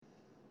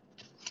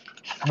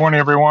Good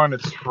morning, everyone.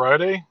 It's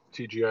Friday,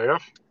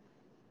 TGIF.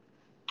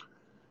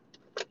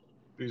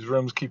 These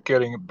rooms keep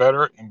getting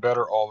better and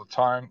better all the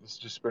time. It's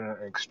just been an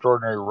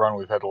extraordinary run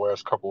we've had the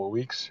last couple of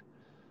weeks.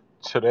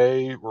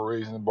 Today, we're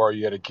raising the bar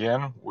yet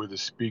again with a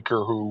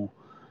speaker who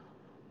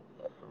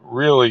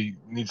really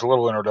needs a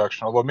little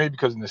introduction, although maybe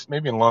because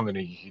maybe in London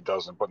he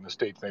doesn't, but in the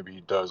States maybe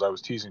he does. I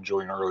was teasing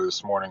Julian earlier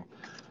this morning.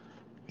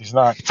 He's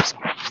not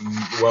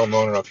well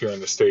known enough here in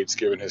the States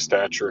given his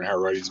stature and how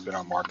right he's been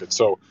on market.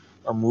 So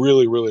I'm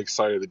really, really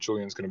excited that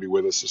Julian's going to be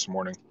with us this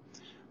morning,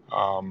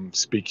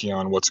 speaking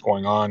on what's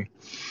going on.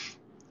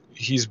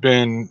 He's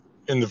been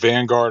in the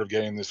vanguard of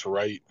getting this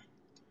right.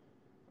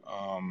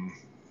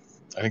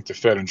 I think the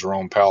Fed and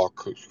Jerome Powell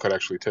could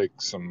actually take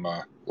some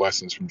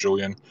lessons from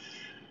Julian.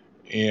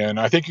 And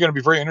I think you're going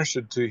to be very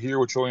interested to hear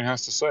what Julian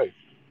has to say.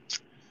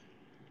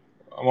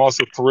 I'm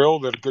also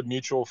thrilled that a good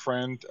mutual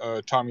friend,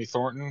 Tommy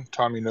Thornton.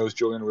 Tommy knows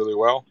Julian really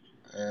well,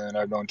 and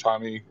I've known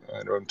Tommy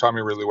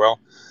really well.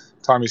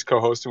 Tommy's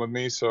co-hosting with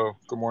me, so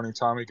good morning,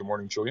 Tommy. Good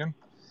morning, Julian.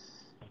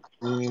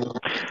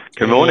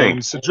 Good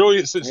morning. So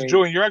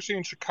Julian, you're actually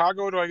in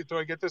Chicago. Do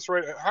I get this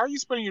right? How are you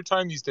spending your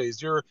time these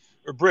days? You're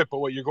a Brit, but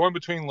what, you're going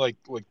between like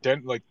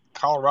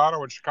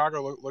Colorado and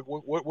Chicago? Like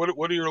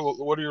what are your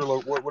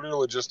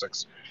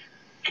logistics?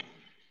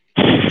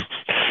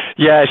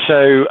 Yeah,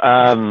 so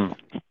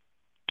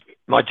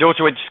my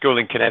daughter went to school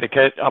in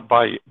Connecticut up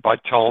by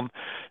Tom,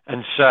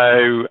 and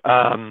so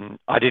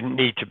I didn't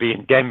need to be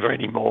in Denver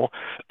anymore,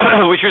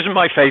 which wasn't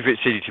my favorite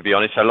city, to be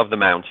honest. I love the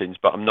mountains,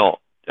 but I'm not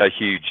a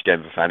huge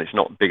Denver fan. It's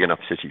not a big enough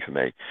city for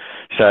me.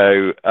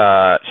 So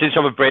since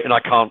I'm a Brit and I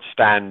can't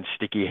stand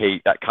sticky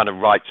heat, that kind of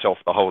writes off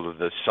the whole of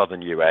the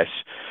southern US.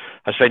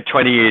 I spent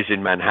 20 years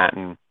in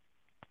Manhattan.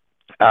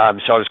 So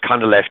I was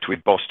kind of left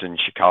with Boston,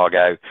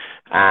 Chicago,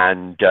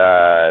 and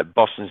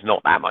Boston's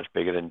not that much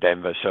bigger than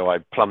Denver. So I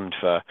plumbed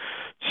for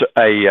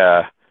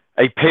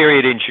a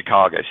period in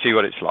Chicago, see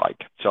what it's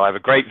like. So I have a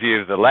great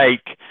view of the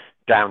lake,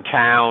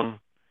 downtown.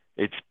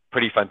 It's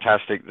pretty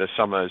fantastic. The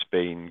summer's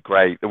been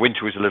great. The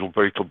winter was a little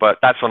brutal, but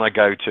that's when I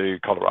go to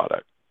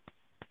Colorado.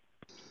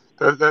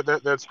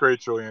 That's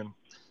great, Julian.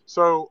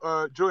 So,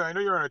 Julian, I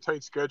know you're on a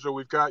tight schedule.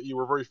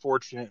 We're very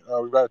fortunate.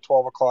 We've got a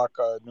 12 o'clock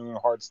noon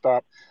hard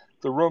stop.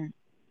 The room,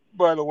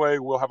 by the way,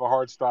 we'll have a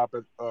hard stop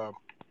at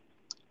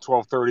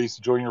 12:30.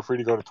 So, Julian, you're free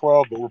to go to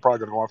 12, but we're probably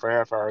going to go on for a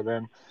half hour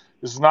then.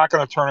 This is not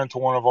going to turn into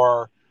one of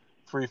our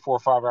 3, 4,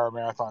 5 hour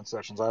marathon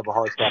sessions. I have a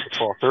hard stop at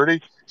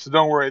 12:30. So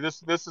don't worry.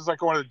 This is like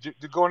going to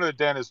the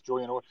dentist,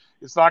 Julian.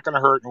 It's not going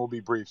to hurt, and we'll be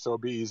brief, so it'll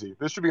be easy.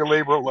 This should be a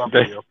labor of love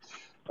for you.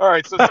 All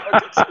right, so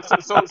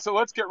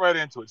let's get right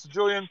into it. So,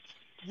 Julian,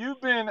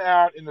 you've been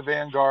out in the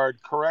vanguard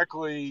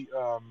correctly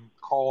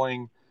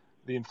calling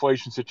the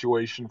inflation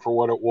situation for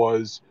what it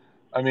was.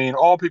 I mean,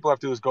 all people have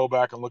to do is go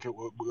back and look at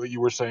what you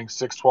were saying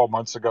 6, 12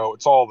 months ago.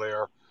 It's all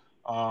there.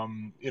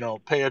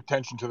 Pay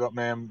attention to that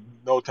man.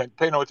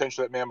 Pay no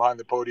attention to that man behind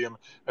the podium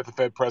at the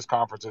Fed press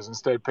conferences.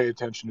 Instead, pay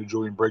attention to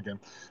Julian Brigden.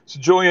 So,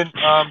 Julian,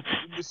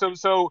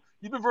 so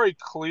you've been very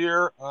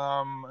clear,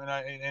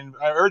 and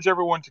I urge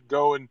everyone to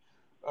go on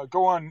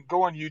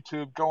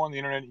YouTube, go on the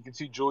internet. You can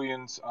see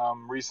Julian's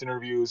recent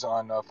interviews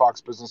on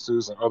Fox Business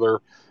News and other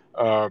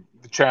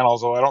the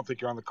channels. Although I don't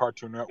think you're on the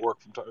Cartoon Network,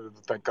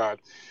 thank God.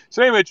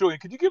 So anyway, Julian,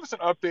 could you give us an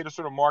update of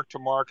sort of mark to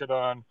market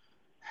on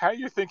how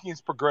your thinking has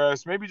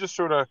progressed? Maybe just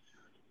sort of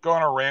go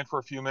on a rant for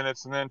a few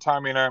minutes, and then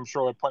Tommy and I, I'm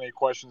sure, will have plenty of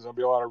questions. There'll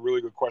be a lot of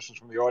really good questions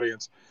from the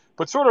audience.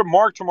 But sort of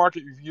mark to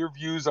market your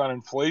views on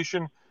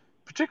inflation,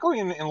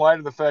 particularly in light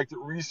of the fact that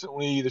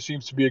recently there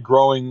seems to be a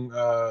growing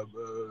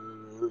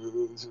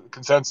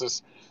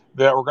consensus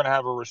that we're going to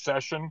have a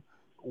recession.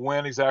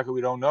 When exactly,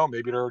 we don't know.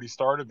 Maybe it already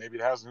started. Maybe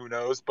it hasn't. Who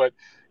knows? But,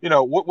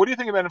 what do you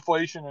think about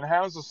inflation, and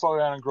how does the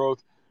slowdown in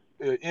growth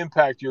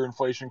impact your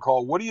inflation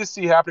call? What do you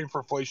see happening for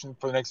inflation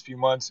for the next few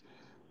months?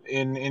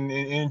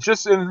 In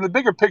just in the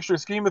bigger picture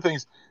scheme of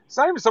things, it's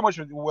not even so much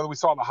whether we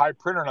saw the high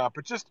print or not,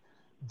 but just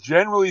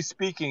generally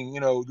speaking,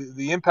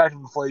 the impact of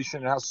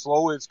inflation and how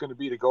slowly it's going to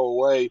be to go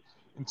away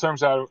in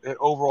terms of how it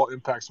overall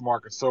impacts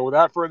markets. So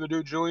without further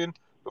ado, Julian,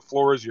 the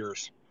floor is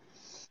yours.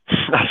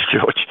 That's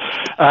George.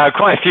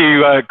 Quite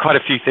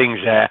a few things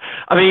there.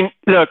 I mean,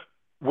 look,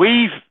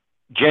 we've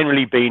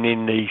generally been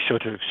in the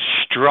sort of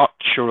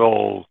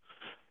structural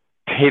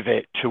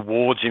pivot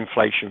towards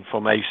inflation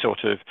from a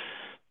sort of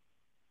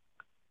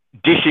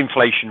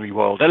disinflationary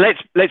world. And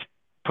let's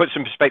put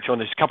some perspective on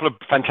this. A couple of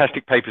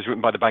fantastic papers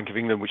written by the Bank of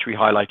England, which we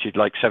highlighted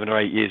like 7 or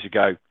 8 years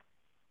ago.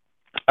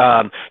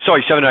 7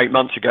 or 8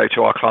 months ago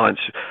to our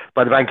clients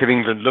by the Bank of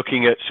England,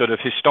 looking at sort of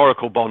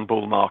historical bond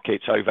bull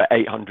markets over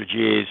 800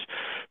 years,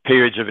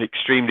 periods of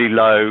extremely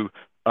low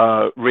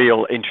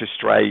real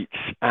interest rates,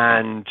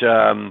 and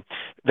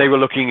they were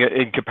looking at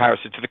in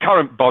comparison to the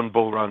current bond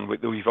bull run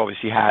that we've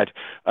obviously had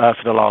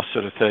for the last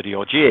sort of 30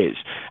 odd years.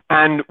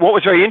 And what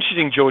was very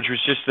interesting, George, was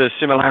just the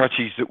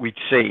similarities that we'd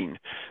seen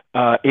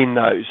in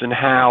those, and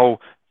how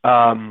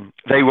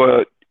they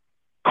were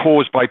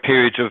caused by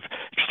periods of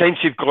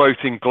extensive growth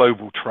in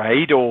global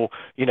trade, or,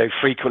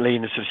 frequently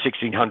in the sort of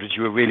 1600s,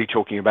 you were really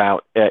talking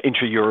about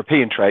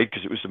intra-European trade,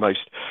 because it was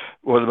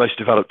one of the most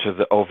developed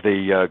of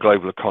the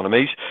global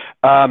economies.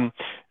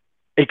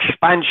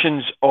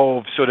 Expansions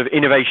of sort of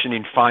innovation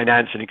in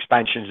finance and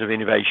expansions of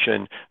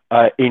innovation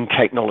in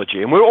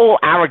technology. And we're all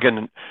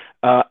arrogant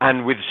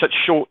and with such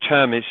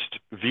short-termist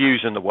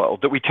views in the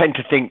world that we tend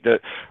to think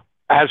that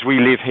as we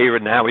live here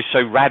and now is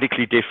so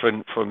radically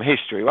different from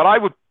history. Well, I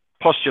would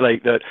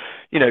postulate that,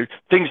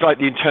 things like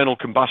the internal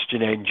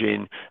combustion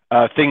engine,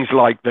 things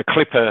like the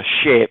Clipper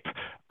ship,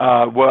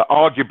 were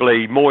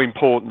arguably more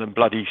important than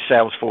bloody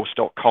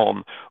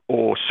Salesforce.com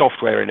or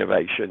software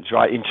innovations,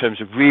 right, in terms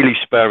of really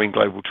spurring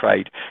global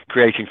trade,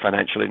 creating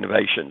financial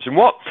innovations. And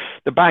what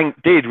the bank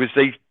did was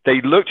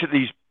they looked at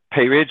these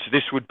periods.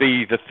 This would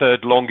be the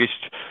third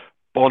longest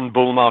bond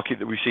bull market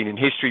that we've seen in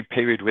history,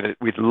 period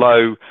with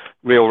low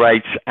real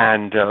rates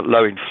and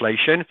low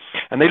inflation.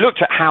 And they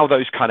looked at how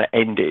those kind of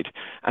ended.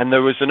 And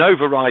there was an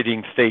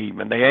overriding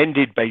theme, and they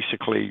ended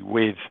basically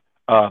with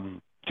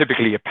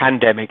typically a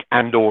pandemic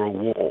and or a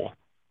war.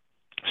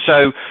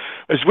 So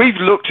as we've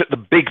looked at the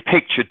big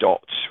picture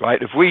dots,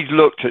 right, if we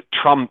looked at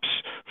Trump's,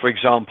 for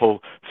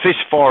example, first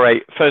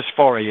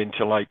foray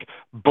into like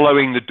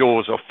blowing the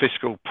doors off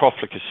fiscal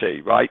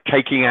profligacy, right,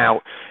 taking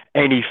out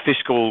any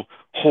fiscal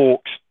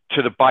hawks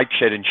to the bike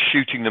shed and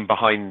shooting them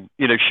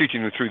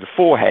shooting them through the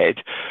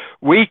forehead,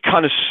 we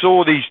kind of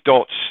saw these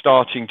dots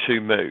starting to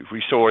move.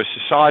 We saw a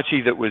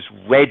society that was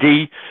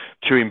ready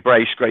to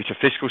embrace greater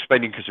fiscal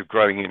spending because of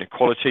growing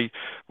inequality.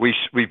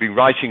 We've been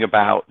writing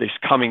about this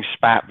coming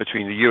spat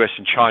between the US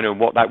and China and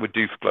what that would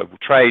do for global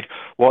trade,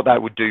 what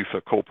that would do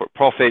for corporate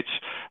profits.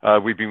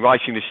 We've been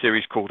writing this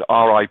series called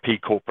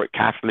RIP Corporate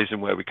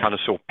Capitalism, where we kind of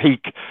saw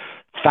peak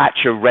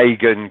Thatcher,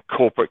 Reagan,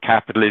 corporate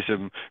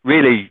capitalism,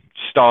 really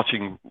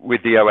starting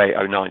with the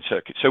 08-09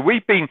 circuit. So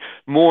we've been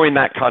more in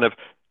that kind of,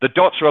 the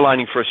dots are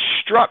aligning for a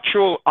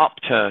structural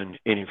upturn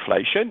in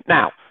inflation.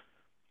 Now,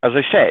 as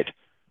I said,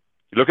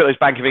 you look at those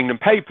Bank of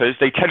England papers,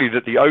 they tell you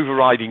that the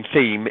overriding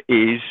theme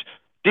is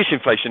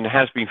disinflation,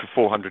 has been for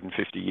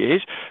 450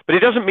 years, but it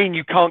doesn't mean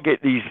you can't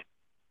get these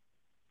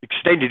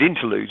extended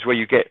interludes where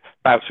you get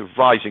bouts of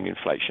rising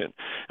inflation.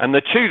 And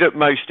the two that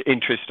most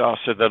interest us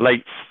are the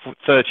late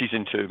 30s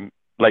into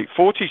late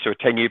 40s, so a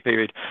 10-year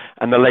period,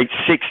 and the late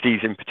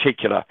 60s in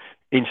particular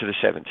into the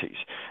 70s.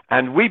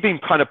 And we've been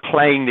kind of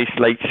playing this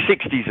late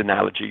 60s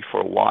analogy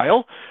for a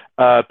while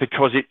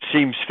because it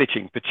seems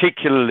fitting,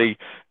 particularly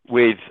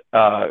with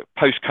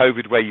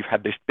post-COVID, where you've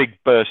had this big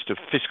burst of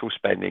fiscal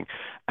spending,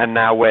 and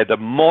now where the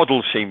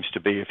model seems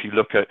to be, if you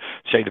look at,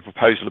 say, the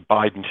proposal of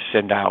Biden to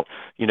send out,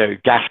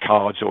 gas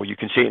cards, or you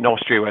can see it in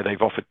Austria where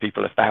they've offered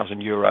people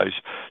 €1,000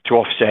 to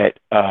offset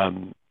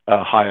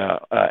higher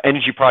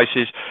energy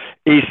prices,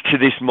 is to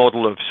this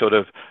model of sort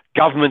of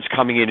governments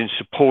coming in and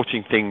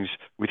supporting things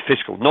with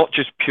fiscal, not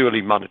just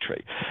purely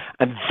monetary.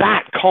 And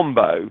that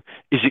combo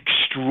is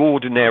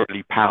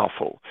extraordinarily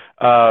powerful.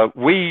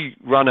 We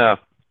run an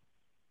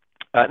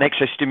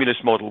excess stimulus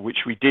model,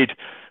 which we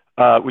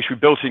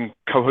built in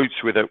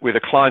cahoots with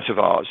a client of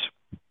ours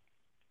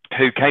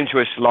who came to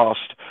us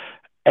last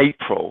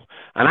April.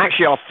 And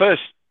actually our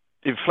first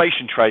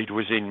inflation trade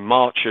was in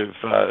March of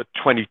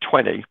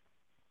 2020.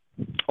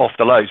 Off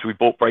the lows, we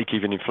bought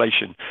break-even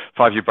inflation,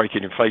 5-year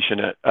break-even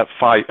inflation at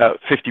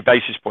 50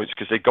 basis points,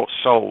 because they got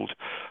sold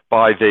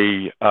by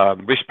the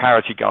risk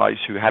parity guys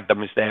who had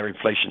them as their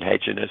inflation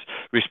hedge, and as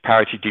risk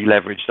parity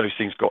deleveraged, those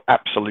things got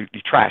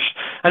absolutely trashed.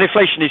 And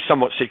inflation is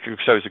somewhat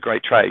cyclical, so it's a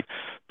great trade.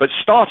 But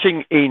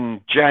starting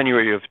in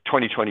January of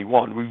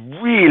 2021, we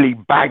really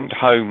banged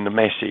home the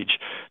message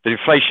that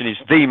inflation is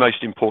the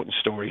most important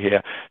story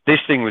here. This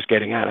thing was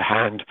getting out of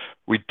hand.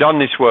 We'd done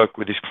this work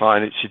with this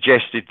client. It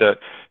suggested that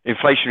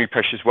inflationary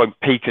pressures won't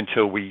peak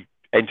until we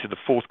enter the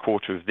fourth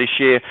quarter of this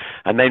year,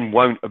 and then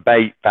won't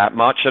abate that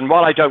much. And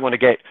while I don't want to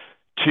get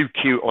too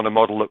cute on a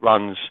model that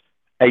runs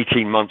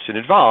 18 months in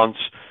advance,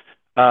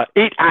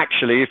 it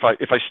actually, if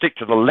I stick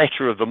to the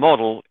letter of the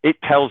model,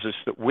 it tells us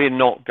that we're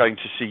not going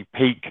to see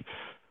peak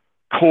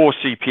core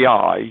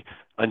CPI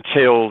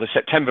until the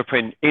September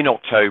print in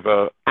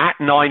October at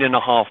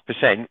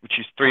 9.5%, which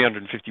is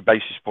 350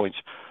 basis points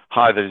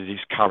higher than it is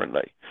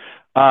currently.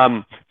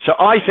 So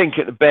I think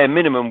at the bare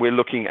minimum, we're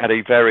looking at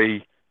a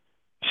very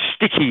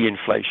sticky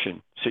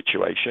inflation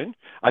situation.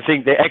 I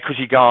think the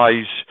equity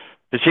guys,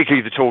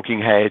 particularly the talking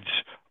heads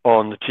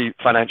on the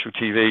financial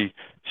TV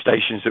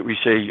stations that we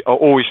see, are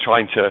always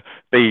trying to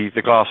be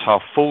the glass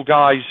half full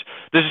guys.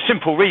 There's a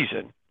simple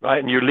reason, right?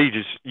 And your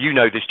leaders, you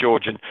know this,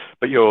 George,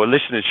 but your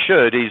listeners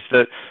should, is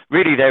that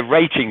really their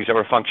ratings are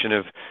a function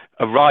of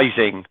a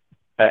rising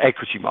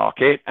equity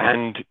market.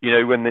 And,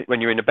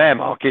 when you're in a bear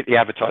market, the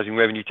advertising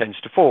revenue tends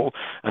to fall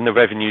and the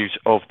revenues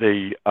of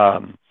the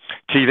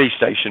TV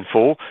station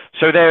fall.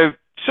 So they're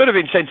sort of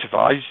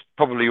incentivized,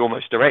 probably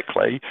almost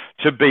directly,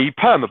 to be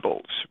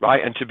permabulls,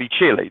 right? And to be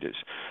cheerleaders.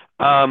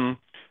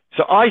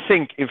 So I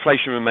think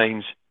inflation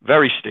remains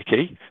very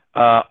sticky.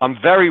 I'm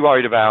very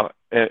worried about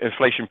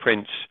inflation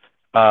prints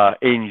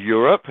in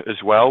Europe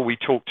as well. We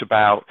talked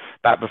about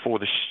that before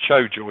the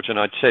show, George, and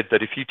I'd said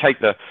that if you take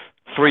the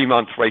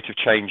 3-month rate of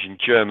change in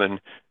German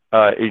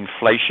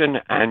inflation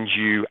and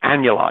you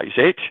annualize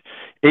it,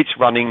 it's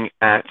running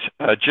at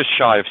just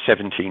shy of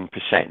 17%.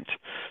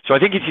 So I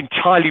think it's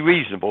entirely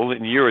reasonable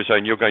in the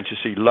Eurozone you're going to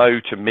see low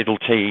to middle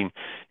teen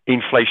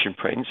inflation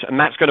prints, and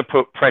that's going to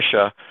put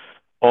pressure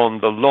on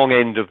the long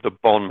end of the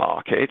bond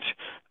market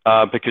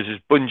because as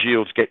bund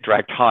yields get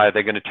dragged higher,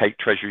 they're going to take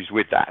treasuries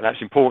with that. And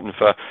that's important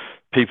for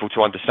people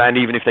to understand,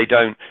 even if they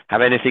don't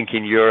have anything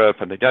in Europe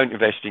and they don't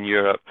invest in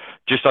Europe,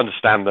 just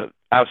understand that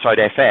outside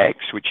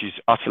FX, which is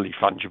utterly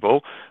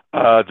fungible,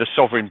 the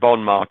sovereign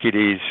bond market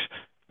is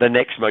the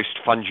next most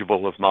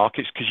fungible of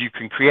markets because you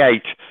can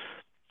create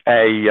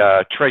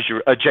a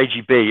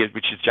JGB,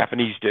 which the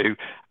Japanese do,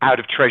 out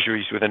of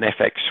treasuries with an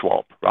FX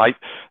swap, right?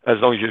 As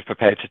long as you're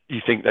prepared to,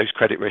 you think those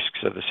credit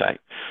risks are the same.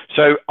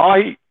 So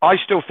I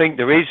still think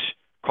there is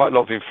quite a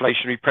lot of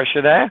inflationary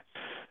pressure there,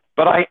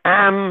 but I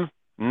am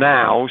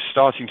now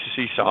starting to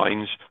see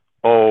signs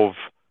of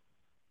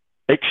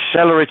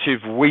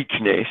accelerative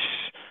weakness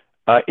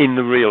in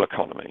the real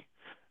economy.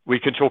 We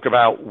can talk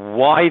about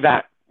why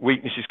that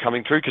weakness is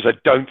coming through, because I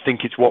don't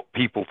think it's what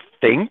people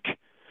think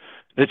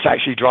that's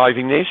actually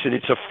driving this, and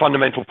it's a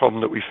fundamental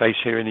problem that we face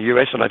here in the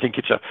US, and I think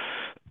it's a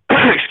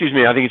excuse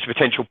me, I think it's a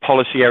potential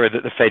policy error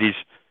that the Fed is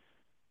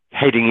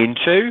heading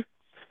into,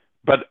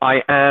 but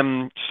I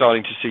am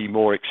starting to see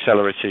more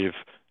accelerative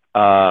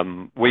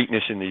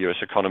weakness in the US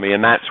economy,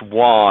 and that's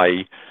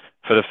why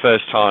for the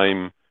first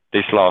time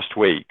this last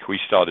week we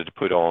started to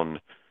put on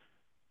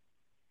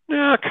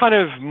a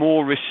couple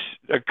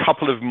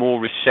of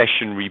more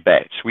recessionary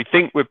bets. We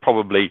think we're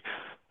probably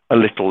a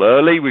little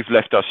early. We've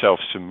left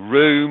ourselves some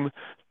room,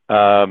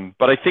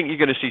 but I think you're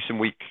going to see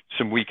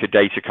some weaker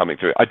data coming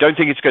through. I don't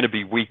think it's going to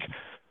be weak.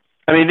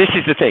 I mean, this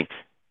is the thing.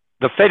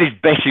 The Fed is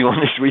betting on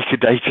this weaker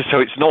data, so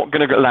it's not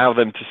going to allow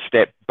them to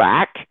step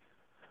back,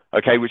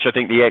 okay, which I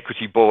think the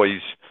equity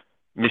boys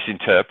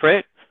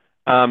misinterpret.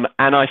 And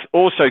I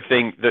also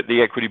think that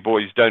the equity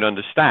boys don't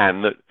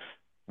understand that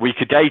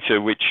weaker data,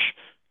 which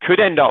could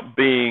end up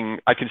being,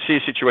 I can see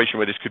a situation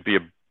where this could be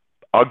an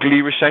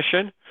ugly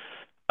recession,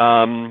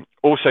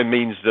 also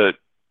means that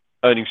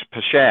earnings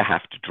per share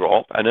have to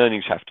drop and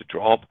earnings have to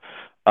drop.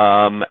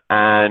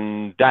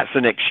 And that's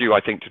the next shoe,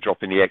 I think, to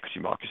drop in the equity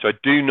market. So I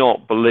do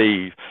not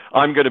believe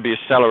I'm going to be a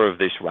seller of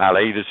this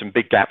rally. There's some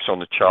big gaps on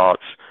the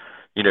charts.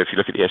 You know, if you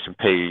look at the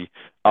S&P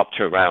up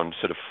to around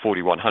sort of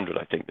 4,100,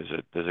 I think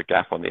there's a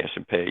gap on the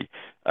S&P.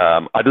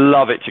 I'd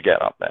love it to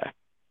get up there.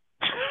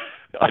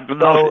 I'd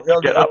love it to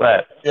get up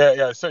there.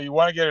 Yeah. So you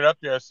want to get it up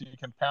there so you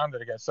can pound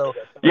it again. So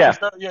yeah.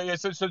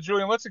 So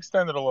Julian, let's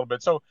extend it a little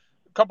bit. So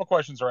a couple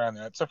questions around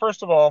that. So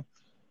first of all,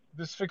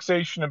 this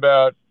fixation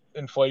about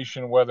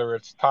inflation, whether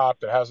it's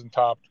topped, it hasn't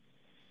topped,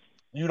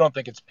 you don't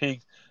think it's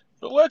peaked,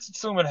 but let's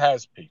assume it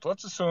has peaked.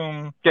 Let's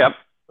assume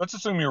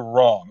you're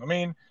wrong. I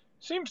mean,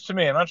 seems to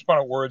me, and I'm not just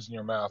putting words in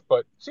your mouth,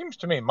 but seems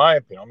to me, in my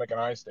opinion, I'll make an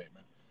I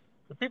statement,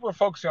 that people are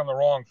focusing on the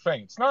wrong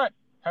thing. It's not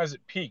has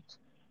it peaked,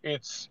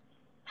 it's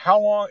how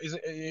long is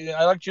it.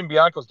 I like Jim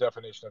Bianco's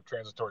definition of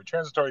transitory.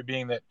 Transitory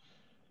being that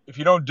if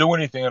you don't do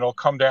anything, it'll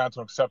come down to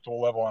an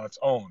acceptable level on its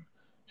own.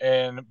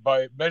 And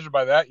measured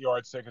by that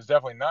yardstick, is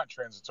definitely not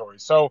transitory.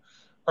 So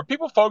are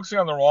people focusing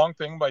on the wrong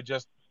thing by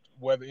just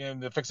whether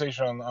in the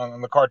fixation on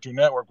the Cartoon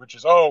Network, which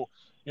is,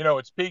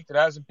 it's peaked, it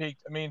hasn't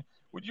peaked. I mean,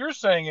 what you're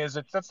saying is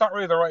that's not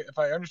really the right, if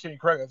I understand you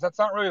correctly, that's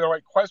not really the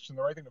right question,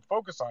 the right thing to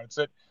focus on. It's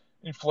that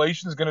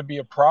inflation is going to be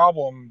a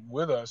problem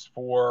with us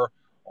for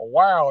a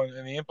while,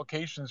 and the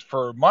implications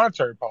for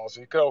monetary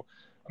policy. So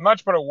I'm not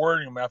just putting a word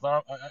in your mouth.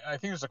 I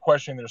think there's a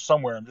question there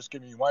somewhere. I'm just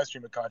giving you my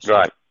stream of consciousness.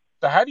 Right.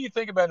 So how do you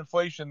think about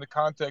inflation in the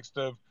context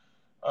of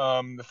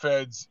the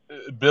Fed's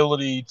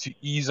ability to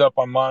ease up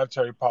on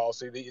monetary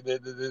policy,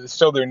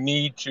 still their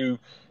need to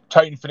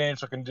tighten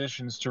financial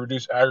conditions to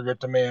reduce aggregate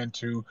demand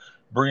to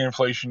bring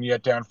inflation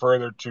yet down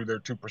further to their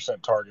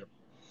 2% target?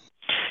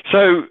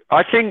 So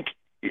I think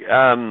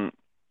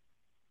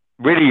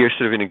really you're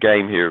sort of in a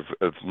game here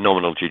of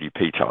nominal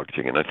GDP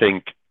targeting, and I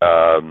think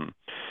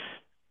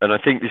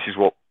this is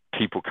what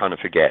people kind of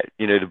forget.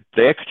 You know,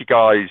 the equity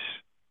guys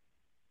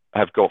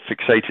have got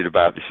fixated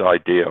about this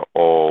idea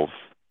of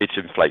it's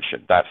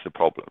inflation. That's the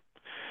problem.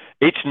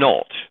 It's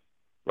not,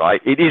 right?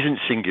 It isn't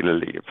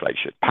singularly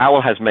inflation.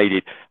 Powell has made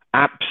it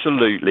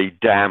absolutely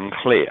damn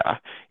clear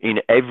in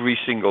every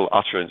single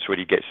utterance when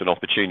he gets an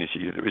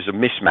opportunity that there is a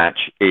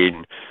mismatch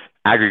in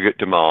aggregate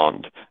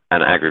demand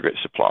and aggregate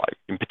supply,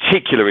 in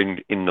particular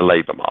in the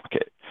labor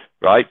market,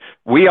 right?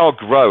 We are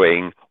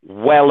growing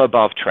well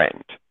above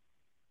trend,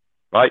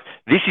 right?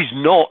 This is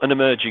not an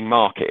emerging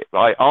market,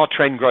 right? Our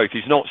trend growth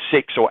is not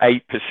 6 or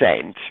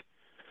 8%.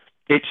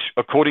 It's,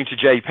 according to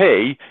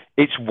JP,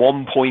 it's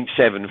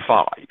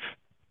 1.75,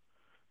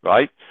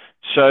 right?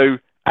 So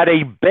at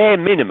a bare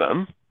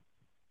minimum,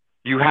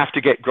 you have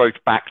to get growth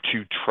back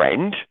to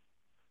trend,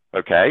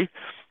 okay?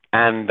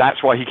 And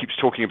that's why he keeps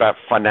talking about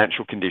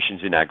financial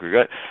conditions in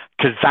aggregate,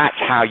 because that's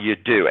how you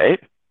do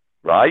it,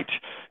 right?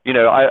 You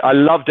know, I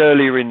loved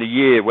earlier in the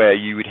year where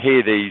you would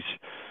hear these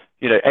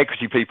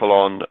equity people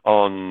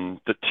on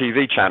the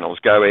TV channels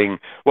going,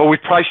 well,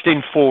 we've priced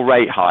in 4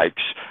 rate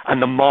hikes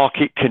and the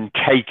market can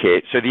take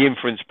it. So the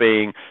inference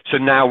being, so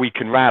now we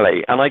can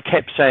rally. And I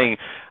kept saying,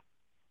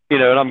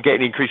 and I'm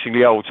getting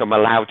increasingly old, so I'm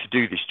allowed to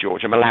do this,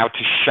 George. I'm allowed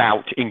to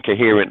shout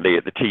incoherently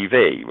at the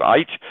TV,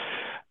 right?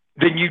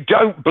 Then you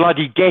don't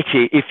bloody get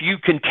it. If you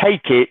can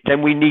take it,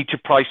 then we need to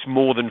price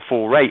more than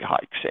 4 rate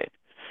hikes in,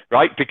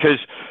 right? Because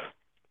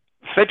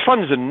Fed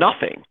funds are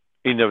nothing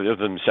in of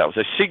themselves.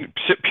 They're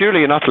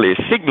purely and utterly a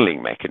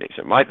signaling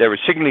mechanism, right? They're a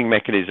signaling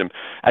mechanism,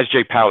 as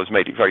Jay Powell has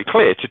made it very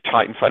clear, to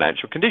tighten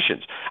financial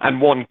conditions. And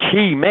one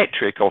key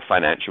metric of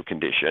financial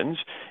conditions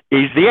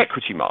is the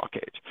equity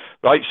market,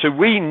 right? So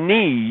we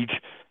need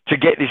to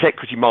get this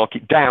equity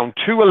market down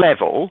to a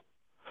level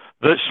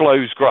that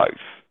slows growth.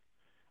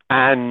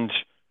 And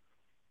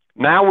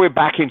now we're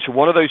back into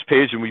one of those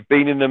periods, and we've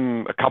been in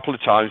them a couple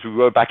of times. We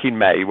were back in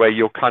May, where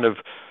you're kind of,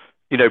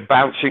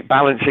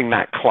 balancing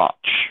that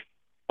clutch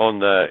in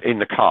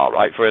the car,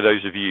 right? For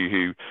those of you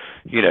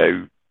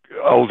who,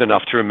 old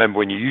enough to remember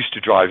when you used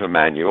to drive a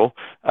manual,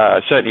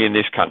 certainly in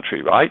this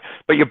country, right?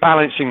 But you're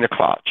balancing the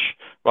clutch,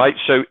 right?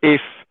 So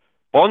if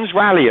bonds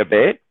rally a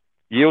bit,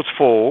 yields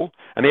fall,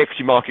 and the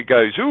equity market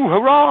goes, ooh,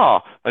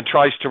 hurrah, and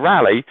tries to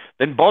rally,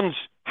 then bonds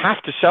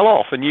have to sell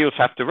off and yields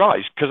have to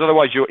rise, because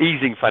otherwise you're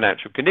easing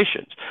financial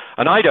conditions.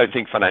 And I don't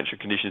think financial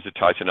conditions are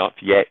tight enough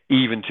yet,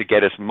 even to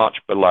get us much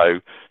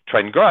below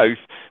trend growth.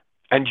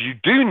 And you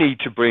do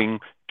need to bring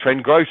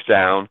trend growth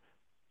down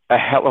a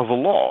hell of a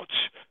lot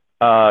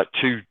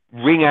to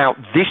wring out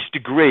this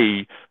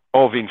degree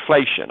of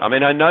inflation. I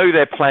mean, I know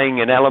they're playing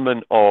an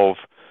element of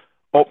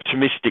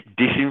optimistic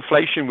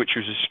disinflation, which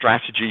was a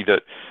strategy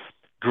that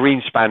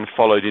Greenspan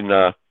followed in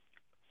the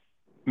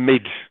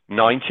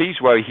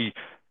mid-90s, where he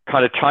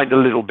kind of tightened a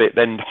little bit,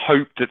 then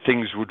hoped that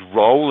things would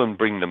roll and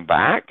bring them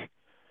back.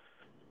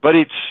 But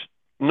it's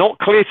not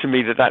clear to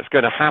me that that's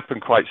going to happen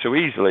quite so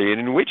easily,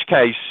 and in which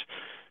case,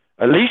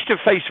 at least at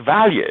face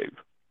value,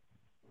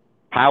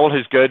 Powell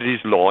has girded his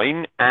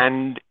loin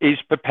and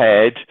is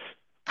prepared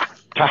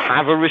to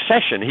have a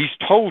recession. He's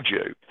told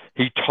you.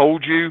 He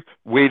told you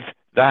with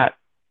that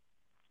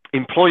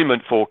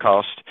employment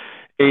forecast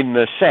in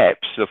the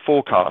SEPs, the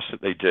forecast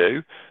that they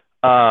do,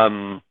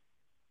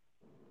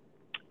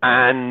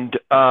 and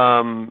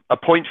a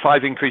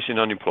 0.5 increase in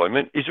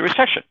unemployment is a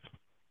recession.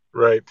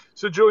 Right.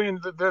 So,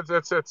 Julian,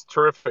 that's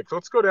terrific.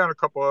 Let's go down a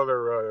couple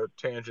other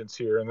tangents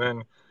here, and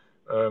then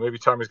maybe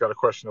Tommy's got a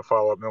question to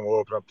follow up, and then we'll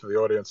open up to the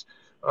audience.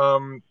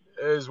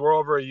 As we're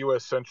all very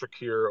U.S.-centric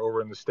here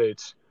over in the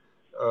States,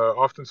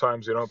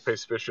 oftentimes they don't pay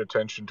sufficient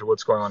attention to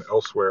what's going on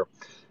elsewhere.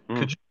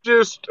 Could you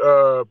just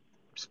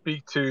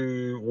speak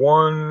to,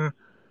 one,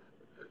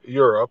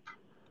 Europe?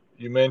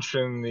 You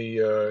mentioned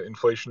the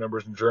inflation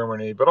numbers in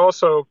Germany, but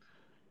also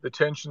the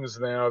tensions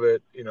now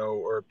that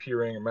are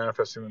appearing and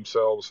manifesting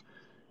themselves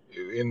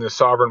in the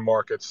sovereign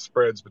markets,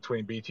 spreads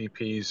between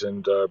BTPs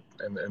and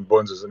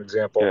bunds, as an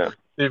example. Yeah.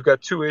 You've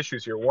got two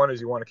issues here. One is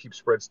you want to keep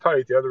spreads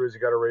tight. The other is you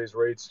got to raise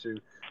rates to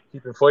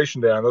keep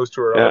inflation down. Those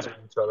two are odds with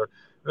each other.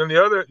 And then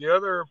the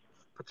other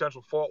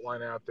potential fault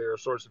line out there,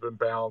 source of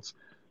imbalance,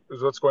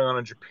 is what's going on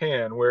in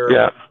Japan, where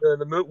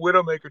the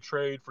widowmaker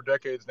trade for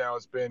decades now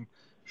has been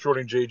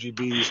shorting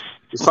JGBs.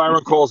 The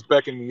siren calls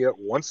beckoning yet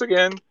once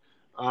again.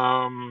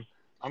 I'm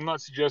not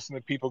suggesting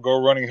that people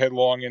go running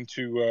headlong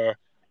into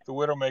the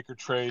widowmaker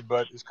trade,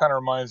 but it kind of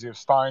reminds me of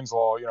Stein's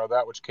law,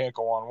 that which can't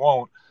go on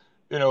won't.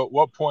 At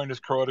what point is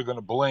Kuroda going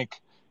to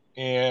blink?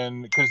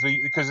 And because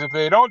if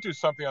they don't do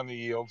something on the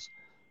yields,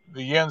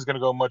 the yen's going to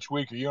go much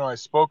weaker. You and I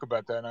spoke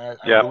about that, and I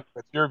believe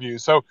that's your view.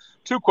 So,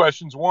 two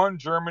questions: one,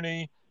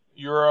 Germany,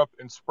 Europe,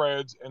 and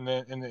spreads, and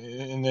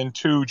then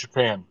two,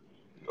 Japan.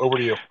 Over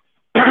to you.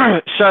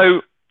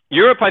 So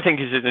Europe, I think,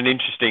 is at an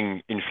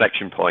interesting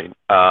inflection point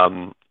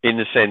in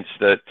the sense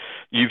that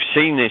you've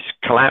seen this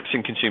collapse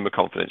in consumer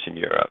confidence in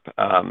Europe.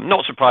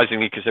 Not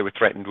surprisingly, because they were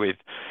threatened with,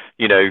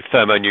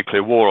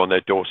 thermonuclear war on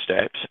their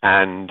doorsteps,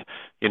 and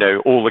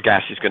all the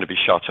gas is going to be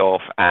shut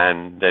off,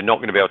 and they're not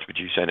going to be able to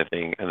produce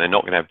anything, and they're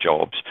not going to have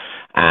jobs,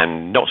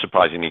 and not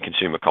surprisingly,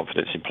 consumer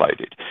confidence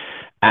imploded.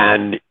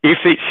 And if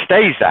it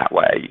stays that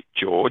way,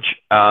 George,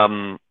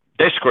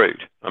 they're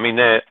screwed. I mean,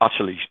 they're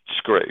utterly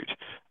screwed.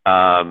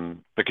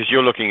 Because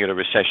you're looking at a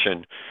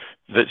recession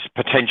that's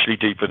potentially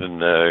deeper than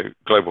the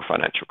global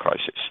financial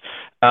crisis.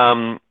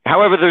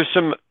 However, there's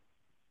some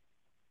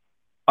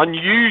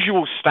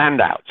unusual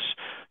standouts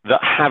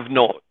that have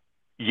not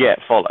yet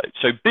followed.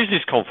 So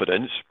business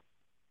confidence,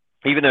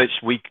 even though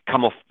it's weak,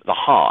 come off the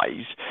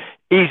highs,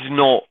 is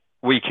not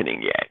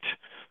weakening yet,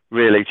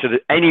 really, to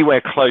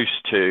anywhere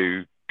close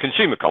to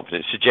consumer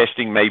confidence,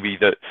 suggesting maybe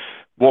that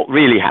what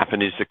really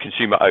happened is the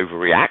consumer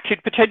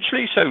overreacted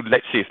potentially. So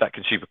let's see if that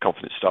consumer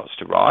confidence starts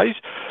to rise.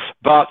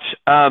 But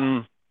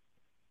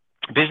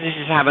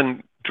businesses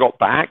haven't dropped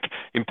back.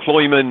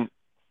 Employment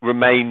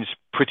remains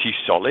pretty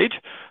solid.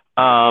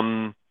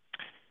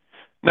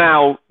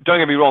 Now, don't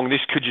get me wrong, this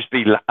could just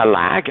be a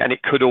lag and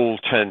it could all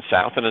turn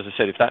south. And as I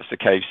said, if that's the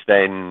case,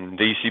 then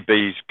the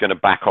ECB is going to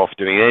back off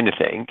doing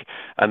anything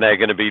and they're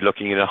going to be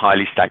looking in a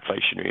highly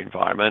stagflationary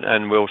environment,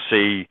 and we'll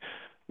see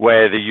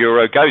where the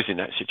euro goes in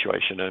that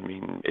situation. I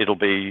mean, it'll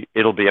be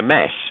a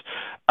mess.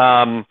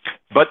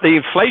 But the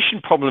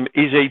inflation problem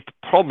is a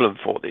problem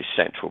for this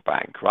central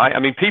bank, right? I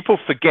mean, people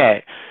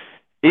forget,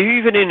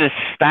 even in a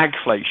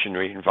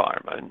stagflationary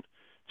environment,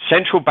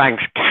 central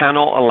banks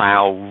cannot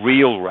allow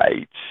real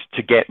rates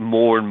to get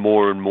more and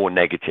more and more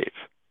negative,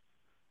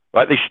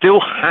 right? They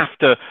still have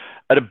to,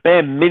 at a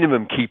bare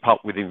minimum, keep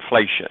up with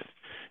inflation.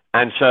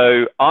 And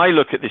so I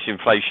look at this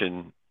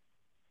inflation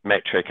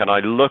metric and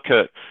I look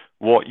at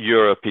what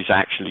Europe is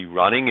actually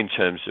running in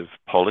terms of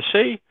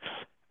policy,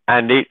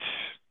 and it's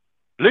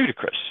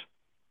ludicrous.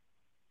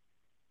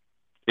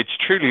 It's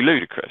truly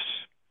ludicrous.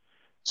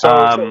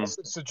 So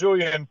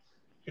Julian,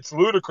 it's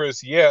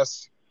ludicrous,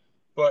 yes.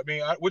 But I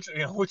mean,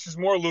 which is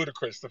more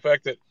ludicrous, the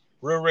fact that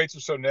real rates are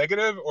so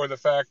negative, or the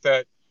fact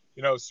that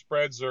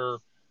spreads are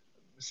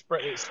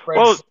spreads?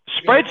 Well,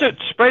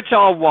 spreads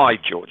are wide,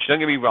 George. Don't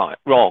get me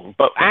wrong,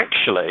 but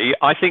actually,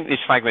 I think this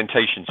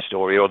fragmentation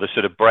story, or the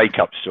sort of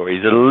breakup story,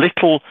 is a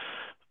little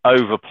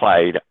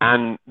overplayed.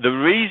 And the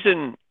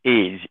reason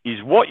is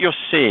what you're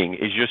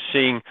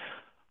seeing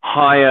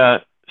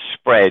higher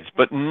spreads,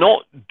 but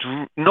not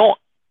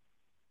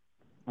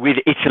with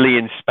Italy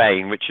and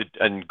Spain,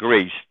 and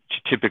Greece,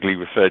 typically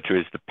referred to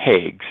as the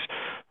pigs,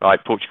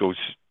 right? Portugal's,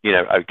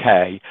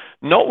 okay.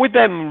 Not with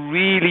them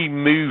really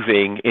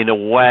moving in a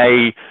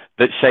way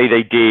that, say,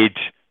 they did,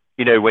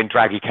 when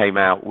Draghi came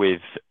out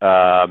with,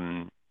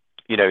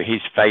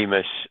 his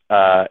famous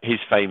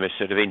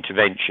sort of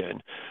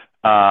intervention,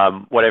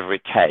 whatever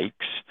it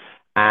takes.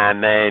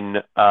 And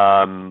then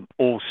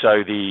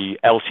also the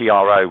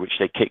LTRO, which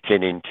they kicked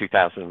in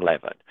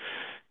 2011.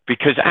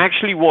 Because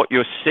actually what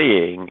you're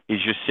seeing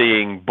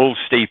bull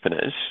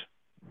steepeners,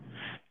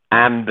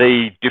 and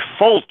the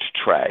default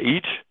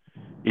trade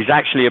is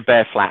actually a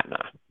bear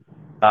flattener.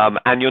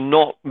 And you're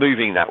not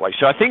moving that way.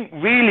 So I think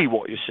really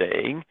what you're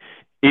seeing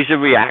is a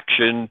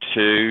reaction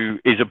to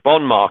a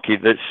bond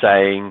market that's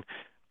saying,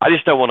 I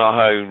just don't want to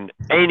own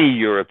any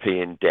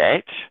European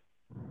debt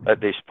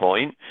at this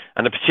point,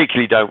 and I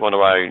particularly don't want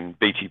to own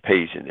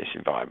BTPs in this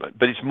environment.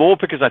 But it's more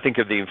because I think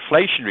of the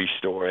inflationary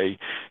story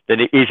than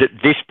it is at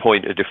this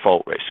point a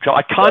default risk. So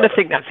I kind of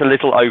think that's a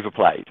little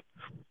overplayed.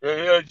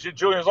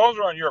 Julian, as long as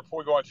we're on Europe, before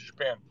we go on to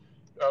Japan,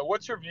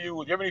 what's your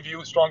view? Do you have any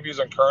strong views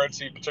on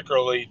currency,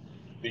 particularly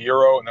the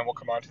euro, and then we'll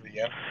come on to the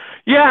yen?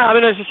 Yeah, I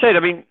mean, as I said,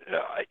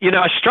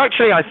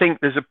 structurally, I think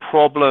there's a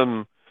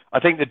problem. I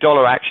think the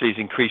dollar actually is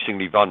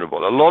increasingly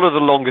vulnerable. A lot of the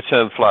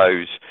longer-term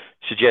flows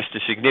suggest a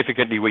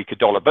significantly weaker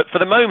dollar, but for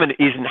the moment it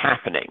isn't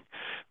happening,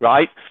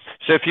 right?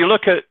 So if you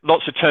look at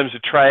lots of terms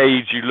of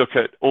trade, you look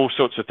at all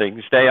sorts of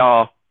things, they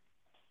are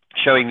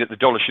showing that the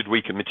dollar should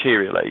weaken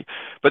materially,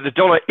 but the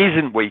dollar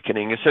isn't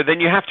weakening. And so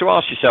then you have to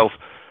ask yourself,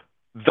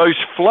 those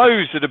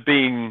flows that are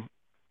being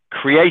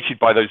created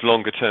by those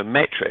longer term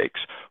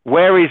metrics,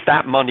 where is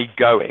that money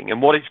going?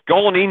 And what it's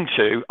gone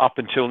into up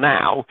until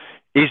now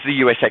is the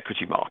US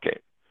equity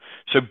market.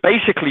 So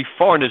basically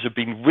foreigners have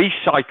been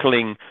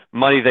recycling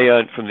money they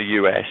earned from the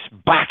US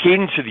back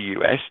into the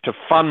US to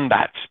fund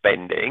that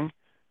spending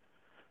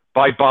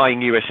by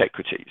buying US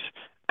equities.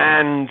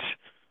 And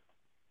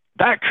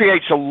that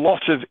creates a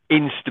lot of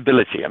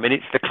instability. I mean,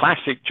 it's the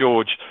classic,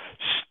 George,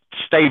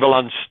 stable,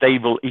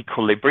 unstable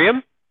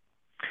equilibrium,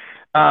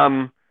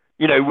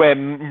 where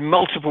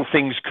multiple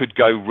things could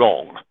go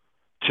wrong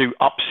to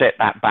upset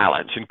that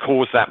balance and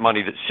cause that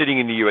money that's sitting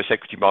in the US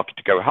equity market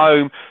to go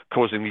home,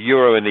 causing the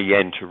euro and the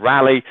yen to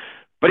rally.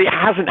 But it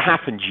hasn't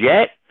happened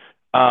yet.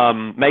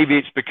 Maybe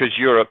it's because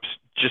Europe's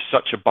just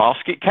such a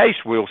basket case.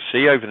 We'll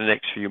see over the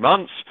next few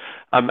months.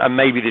 And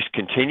maybe this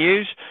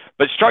continues.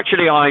 But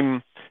structurally,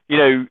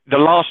 the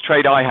last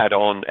trade I had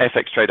on,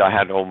 FX trade I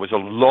had on, was a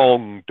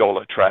long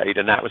dollar trade,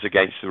 and that was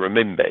against the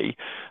renminbi.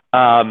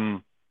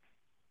 And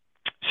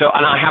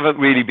I haven't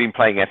really been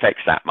playing FX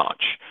that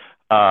much.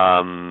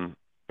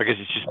 Because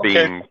it's just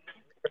been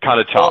kind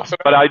of tough.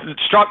 But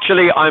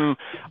structurally, I'm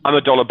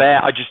a dollar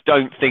bear. I just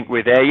don't think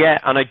we're there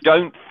yet. And I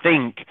don't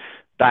think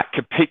that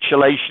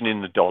capitulation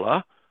in the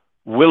dollar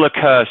will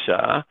occur,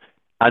 sir,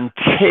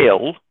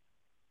 until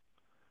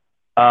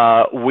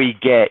we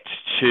get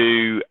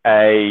to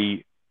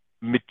a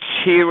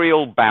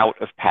material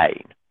bout of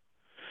pain.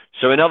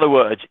 So in other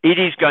words, it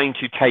is going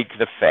to take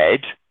the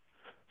Fed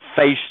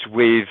faced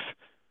with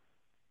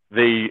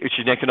which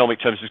in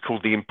economic terms is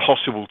called the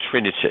impossible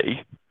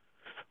trinity,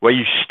 where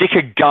you stick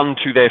a gun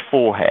to their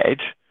forehead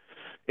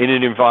in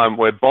an environment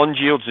where bond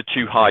yields are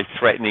too high,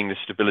 threatening the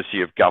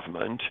stability of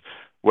government,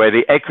 where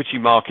the equity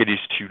market is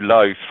too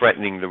low,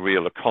 threatening the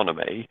real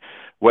economy,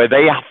 where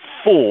they are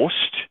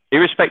forced,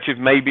 irrespective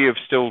maybe of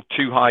still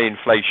too high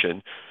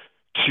inflation,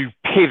 to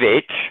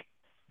pivot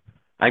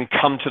and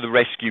come to the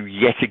rescue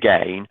yet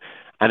again.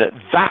 And at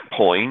that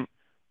point,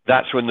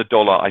 that's when the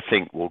dollar, I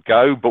think, will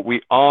go. But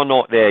we are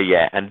not there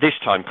yet. And this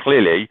time,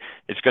 clearly,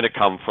 it's going to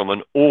come from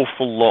an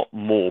awful lot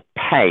more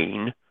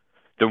pain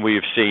than we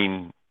have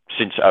seen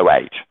since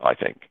 '08, I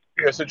think.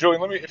 Yeah. So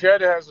Julian, if you had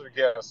to hazard a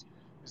guess,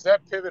 is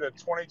that pivot a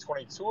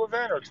 2022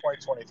 event or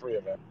 2023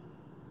 event?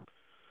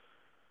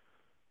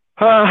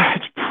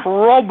 It's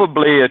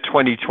probably a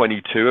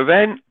 2022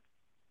 event.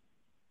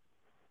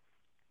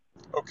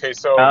 Okay,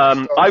 so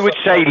I would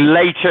say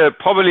later,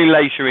 probably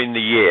later in the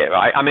year.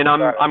 I mean,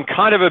 I'm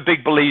kind of a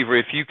big believer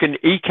if you can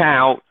eke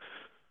out,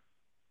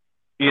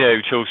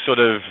 till sort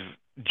of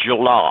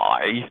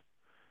July,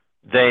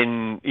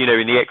 then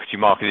in the equity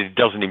market it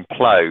doesn't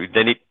implode.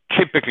 Then it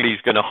typically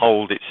is going to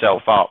hold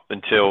itself up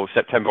until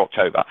September,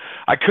 October.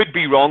 I could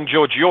be wrong,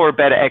 George. You're a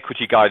better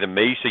equity guy than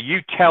me, so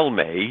you tell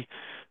me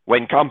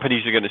when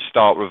companies are going to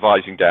start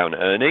revising down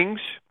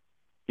earnings.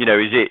 Is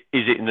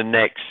it in the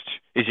next?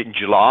 Is it in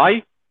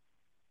July?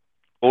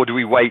 Or do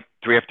we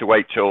have to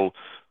wait till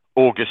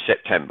August,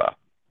 September?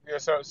 Yeah,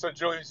 so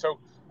Julian,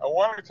 I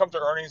wanted to come to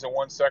earnings in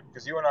 1 second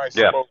because you and I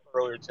spoke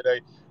earlier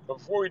today. But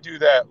before we do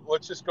that,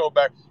 let's just go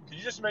back. Can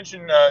you just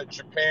mention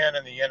Japan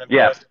and the yen and the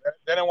rest?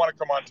 Then I want to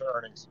come on to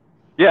earnings.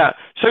 Yeah.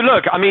 So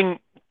look, I mean,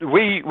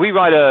 we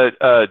write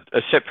a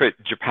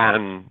separate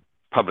Japan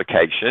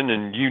publication,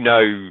 and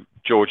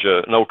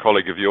Georgia, an old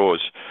colleague of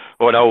yours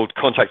or an old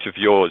contact of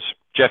yours,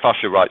 Jeff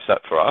Usher, writes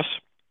that for us.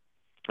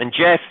 And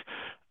Jeff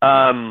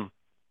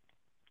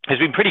has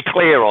been pretty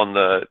clear on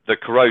the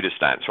Kuroda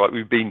stance, right?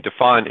 We've been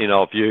defiant in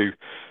our view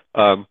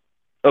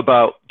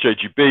about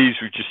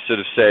JGBs. We just sort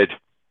of said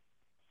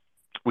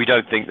we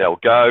don't think they'll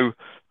go.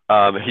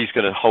 He's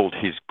going to hold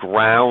his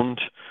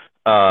ground.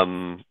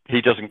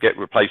 He doesn't get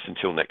replaced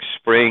until next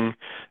spring.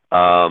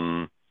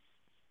 There's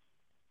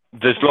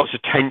lots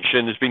of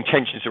tension. There's been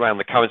tensions around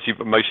the currency,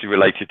 but mostly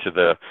related to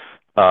the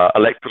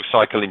electoral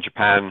cycle in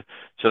Japan.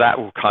 So that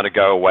will kind of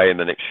go away in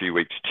the next few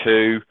weeks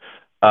too.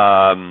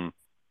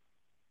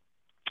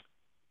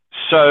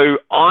 So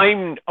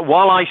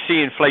while I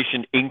see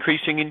inflation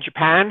increasing in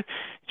Japan,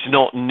 it's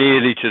not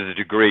nearly to the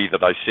degree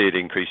that I see it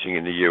increasing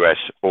in the US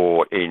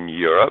or in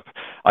Europe.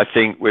 I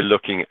think we're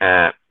looking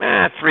at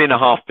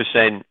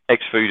 3.5%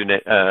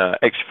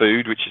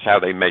 ex-food, which is how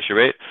they measure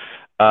it.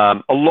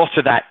 A lot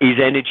of that is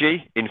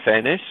energy, in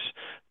fairness.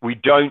 We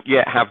don't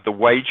yet have the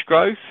wage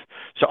growth.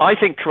 So I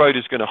think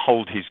Kuroda's going to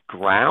hold his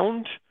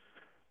ground.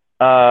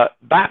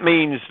 That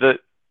means that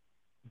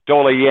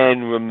dollar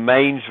yen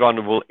remains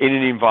vulnerable in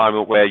an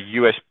environment where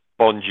US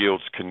bond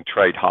yields can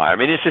trade higher. I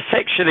mean, it's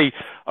essentially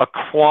a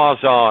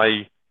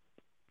quasi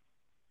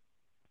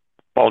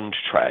bond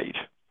trade,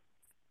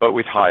 but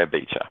with higher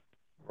beta.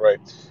 Right.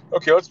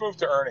 Okay, let's move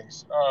to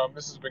earnings.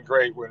 This has been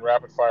great. We're in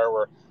rapid fire.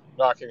 We're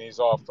knocking these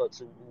off.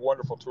 It's a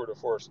wonderful tour de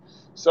force.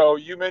 So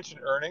you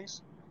mentioned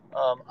earnings.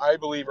 I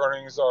believe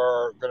earnings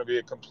are going to be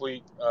a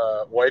complete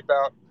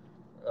wipeout.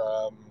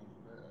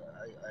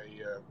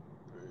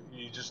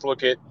 You just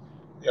look at,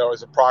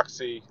 as a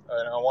proxy,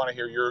 and I want to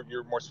hear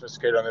you're more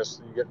sophisticated on this.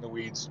 You get in the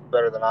weeds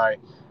better than I,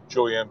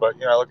 Julian. But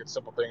I look at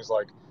simple things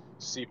like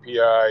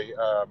CPI,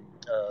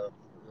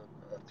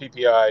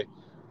 PPI.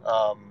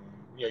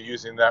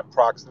 Using that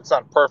proxy. It's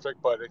not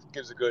perfect, but it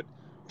gives a good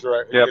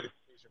good indication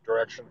of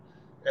direction.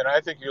 And I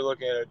think you're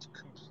looking at it's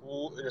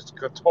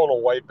a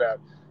total wipeout.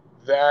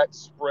 That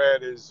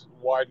spread is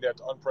widened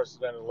at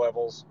unprecedented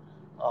levels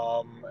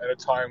at a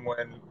time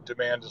when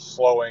demand is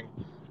slowing.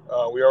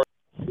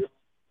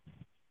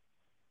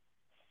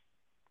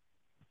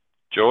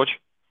 George,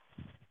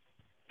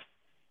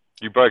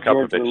 you broke up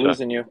a bit. We're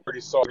losing you.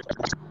 Pretty solid.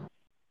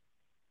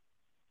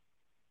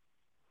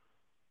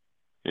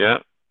 Yeah,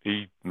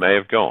 he may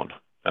have gone.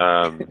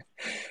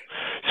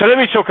 So let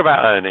me talk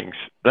about earnings.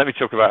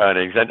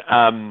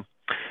 And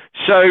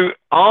so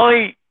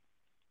I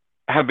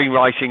have been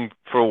writing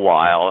for a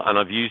while, and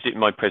I've used it in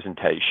my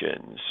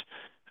presentations.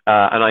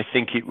 And I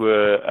think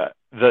that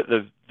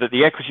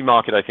the equity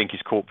market, I think,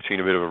 is caught between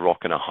a bit of a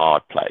rock and a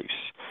hard place.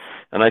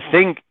 And I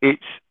think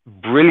it's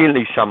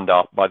brilliantly summed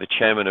up by the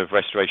chairman of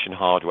Restoration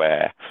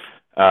Hardware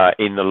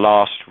in the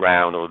last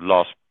round or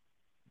last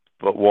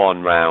but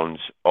one rounds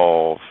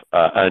of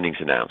earnings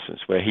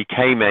announcements, where he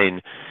came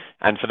in,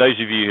 and for those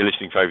of you who are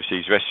listening from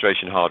overseas,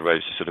 Restoration Hardware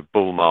is a sort of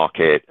bull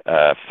market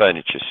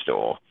furniture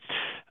store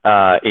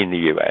in the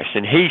US,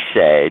 and he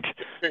said,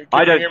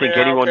 "I don't think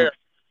anyone." Okay.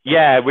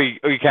 Yeah, we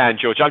can,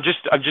 George. I'm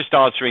just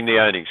answering the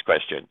earnings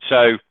question.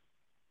 So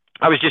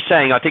I was just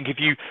saying, I think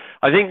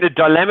the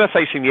dilemma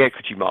facing the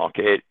equity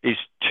market is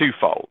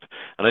twofold,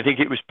 and I think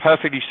it was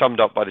perfectly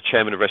summed up by the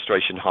chairman of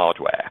Restoration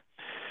Hardware.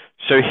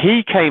 So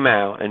he came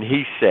out and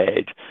he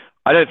said,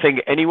 I don't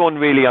think anyone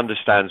really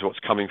understands what's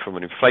coming from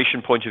an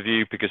inflation point of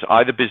view, because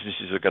either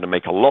businesses are going to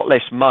make a lot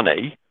less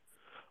money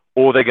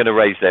or they're going to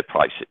raise their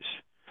prices.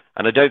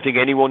 And I don't think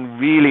anyone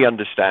really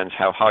understands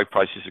how high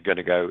prices are going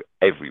to go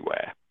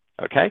everywhere.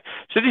 Okay?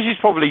 So this is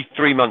probably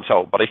 3 months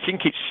old, but I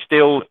think it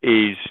still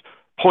is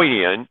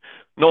poignant,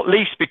 not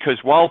least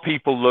because while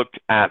people looked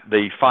at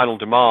the final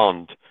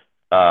demand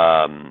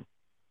PPI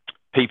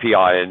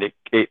and it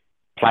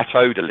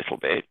plateaued a little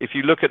bit, if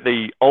you look at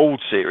the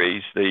old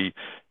series, the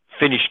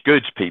finished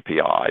goods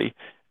PPI,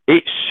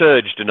 it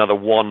surged another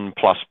 1+%,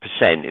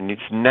 and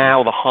it's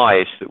now the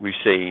highest that we've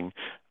seen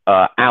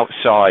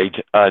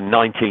outside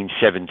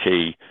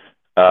 1973,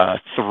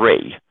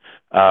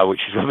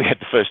 which is when we had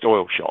the first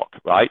oil shock,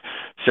 right?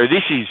 So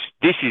this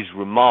is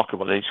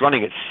remarkable, and it's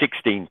running at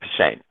 16%.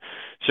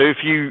 So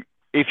if you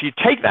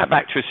take that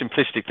back to a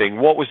simplistic thing,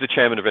 what was the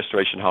chairman of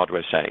Restoration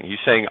Hardware saying? He's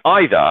saying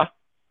either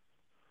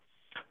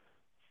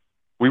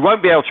we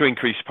won't be able to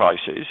increase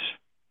prices,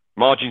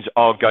 margins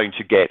are going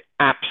to get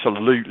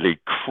absolutely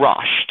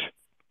crushed,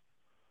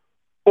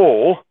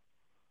 or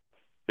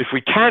if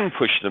we can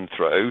push them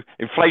through,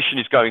 inflation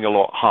is going a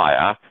lot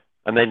higher,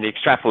 and then the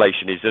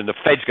extrapolation is then the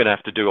Fed's going to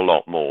have to do a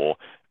lot more,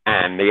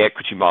 and the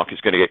equity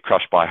market's going to get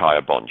crushed by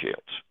higher bond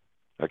yields.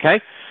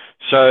 Okay?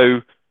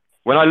 So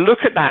when I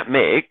look at that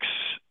mix,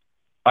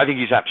 I think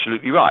he's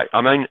absolutely right.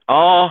 I mean,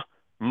 our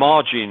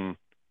margin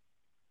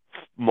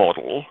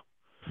model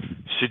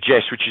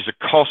suggests, which is a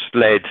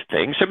cost-led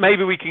thing, so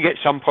maybe we can get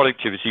some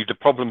productivity. The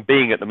problem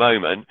being at the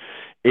moment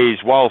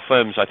is while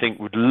firms, I think,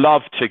 would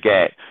love to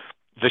get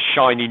the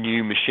shiny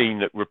new machine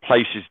that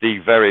replaces the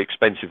very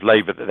expensive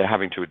labor that they're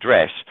having to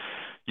address,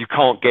 you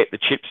can't get the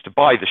chips to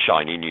buy the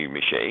shiny new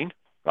machine,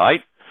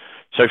 right?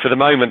 So for the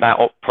moment, that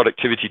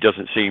productivity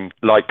doesn't seem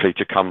likely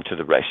to come to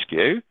the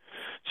rescue.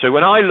 So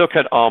when I look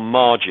at our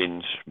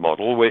margins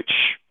model, which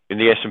in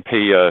the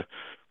S&P are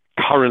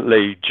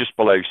currently just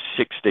below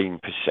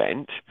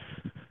 16%,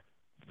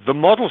 the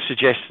model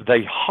suggests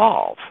they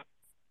halve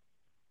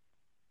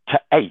to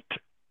 8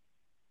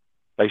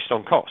 based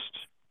on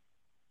costs,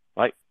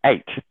 right?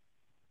 8.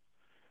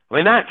 I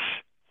mean, that's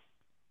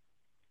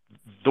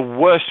the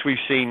worst we've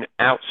seen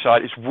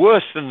outside. It's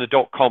worse than the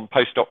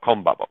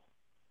post-dot-com bubble,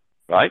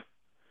 right?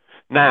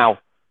 Now,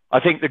 I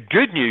think the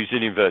good news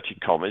in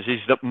inverted commas is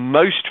that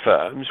most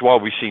firms, while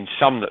we've seen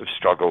some that have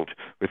struggled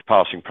with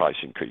passing price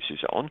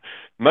increases on,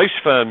 most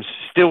firms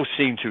still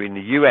seem to, in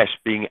the US,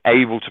 being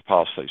able to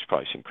pass those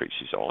price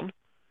increases on.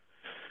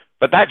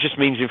 But that just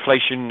means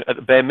inflation at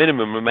the bare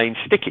minimum remains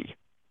sticky.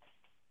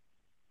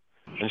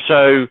 And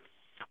so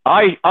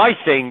I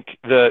think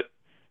that,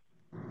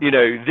 you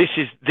know, this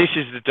is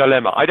the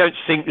dilemma. I don't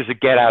think there's a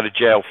get out of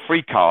jail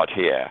free card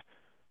here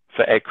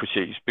for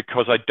equities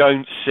because I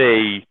don't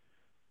see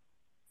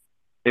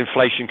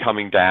inflation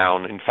coming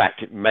down. In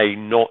fact, it may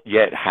not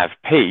yet have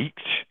peaked.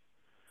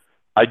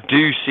 I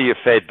do see a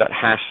Fed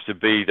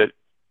that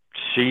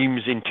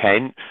seems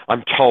intent.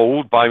 I'm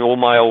told by all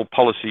my old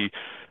policy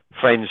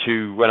friends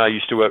who, when I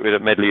used to work with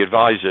at Medley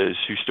Advisors,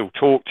 who still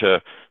talk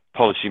to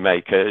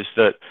policymakers,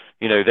 that,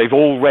 you know, they've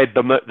all read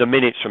the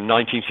minutes from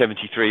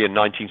 1973 and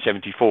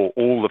 1974,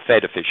 all the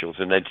Fed officials,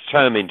 and they're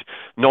determined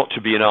not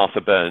to be an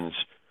Arthur Burns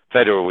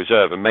Federal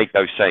Reserve and make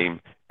those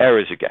same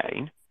errors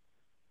again.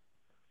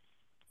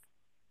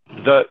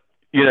 That,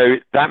 you know,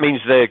 that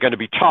means they're going to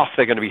be tough,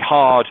 they're going to be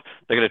hard,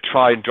 they're going to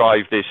try and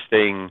drive this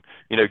thing,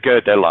 you know,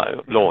 gird their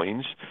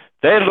loins.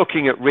 They're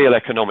looking at real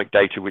economic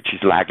data, which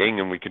is lagging,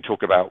 and we can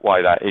talk about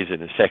why that is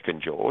in a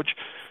second, George.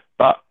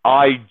 But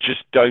I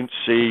just don't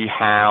see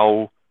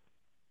how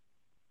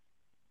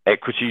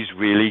equities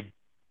really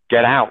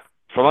get out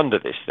from under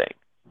this thing,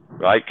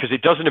 right? Because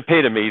it doesn't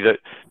appear to me that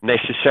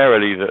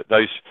necessarily that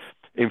those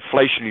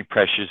inflationary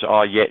pressures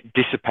are yet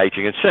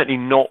dissipating, and certainly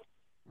not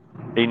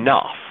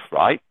enough,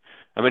 right?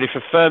 I mean, if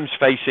a firm's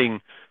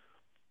facing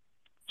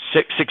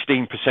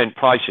 16%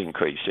 price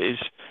increases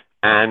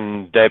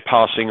and they're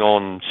passing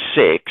on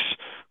 6,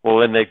 well,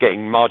 then they're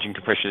getting margin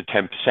compression of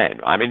 10%.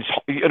 I mean,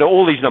 you know,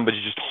 all these numbers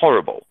are just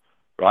horrible,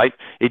 right?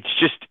 It's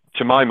just,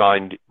 to my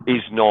mind,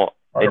 is not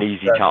 100%. An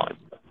easy time.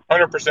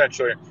 100%,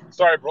 Julian.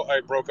 Sorry I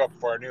broke up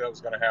before I knew that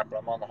was going to happen.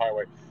 I'm on the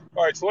highway.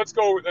 All right, so let's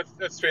go.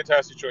 That's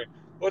fantastic, Julian.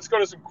 Let's go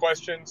to some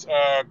questions.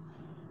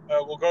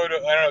 We'll go to,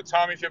 I don't know,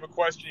 Tommy, if you have a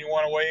question you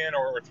want to weigh in,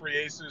 or Three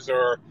Aces,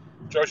 or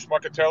Joe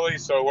Schmuckatelli.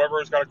 So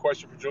whoever's got a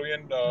question for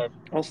Julian,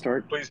 I'll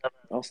start. Please.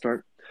 I'll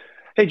start.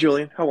 Hey,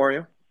 Julian, how are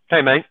you?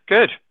 Hey, mate.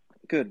 Good.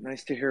 Good.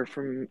 Nice to hear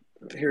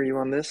you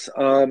on this.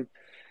 And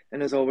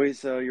as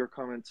always, your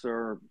comments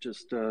are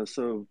just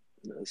so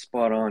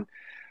spot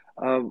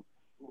on.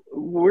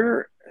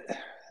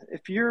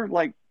 If you're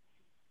like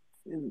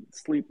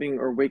sleeping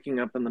or waking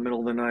up in the middle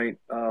of the night,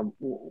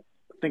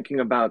 thinking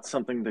about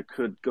something that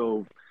could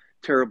go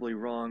terribly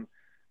wrong,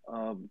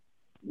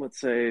 let's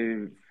say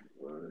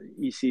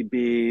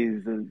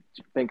ECB, the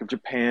Bank of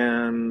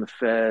Japan, the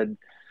Fed,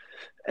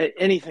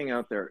 anything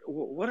out there,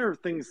 what are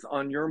things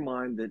on your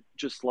mind that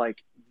just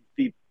like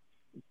the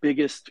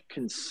biggest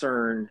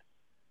concern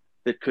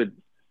that could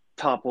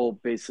topple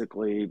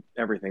basically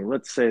everything?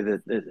 Let's say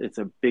that it's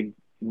a big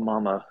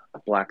mama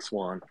black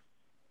swan.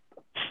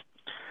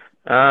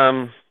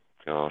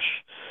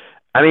 Gosh.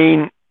 I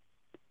mean,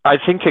 I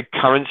think a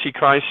currency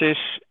crisis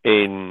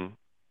in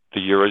the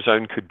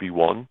Eurozone could be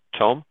one,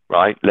 Tom,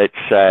 right? Let's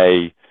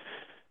say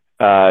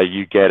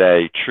you get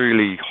a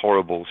truly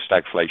horrible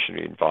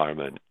stagflationary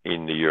environment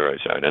in the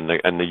Eurozone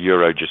and the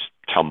Euro just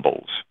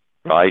tumbles,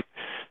 right?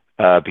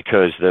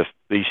 Because the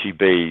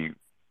ECB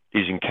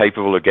is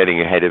incapable of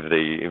getting ahead of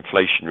the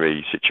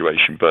inflationary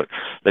situation. But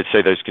let's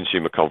say those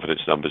consumer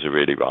confidence numbers are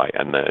really right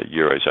and the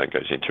Eurozone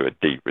goes into a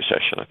deep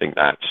recession. I think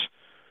that's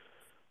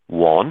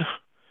one.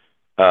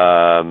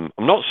 I'm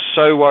not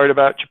so worried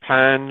about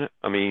Japan.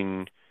 I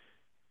mean,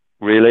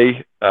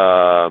 really,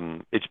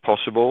 it's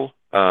possible.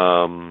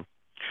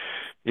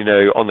 You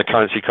know, on the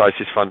currency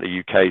crisis front, the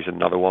UK is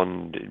another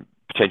one,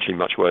 potentially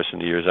much worse than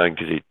the Eurozone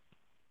because it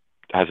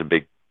has a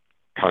big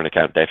current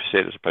account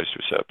deficit as opposed to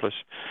a surplus.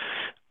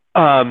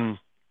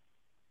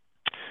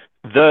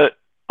 The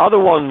other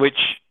one,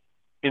 which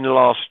in the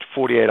last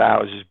 48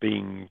 hours has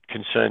been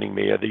concerning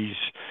me, are these,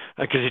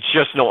 because it's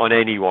just not on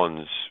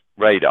anyone's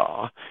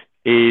radar,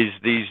 is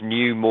these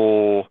new,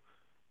 more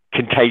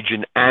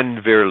contagion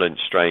and virulent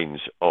strains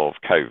of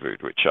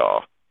COVID, which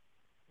are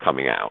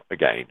coming out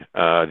again.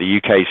 The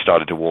UK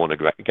started to warn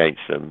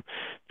against them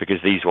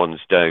because these ones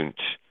don't.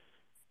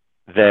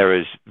 They're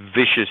as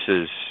vicious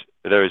as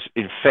as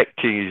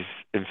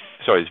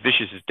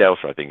vicious as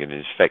Delta, I think, and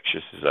as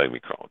infectious as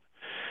Omicron,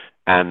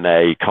 and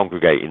they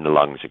congregate in the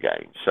lungs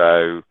again.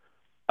 So,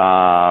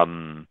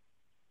 and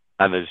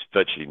there's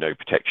virtually no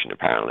protection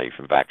apparently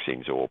from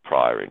vaccines or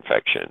prior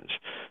infections.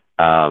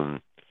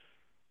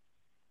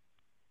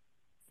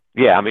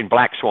 Yeah, I mean,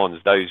 black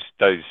swans, those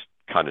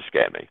kind of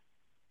scare me.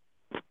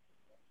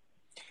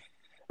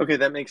 Okay,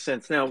 that makes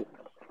sense. Now,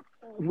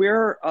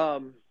 where,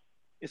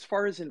 as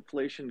far as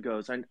inflation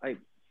goes, I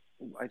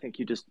think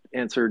you just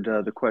answered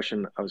the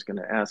question I was going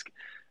to ask.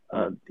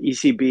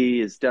 ECB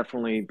is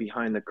definitely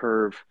behind the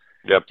curve.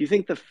 Yep. Do you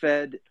think the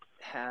Fed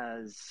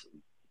has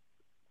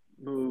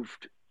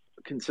moved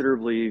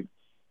considerably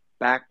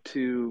back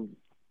to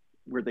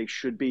where they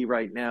should be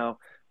right now,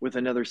 with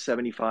another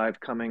 75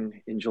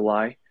 coming in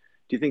July?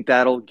 Do you think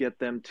that'll get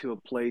them to a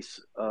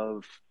place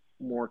of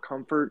more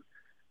comfort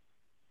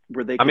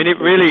where they can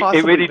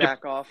possibly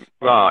back off?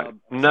 Right.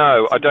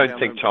 No, I don't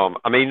think, Tom.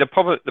 I mean, the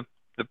problem,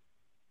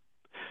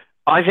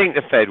 I think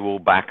the Fed will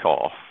back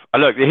off.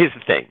 Look, here's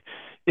the thing.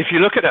 If you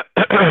look at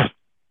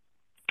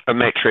a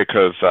metric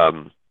of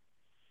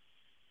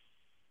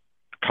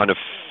kind of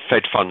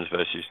Fed funds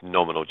versus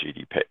nominal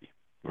GDP,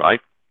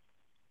 right?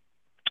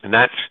 And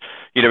that's,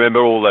 you know,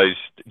 remember all those,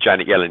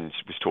 Janet Yellen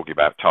was talking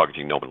about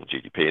targeting nominal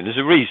GDP, and there's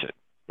a reason,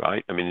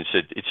 right? I mean,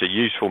 it's a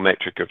useful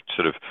metric of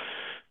sort of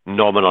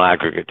nominal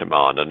aggregate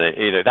demand, and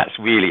you know, that's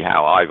really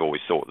how I've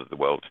always thought that the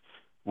world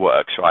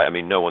works, right? I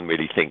mean, no one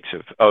really thinks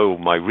of, oh,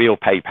 my real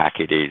pay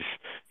packet is,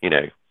 you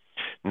know,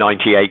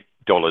 $98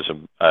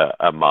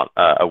 a month,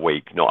 a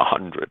week, not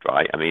 100,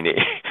 right? I mean,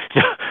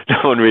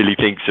 no one really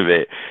thinks of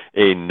it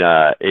in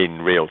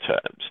real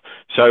terms.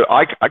 So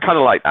I kind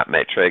of like that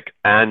metric,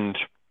 and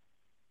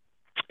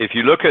if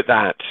you look at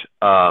that,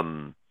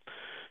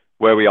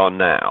 where we are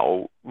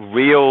now,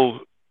 real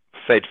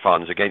Fed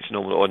funds against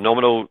nominal, or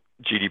nominal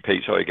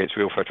GDP, sorry, against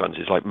real Fed funds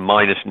is like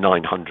minus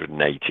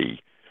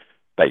 980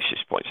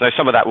 basis points. Now,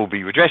 some of that will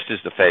be redressed as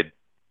the Fed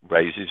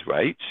raises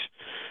rates,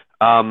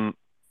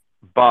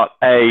 but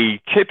a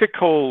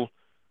typical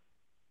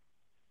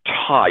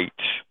tight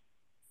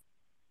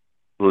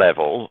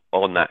level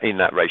on that, in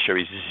that ratio,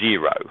 is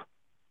 0.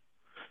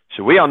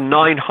 So we are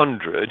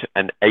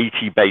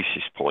 980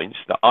 basis points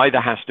that either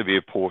has to be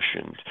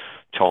apportioned,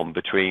 Tom,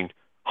 between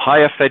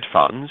higher Fed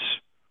funds,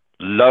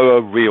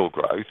 lower real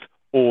growth,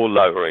 or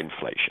lower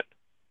inflation.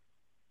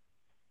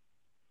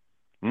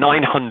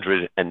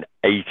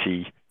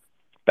 980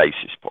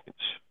 basis points,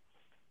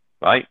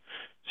 right?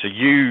 So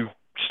you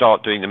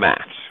start doing the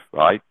maths,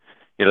 right?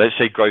 You know, let's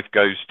say growth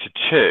goes to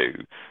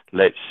 2.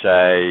 Let's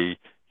say,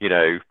 you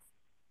know,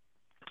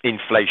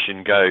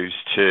 inflation goes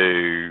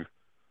to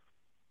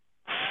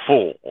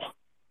 4.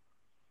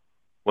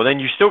 Well, then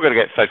you still got to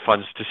get Fed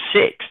funds to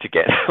 6 to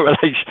get that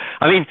relation.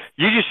 I mean,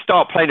 you just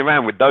start playing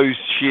around with those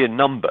sheer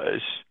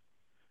numbers,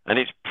 and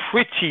it's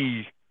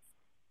pretty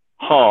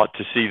hard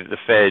to see that the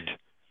Fed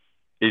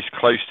is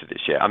close to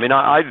this yet. I mean,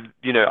 I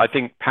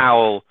think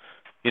Powell,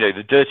 you know,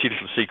 the dirty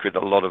little secret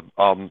that a lot of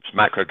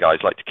macro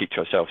guys like to keep to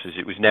ourselves is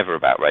it was never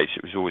about rates.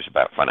 It was always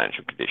about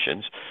financial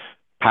conditions.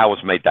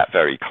 Powell's made that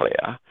very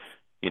clear.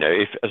 You know,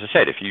 as I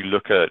said, if you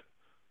look at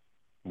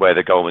where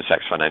the Goldman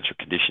Sachs Financial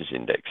Conditions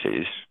Index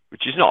is,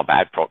 which is not a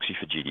bad proxy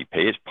for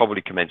GDP, it's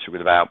probably commensurate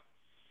with about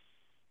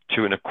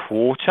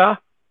 2.25%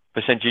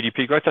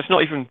 GDP growth. That's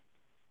not even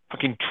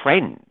fucking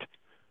trend,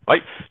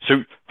 right?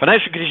 So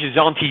financial conditions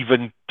aren't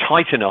even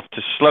tight enough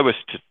to slow us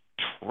to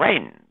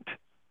trend,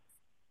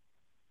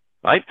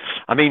 right?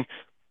 I mean,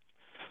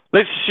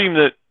 let's assume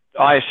that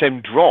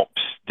ISM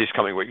drops this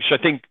coming week, which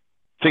I think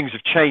things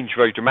have changed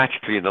very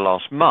dramatically in the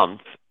last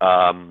month.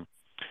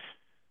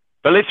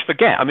 But let's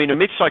forget, I mean, a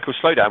mid-cycle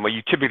slowdown where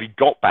you typically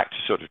got back to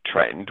sort of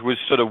trend was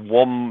sort of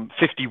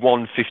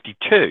 151,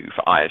 52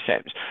 for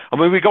ISMs. I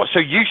mean, we got so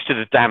used to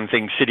the damn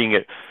thing sitting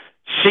at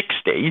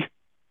 60,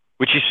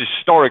 which is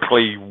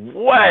historically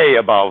way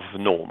above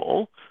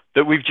normal,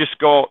 that we've just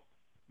got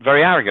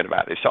very arrogant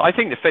about this. So I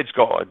think the Fed's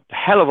got a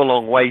hell of a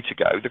long way to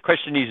go. The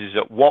question is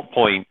at what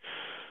point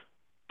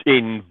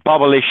in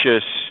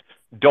bubblicious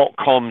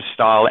dot-com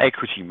style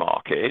equity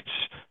markets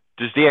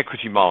does the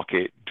equity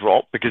market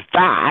drop? Because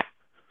that,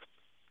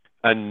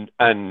 and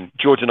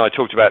George and I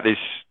talked about this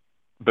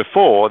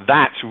before,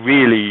 that's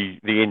really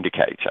the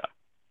indicator,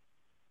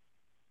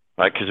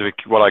 right? Because of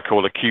what I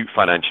call acute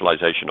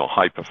financialization or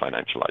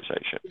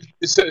hyper-financialization.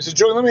 So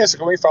Julian, let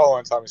me follow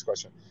on Tommy's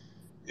question.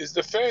 Is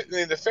the Fed? I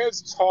mean, the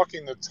Fed's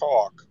talking the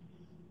talk,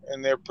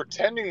 and they're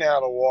pretending now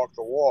to walk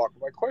the walk.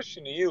 My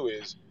question to you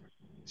is: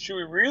 should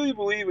we really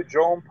believe what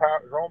Jerome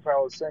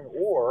Powell is saying,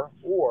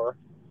 or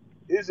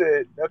is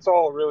it that's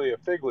all really a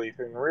fig leaf?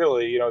 And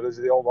really, you know, there's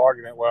the old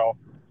argument. Well,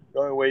 the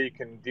only way you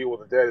can deal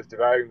with the debt is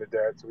devaluing the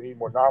debt, so we need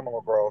more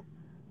nominal growth.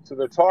 So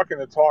they're talking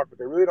the talk, but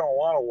they really don't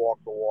want to walk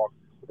the walk.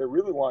 What they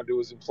really want to do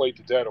is inflate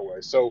the debt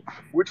away. So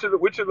which of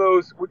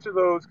those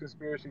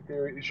conspiracy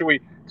theories should we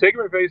take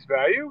them at face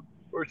value,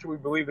 or should we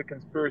believe the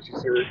conspiracy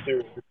theories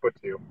we put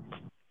to you?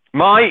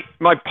 My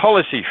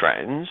policy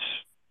friends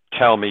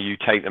tell me you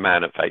take them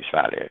out at face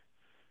value,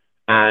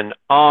 and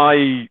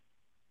I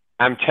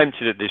am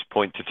tempted at this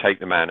point to take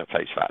them out at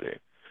face value.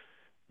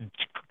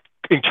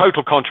 In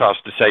total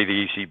contrast to, say,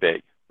 the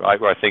ECB, right,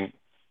 where I think,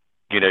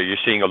 you know, you're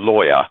seeing a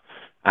lawyer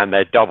and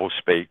they're double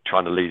speak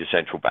trying to lead a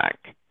central bank.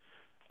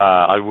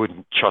 I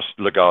wouldn't trust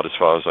Lagarde as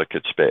far as I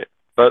could spit.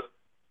 But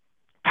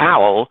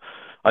Powell,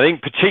 I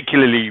think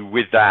particularly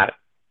with that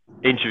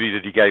interview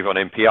that he gave on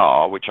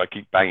NPR, which I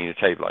keep banging the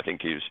table, I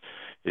think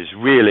is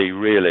really,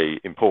 really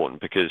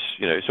important, because,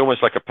 you know, it's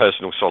almost like a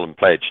personal solemn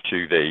pledge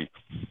to the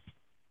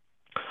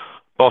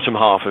bottom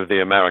half of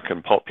the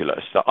American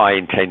populace that I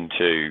intend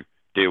to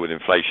deal with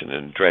inflation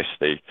and address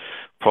the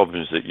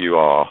problems that you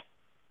are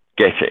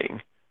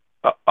getting.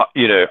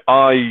 You know,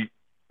 I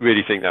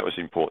really think that was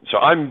important. So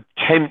I'm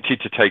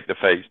tempted to take the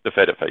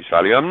Fed at face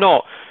value. I'm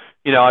not,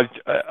 you know,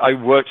 I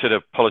worked at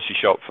a policy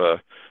shop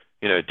for,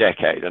 you know, a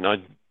decade, and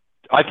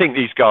I think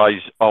these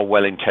guys are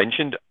well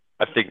intentioned.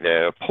 I think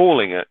they're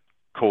appalling at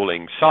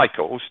calling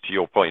cycles, to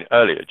your point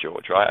earlier,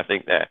 George, right? I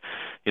think they're,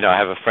 you know, I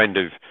have a friend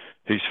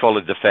who's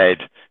followed the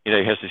Fed. You know,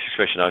 he has this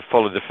expression, I've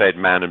followed the Fed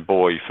man and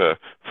boy for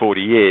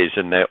 40 years,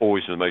 and they're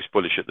always the most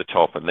bullish at the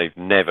top, and they've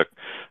never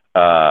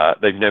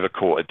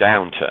caught a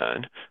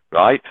downturn,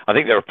 right? I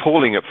think they're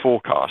appalling at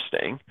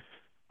forecasting.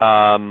 But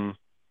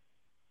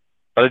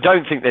I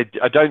don't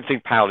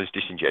think Powell is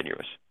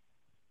disingenuous.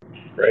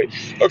 Great.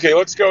 Okay,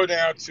 let's go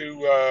now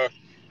to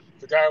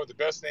the guy with the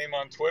best name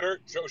on Twitter,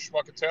 Joe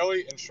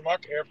Schmuckatelli. And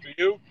Schmuck, after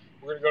you,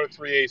 we're going to go to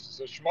three aces.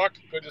 So Schmuck,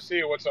 good to see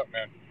you. What's up,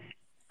 man?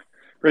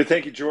 Great.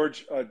 Thank you,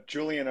 George.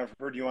 Julian, I've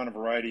heard you on a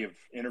variety of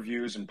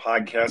interviews and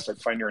podcasts. I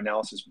find your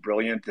analysis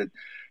brilliant.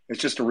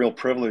 It's just a real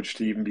privilege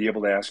to even be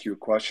able to ask you a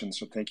question.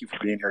 So thank you for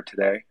being here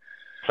today.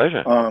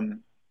 Pleasure.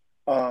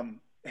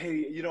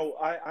 Hey, you know,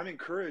 I'm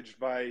encouraged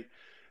by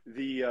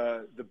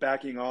the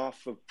backing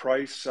off of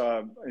price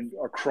and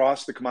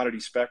across the commodity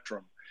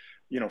spectrum.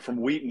 You know,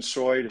 from wheat and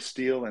soy to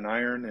steel and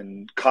iron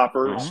and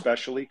copper,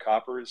 especially.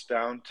 Copper is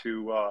down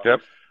to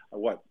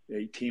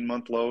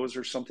 18-month lows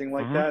or something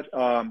like that.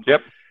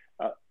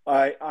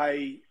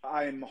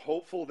 I'm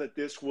hopeful that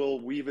this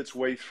will weave its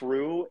way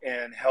through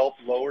and help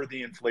lower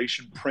the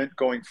inflation print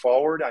going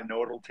forward. I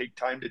know it'll take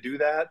time to do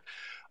that.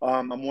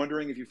 I'm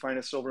wondering if you find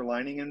a silver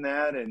lining in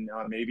that, and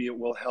maybe it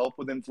will help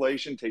with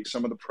inflation, take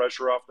some of the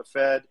pressure off the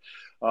Fed.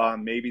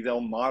 Maybe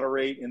they'll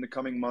moderate in the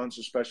coming months,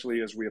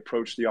 especially as we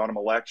approach the autumn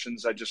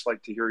elections. I'd just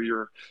like to hear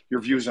your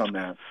views on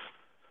that.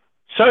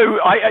 So,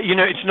 you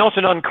know, it's not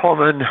an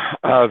uncommon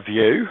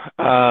view.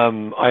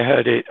 I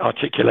heard it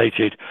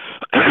articulated,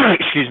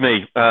 excuse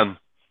me, on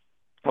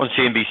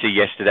CNBC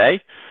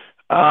yesterday.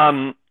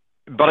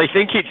 But I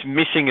think it's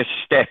missing a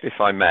step,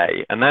 if I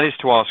may, and that is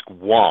to ask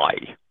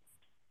why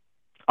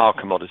are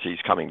commodities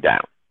coming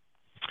down,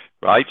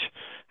 right?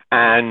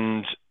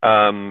 And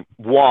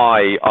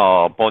why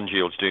are bond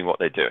yields doing what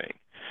they're doing?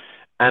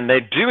 And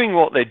they're doing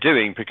what they're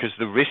doing because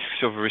the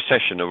risks of a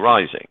recession are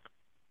rising.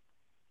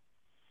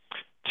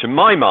 To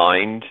my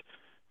mind,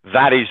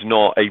 that is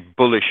not a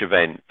bullish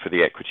event for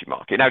the equity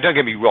market. Now, don't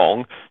get me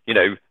wrong, you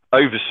know,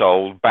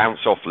 oversold, bounce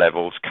off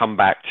levels, come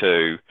back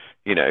to,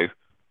 you know,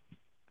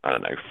 I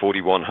don't know,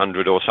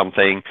 4,100 or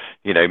something,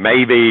 you know,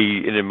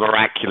 maybe in a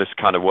miraculous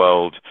kind of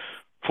world,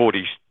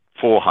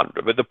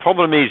 4,400. But the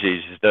problem is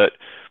that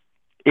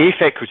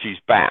if equities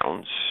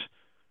bounce,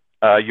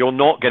 you're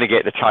not going to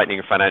get the tightening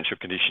of financial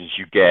conditions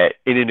you get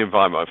in an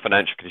environment where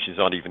financial conditions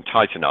aren't even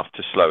tight enough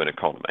to slow an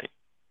economy.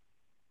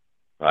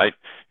 Right?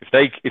 If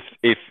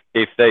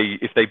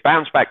they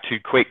bounce back too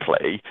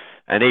quickly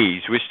and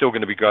ease, we're still going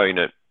to be growing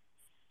at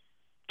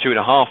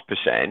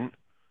 2.5%,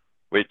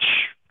 which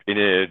in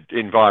an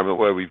environment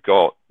where we've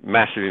got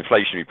massive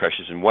inflationary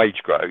pressures and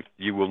wage growth,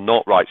 you will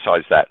not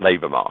right-size that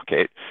labor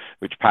market,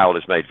 which Powell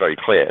has made very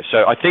clear.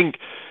 So I think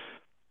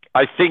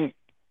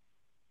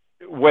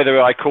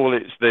whether I call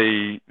it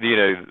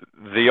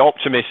the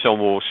optimists on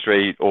Wall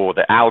Street or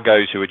the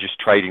algos who are just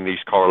trading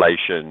these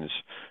correlations,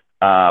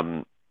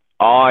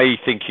 I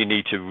think you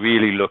need to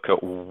really look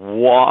at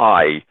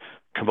why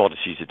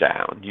commodities are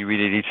down. You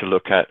really need to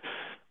look at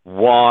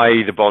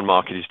why the bond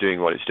market is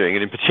doing what it's doing,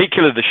 and in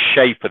particular, the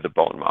shape of the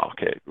bond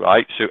market,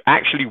 right? So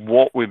actually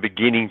what we're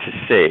beginning to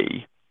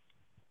see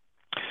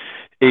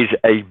is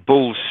a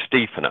bull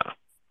steepener.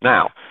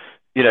 Now,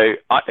 you know,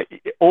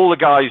 all the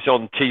guys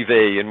on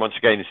TV, and once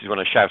again, this is when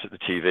I shout at the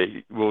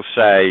TV, will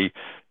say,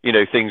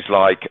 things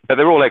like, but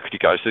they're all equity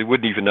guys, so they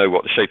wouldn't even know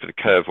what the shape of the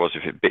curve was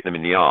if it bit them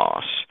in the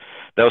arse.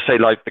 They'll say,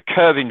 like, the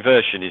curve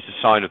inversion is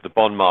a sign of the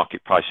bond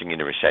market pricing in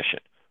a recession.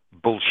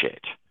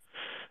 Bullshit.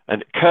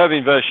 And curve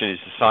inversion is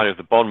the sign of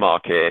the bond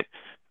market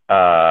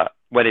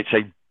when it's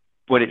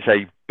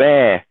a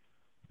bear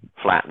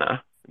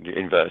flattener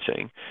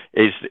inverting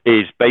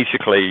is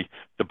basically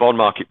the bond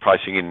market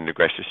pricing in an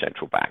aggressive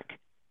central bank,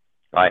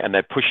 right? And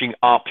they're pushing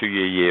up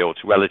 2-year yields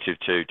relative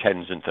to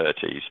 10s and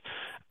 30s,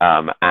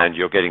 and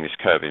you're getting this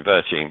curve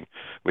inverting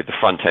with the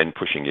front end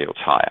pushing yields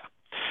higher.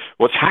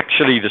 What's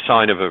actually the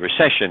sign of a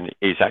recession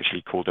is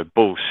actually called a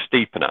bull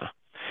steepener,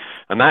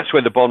 and that's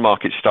where the bond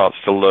market starts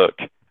to look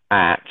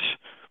at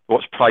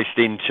what's priced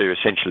into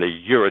essentially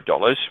euro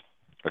dollars,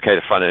 okay,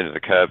 the front end of the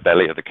curve,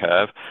 belly of the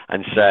curve,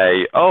 and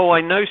say, oh,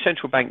 I know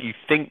central bank, you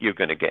think you're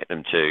going to get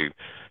them to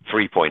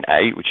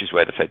 3.8, which is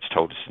where the Fed's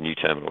told us the new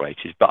terminal rate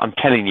is, but I'm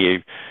telling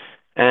you,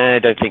 I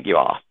don't think you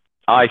are.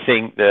 I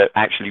think that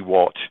actually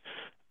what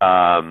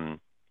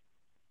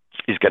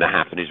is going to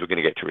happen is we're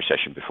going to get to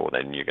recession before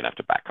then, and you're going to have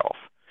to back off.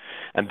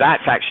 And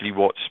that's actually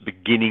what's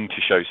beginning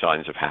to show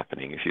signs of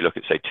happening. If you look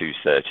at, say,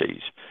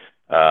 230s,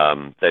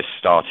 they're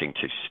starting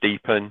to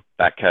steepen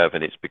that curve,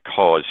 and it's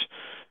because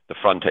the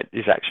front end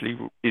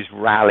is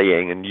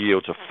rallying and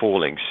yields are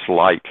falling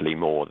slightly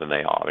more than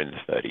they are in the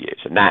 30 years.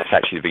 And that's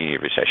actually the beginning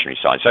of recessionary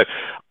signs. So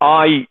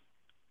I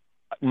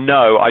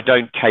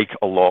don't take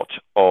a lot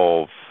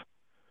of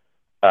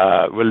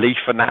relief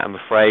from that, I'm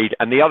afraid.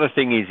 And the other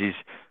thing is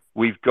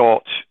we've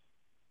got,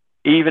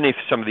 even if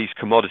some of these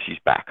commodities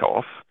back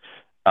off,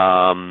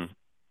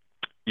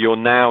 your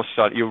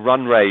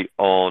run rate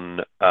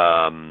on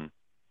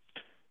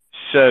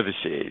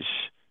services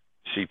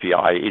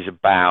CPI is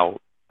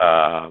about,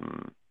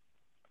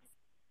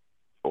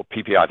 or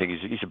PPI I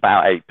think is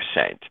about 8%.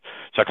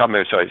 So I can't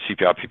remember, sorry,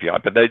 CPI,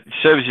 PPI, but the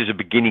services are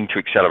beginning to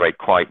accelerate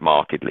quite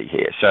markedly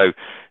here. So,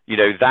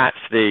 that's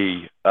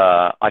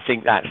I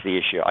think that's the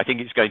issue. I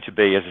think it's going to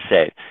be, as I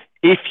said,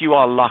 if you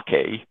are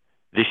lucky,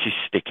 this is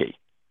sticky.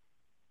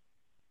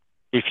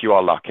 If you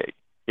are lucky.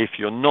 If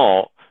you're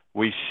not,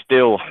 we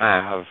still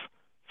have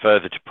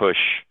further to push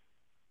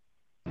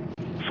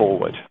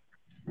forward.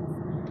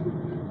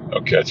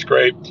 Okay, that's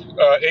great.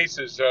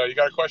 Aces, you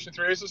got a question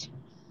for Aces?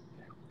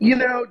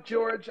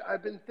 George,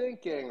 I've been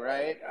thinking,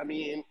 right? I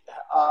mean,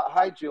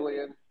 hi,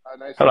 Julian.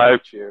 Nice Hello. to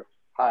meet you.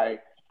 Hi.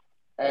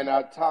 And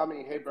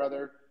Tommy, hey,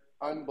 brother.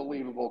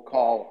 Unbelievable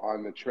call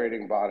on the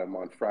trading bottom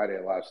on Friday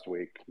last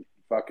week.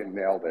 Fucking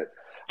nailed it.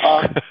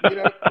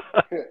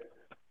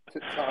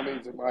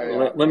 Tommy's my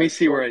let me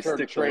see where I short-term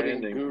stick the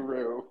trading landing.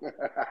 guru.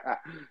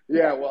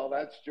 Yeah, well,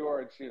 that's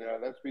George.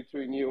 That's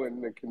between you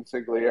and the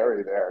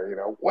consigliere there.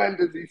 When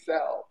does he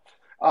sell?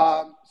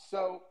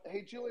 So,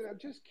 hey, Julian, I'm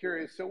just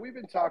curious. So we've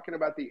been talking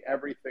about the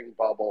everything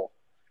bubble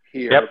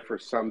here for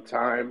some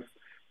time.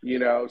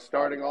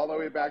 Starting all the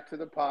way back to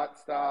the pot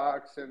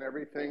stocks and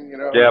everything.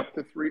 Up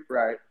to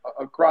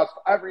across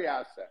every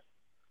asset.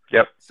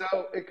 Yep. So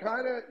it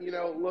kind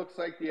of, looks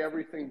like the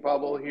everything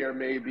bubble here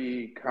may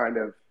be kind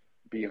of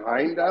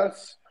behind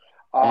us,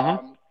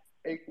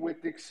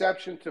 with the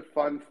exception to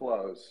fund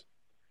flows.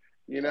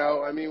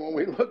 When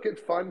we look at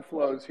fund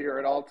flows here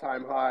at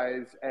all-time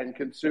highs and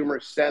consumer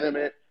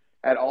sentiment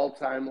at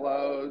all-time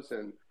lows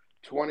and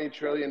 $20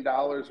 trillion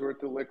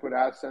worth of liquid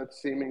assets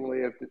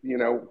seemingly have,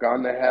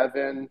 gone to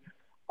heaven,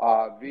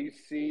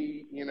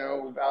 VC,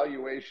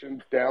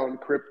 valuations down,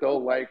 crypto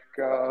like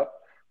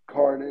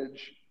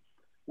carnage.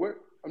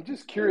 I'm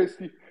just curious,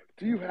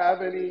 do you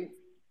have any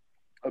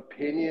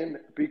opinion?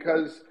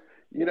 Because,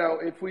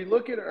 if we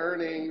look at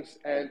earnings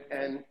and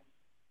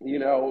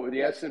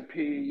the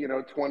S&P,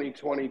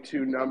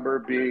 2022 number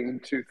being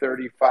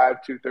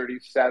 235,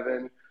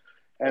 237,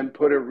 and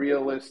put a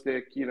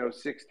realistic,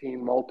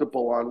 16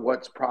 multiple on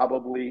what's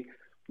probably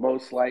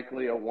most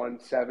likely a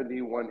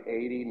 170,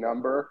 180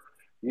 number,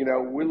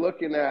 we're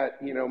looking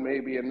at,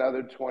 maybe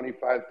another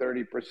 25,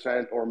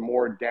 30% or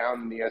more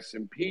down in the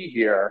S&P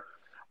here.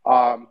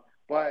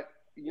 But,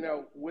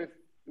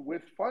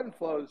 with fund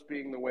flows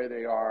being the way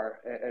they are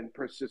and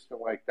persistent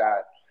like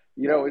that,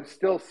 it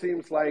still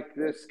seems like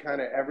this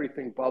kind of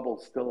everything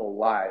bubble's still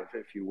alive,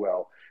 if you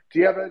will. Do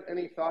you have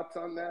any thoughts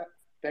on that?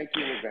 Thank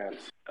you in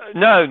advance.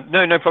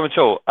 No problem at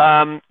all.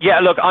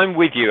 Look, I'm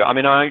with you. I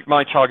mean,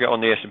 my target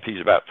on the S&P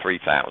is about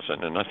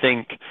 3,000, and I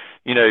think,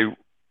 you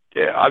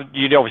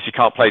obviously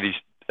can't play these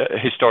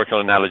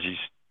historical analogies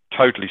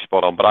totally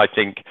spot on, but I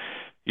think,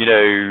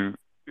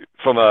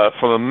 from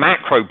a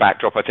macro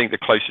backdrop, I think the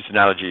closest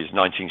analogy is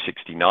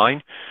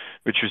 1969,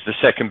 which was the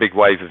second big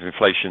wave of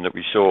inflation that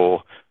we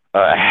saw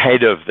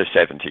ahead of the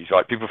 70s,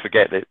 right? People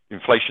forget that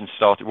inflation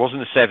it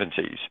wasn't the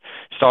 70s,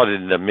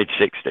 started in the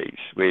mid-60s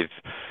with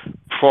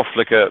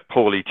profligate,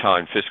 poorly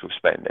timed fiscal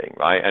spending,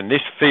 right? And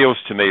this feels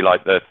to me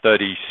like the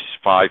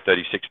 35,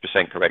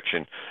 36%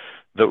 correction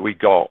that we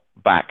got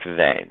back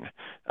then.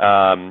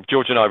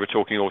 George and I were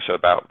talking also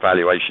about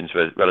valuations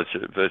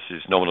relative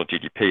versus nominal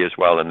GDP as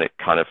well, and it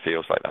kind of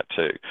feels like that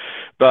too.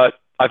 But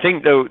I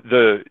think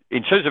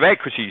in terms of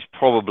equities,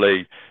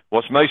 probably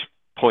what's most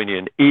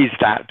poignant is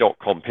that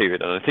dot-com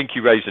period. And I think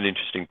you raised an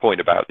interesting point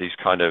about these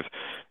kind of,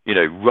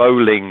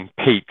 rolling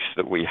peaks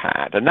that we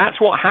had. And that's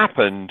what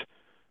happened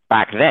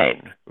back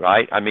then,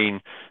 right? I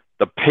mean,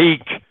 the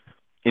peak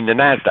in the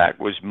NASDAQ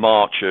was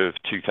March of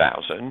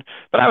 2000,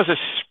 but that was a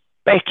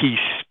specky,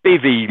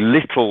 spivvy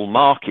little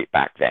market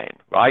back then,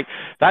 right?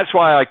 That's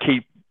why I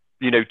keep,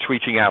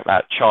 tweeting out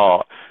that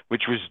chart,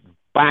 which was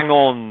bang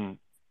on,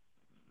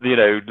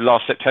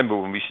 last September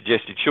when we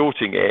suggested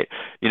shorting it,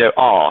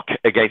 ARK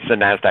against the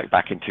NASDAQ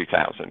back in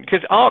 2000.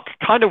 Because ARK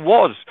kind of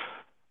was,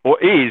 or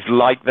is,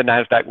 like the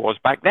NASDAQ was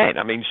back then.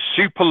 I mean,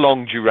 super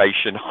long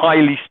duration,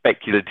 highly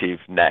speculative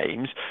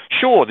names.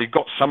 Sure, they've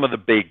got some of the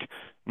big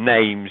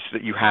names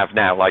that you have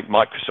now, like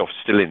Microsoft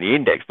still in the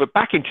index. But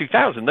back in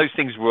 2000, those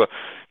things were,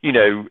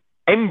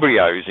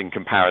 embryos in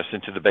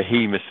comparison to the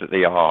behemoths that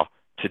they are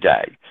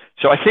today.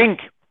 So I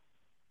think,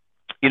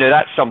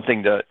 that's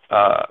something that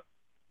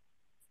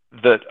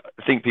that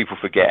I think people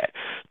forget.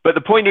 But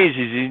the point is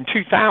in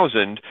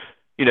 2000,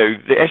 the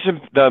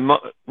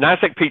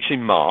NASDAQ peaks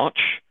in March.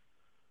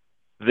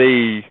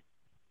 The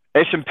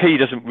S&P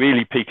doesn't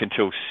really peak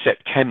until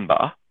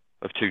September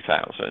of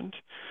 2000.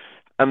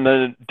 And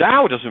the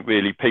Dow doesn't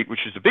really peak,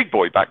 which was the big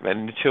boy back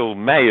then, until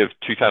May of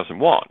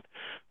 2001,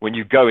 when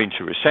you go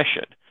into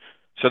recession.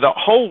 So that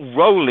whole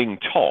rolling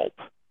top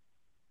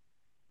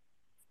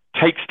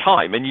takes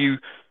time. And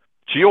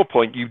to your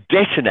point, you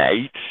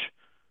detonate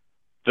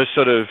the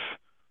sort of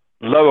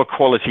lower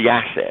quality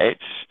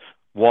assets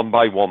one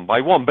by one by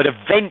one. But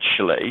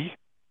eventually,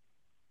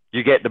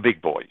 you get the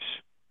big boys.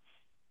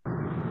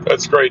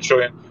 That's great,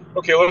 Julian.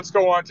 Okay, let's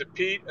go on to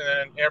Pete. And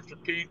then after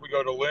Pete, we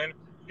go to Lynn.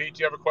 Pete, do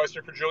you have a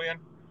question for Julian?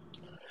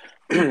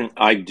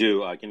 I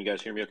do. Can you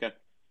guys hear me okay?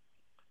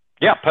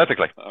 Yeah,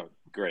 perfectly. Oh,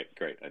 great.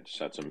 I just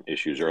had some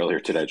issues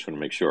earlier today. I just want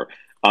to make sure.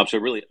 So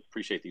really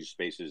appreciate these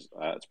spaces.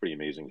 It's pretty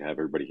amazing to have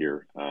everybody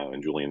here.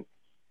 And Julian,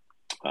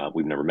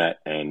 we've never met,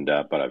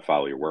 but I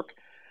follow your work.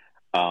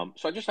 So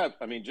I just have,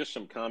 just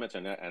some comments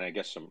and I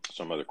guess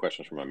some other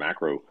questions from a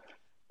macro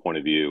point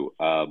of view.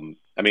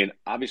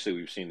 Obviously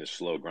we've seen this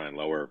slow grind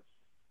lower,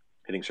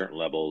 hitting certain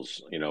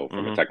levels,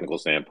 from a technical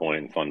standpoint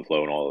and fund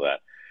flow and all of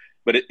that.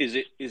 But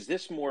is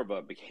this more of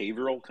a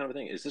behavioral kind of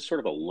thing? Is this sort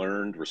of a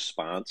learned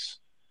response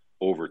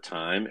over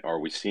time? Are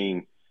we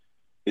seeing,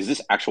 is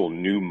this actual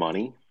new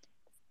money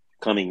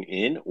coming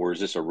in, or is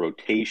this a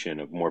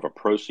rotation of more of a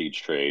proceeds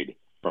trade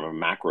from a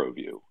macro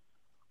view?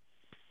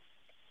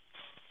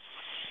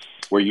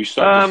 Where you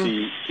start to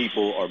see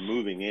people are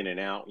moving in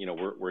and out,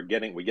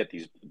 we get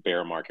these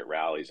bear market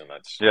rallies, and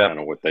that's kind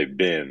of what they've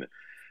been.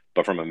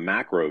 But from a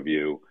macro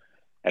view,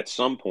 at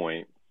some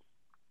point,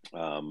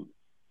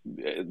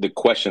 the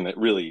question that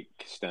really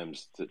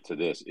stems to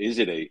this, is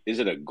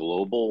it a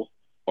global,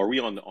 are we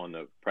on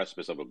the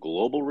precipice of a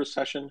global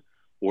recession,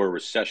 or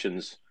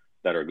recessions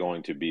that are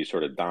going to be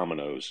sort of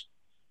dominoes,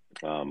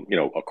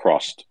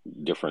 across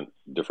different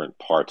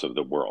parts of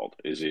the world?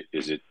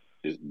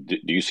 Do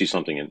you see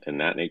something in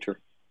that nature?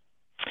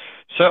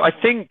 So I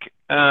think,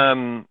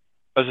 as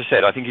I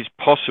said, I think it's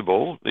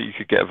possible that you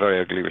could get a very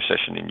ugly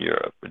recession in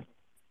Europe. I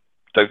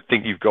don't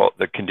think you've got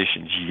the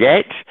conditions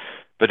yet,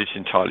 but it's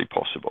entirely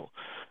possible.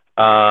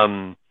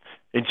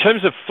 In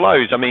terms of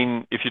flows,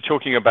 if you're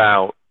talking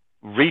about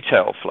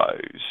retail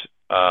flows,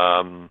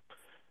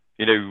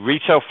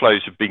 retail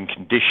flows have been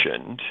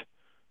conditioned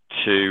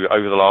to,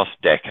 over the last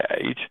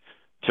decade,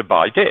 to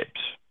buy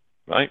dips,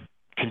 right?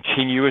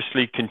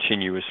 Continuously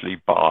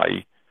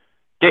buy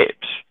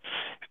dips.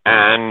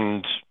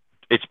 And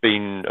it's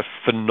been a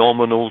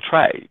phenomenal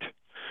trade.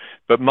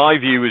 But my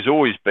view has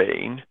always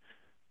been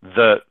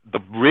that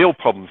the real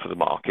problem for the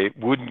market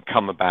wouldn't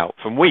come about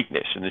from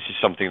weakness. And this is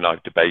something that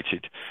I've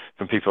debated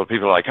from people.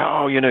 People are like,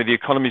 the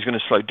economy is going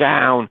to slow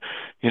down,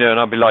 and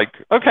I'll be like,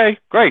 okay,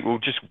 great. We'll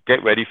just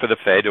get ready for the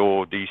Fed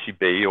or the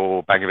ECB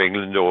or Bank of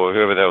England or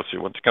whoever else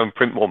who wants to come and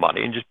print more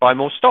money and just buy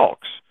more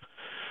stocks.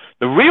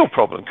 The real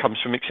problem comes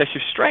from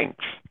excessive strength,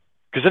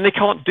 because then they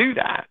can't do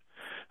that.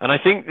 And I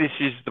think this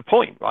is the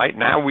point, right?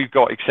 Now we've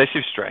got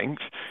excessive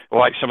strength,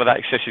 like some of that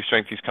excessive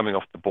strength is coming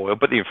off the boil,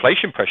 but the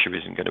inflation pressure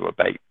isn't going to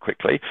abate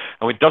quickly.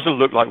 And it doesn't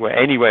look like we're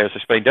anywhere, as I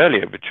explained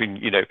earlier,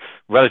 between,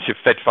 relative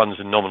Fed funds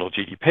and nominal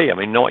GDP.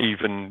 Not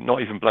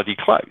even bloody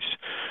close.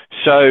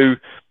 So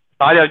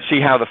I don't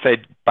see how the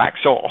Fed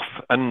backs off.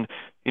 And,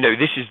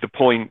 this is the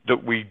point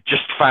that we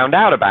just found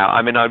out about.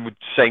 I was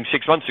saying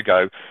 6 months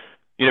ago,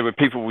 when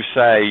people would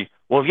say,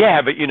 well,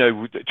 yeah, but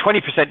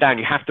 20% down,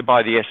 you have to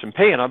buy the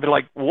S&P. And I'd be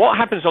like, what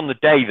happens on the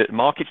day that the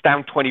market's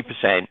down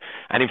 20%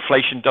 and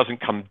inflation doesn't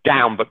come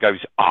down but goes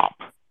up?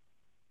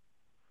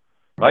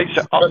 Right.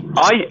 So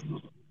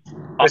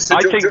I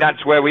think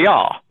that's where we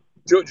are.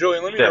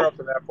 Julian, let me interrupt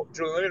on that point.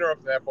 Julian, let me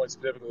interrupt on that point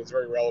specifically. It's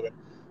very relevant.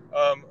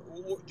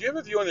 Do you have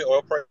a view on the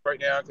oil price right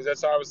now? Because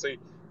that's obviously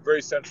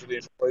very central to the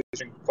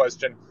inflation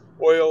question.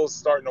 Oil's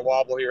starting to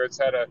wobble here. It's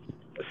had a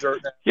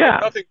dirt. Yeah.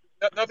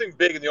 Nothing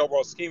big in the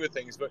overall scheme of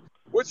things, but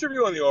what's your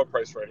view on the oil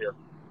price right here?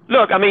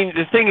 Look,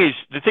 the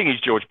thing is,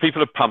 George,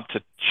 people have pumped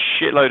a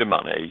shitload of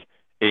money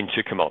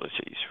into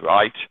commodities,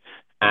 right?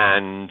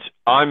 And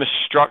I'm a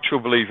structural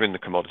believer in the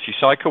commodity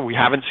cycle. We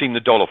haven't seen the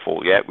dollar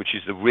fall yet, which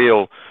is the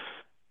real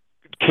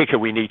kicker.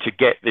 We need to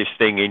get this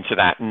thing into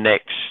that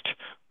next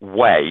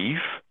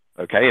wave.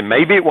 Okay, and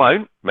maybe it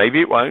won't.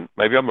 Maybe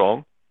I'm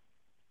wrong.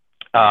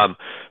 But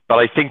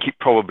I think it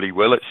probably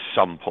will at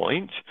some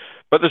point.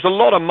 But there's a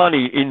lot of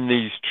money in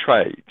these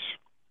trades.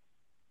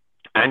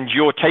 And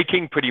you're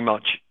taking pretty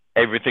much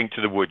everything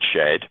to the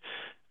woodshed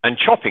and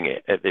chopping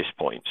it at this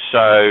point.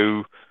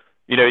 So,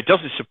 it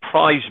doesn't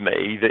surprise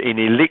me that in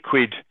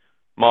illiquid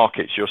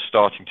markets, you're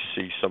starting to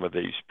see some of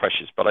these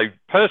pressures. But I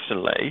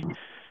personally,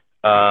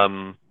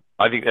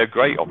 I think they're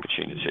great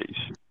opportunities.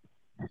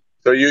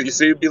 So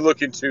you'd be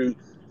looking to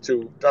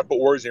not put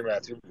words in your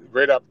mouth.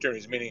 Great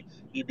opportunities, meaning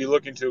you'd be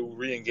looking to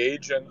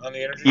re-engage on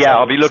the energy side? Yeah,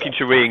 I'll be looking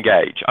to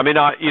re-engage. I mean,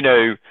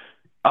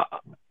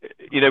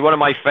 one of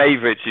my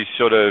favorites is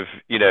sort of,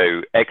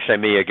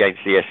 XME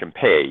against the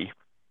S&P.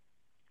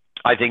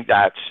 I think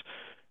that's,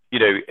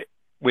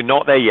 we're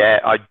not there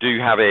yet. I do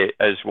have it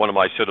as one of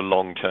my sort of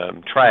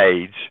long-term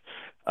trades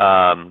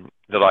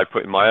that I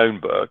put in my own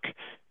book.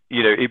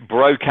 It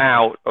broke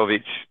out of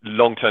its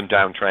long-term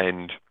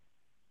downtrend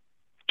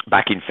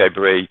back in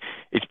February.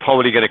 It's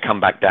probably going to come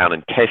back down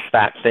and test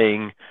that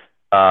thing.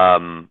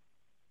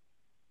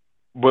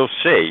 We'll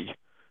see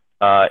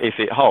if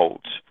it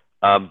holds.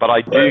 But I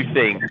do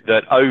think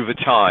that over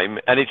time,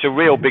 and it's a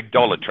real big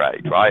dollar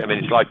trade, right? I mean,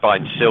 it's like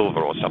buying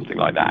silver or something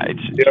like that.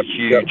 It's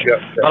huge.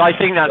 But I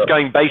think that's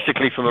going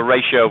basically from a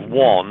ratio of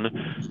 1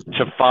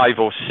 to 5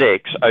 or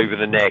 6 over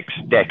the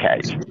next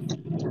decade.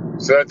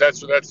 So that's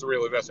the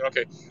real investment.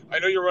 Okay, I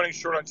know you're running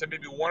short on time.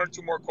 Maybe one or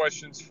two more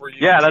questions for you.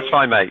 Yeah, that's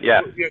fine, mate.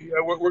 Yeah.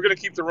 We're going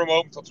to keep the room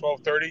open until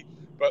 12:30,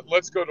 but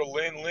let's go to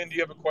Lynn. Lynn, do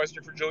you have a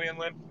question for Julian,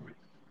 Lynn?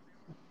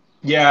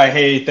 Yeah,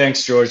 hey,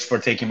 thanks, George, for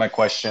taking my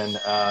question.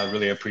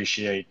 Really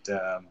appreciate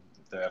the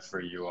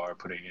effort you are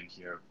putting in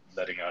here,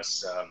 letting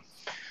us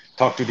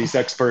talk to these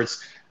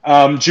experts.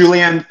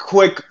 Julian,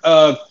 quick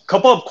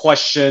couple of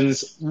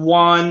questions.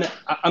 One,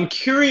 I'm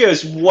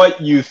curious what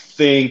you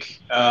think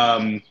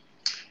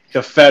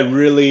the Fed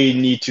really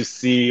need to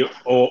see,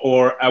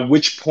 or at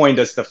which point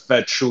does the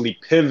Fed truly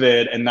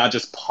pivot and not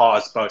just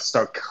pause, but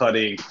start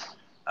cutting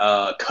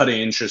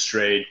interest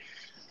rate?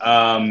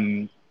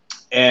 And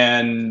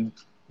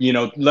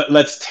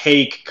let's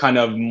take kind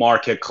of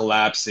market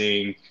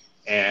collapsing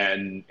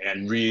and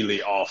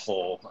really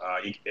awful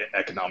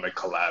economic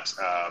collapse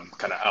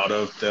kind of out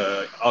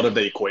of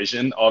the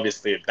equation.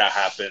 Obviously, if that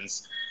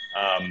happens,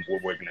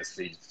 we're going to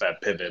see Fed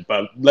pivot.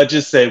 But let's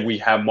just say we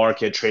have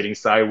market trading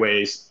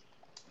sideways,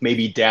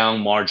 maybe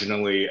down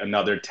marginally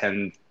another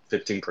 10,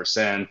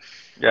 15%.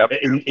 Yep.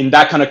 In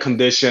that kind of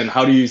condition,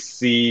 how do you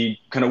see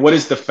kind of what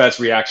is the Fed's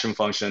reaction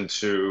function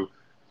to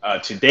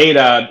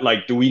data?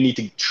 Like, do we need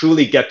to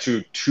truly get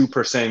to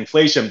 2%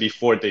 inflation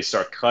before they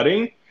start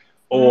cutting?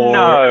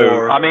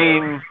 I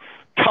mean,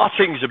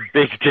 cutting's a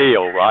big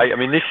deal, right? I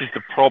mean, this is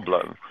the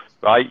problem,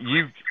 right?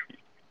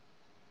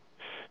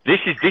 This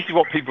is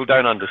what people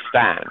don't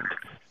understand,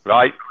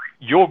 right?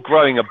 You're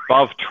growing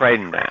above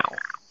trend now,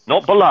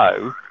 not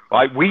below,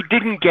 right? We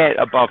didn't get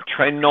above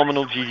trend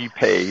nominal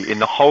GDP in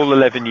the whole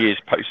 11 years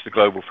post the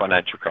global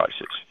financial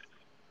crisis,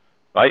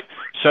 right?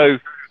 So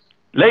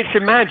let's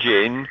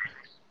imagine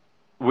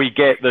we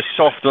get the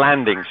soft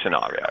landing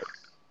scenario,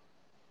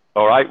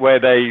 all right, where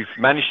they've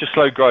managed to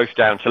slow growth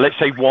down to, let's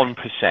say,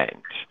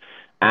 1%.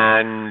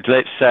 And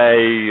let's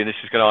say, and this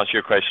is going to answer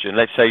your question,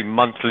 let's say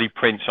monthly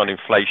prints on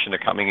inflation are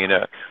coming in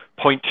at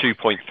 0.2,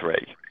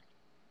 0.3,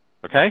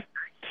 okay?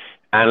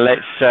 And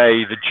let's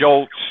say the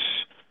JOLTS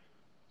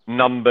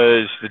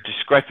numbers, the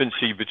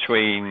discrepancy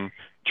between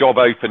job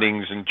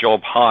openings and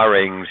job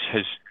hirings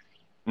has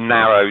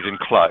narrowed and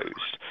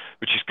closed,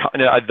 which is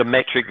kind of the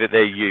metric that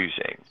they're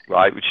using,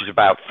 right? Which is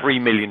about 3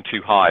 million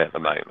too high at the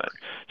moment.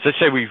 So let's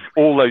say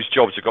all those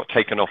jobs have got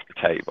taken off the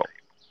table,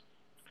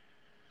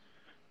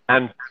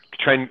 and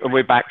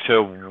we're back to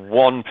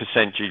 1%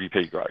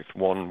 GDP growth,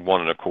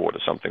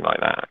 1.25, something like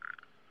that.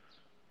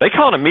 They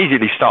can't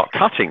immediately start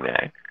cutting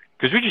there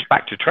because we're just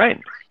back to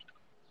trend.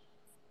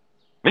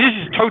 I mean,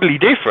 this is totally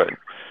different,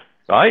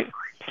 right?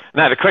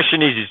 Now the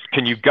question is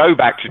can you go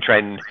back to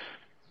trend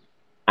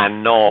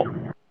and not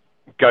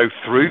go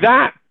through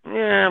that?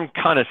 Yeah, I'm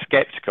kind of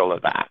skeptical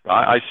of that,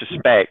 right? I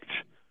suspect,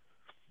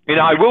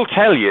 I will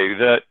tell you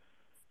that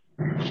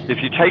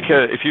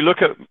if you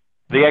look at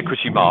the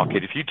equity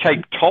market, if you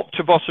take top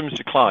to bottom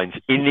declines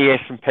in the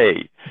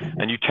S&P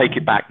and you take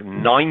it back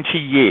 90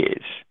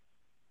 years,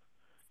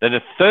 then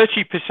a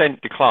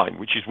 30% decline,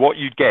 which is what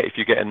you'd get if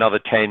you get another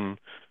 10%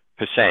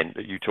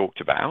 that you talked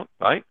about,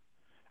 right?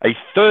 A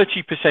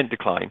 30%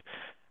 decline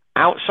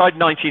outside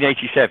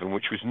 1987,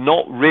 which was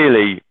not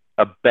really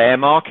a bear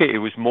market. It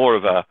was more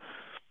of a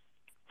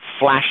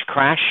flash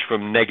crash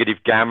from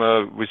negative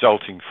gamma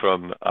resulting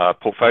from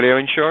portfolio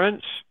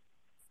insurance.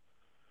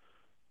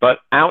 But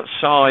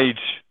outside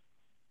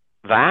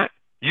that,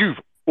 you've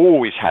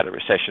always had a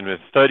recession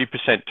with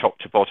 30% top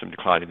to bottom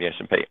decline in the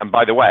S&P. And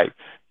by the way,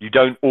 you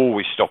don't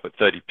always stop at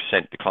 30%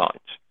 declines.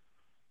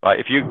 right?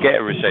 If you get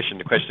a recession,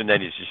 the question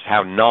then is just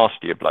how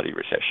nasty a bloody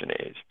recession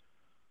is.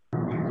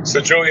 So,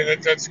 Julian,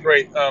 that's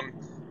great.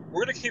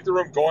 We're going to keep the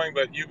room going,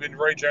 but you've been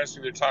very generous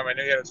with your time. I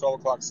know you had a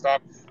 12 o'clock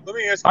stop. Let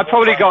me ask you I've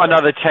probably got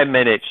another 10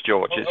 minutes,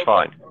 George. It's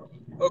fine.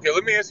 Okay,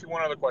 let me ask you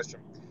one other question.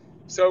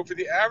 So, for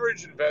the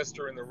average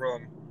investor in the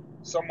room,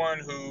 someone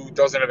who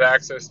doesn't have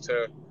access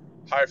to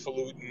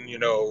highfalutin,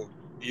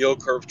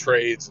 yield curve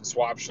trades and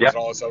swaptions and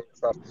all this other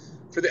stuff,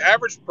 for the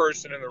average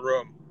person in the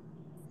room,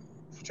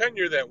 pretend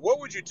you're them, what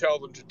would you tell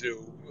them to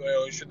do?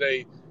 Should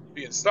they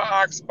be in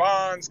stocks,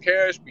 bonds,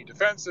 cash, be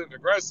defensive,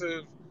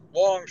 aggressive,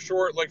 long,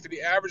 short? Like for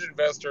the average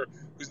investor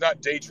who's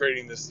not day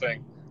trading this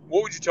thing,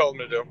 what would you tell them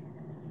to do?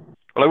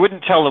 Well, I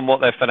wouldn't tell them what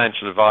their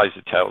financial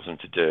advisor tells them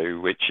to do,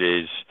 which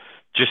is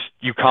just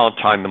you can't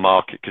time the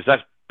market, because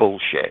that's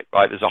bullshit,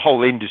 right? There's a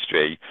whole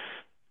industry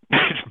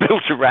that's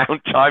built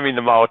around timing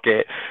the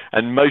market,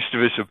 and most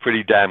of us are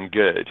pretty damn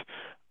good.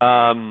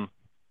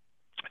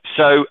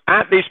 So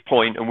at this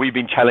point, and we've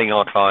been telling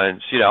our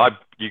clients, you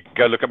can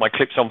go look at my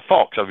clips on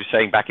Fox. I was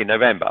saying back in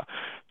November,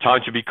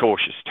 time to be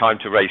cautious, time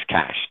to raise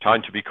cash,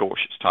 time to be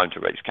cautious, time to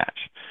raise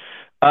cash.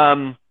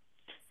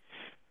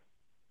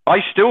 I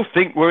still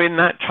think we're in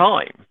that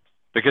time,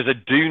 because I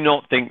do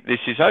not think this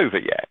is over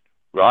yet,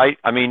 right?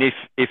 I mean,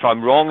 if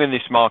I'm wrong and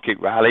this market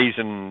rallies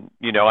and,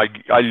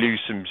 I lose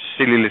some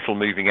silly little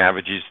moving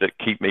averages that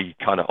keep me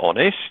kind of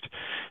honest,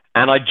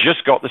 and I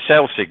just got the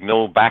sell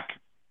signal back,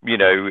 in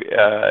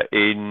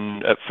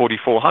at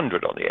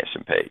 4,400 on the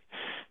S&P.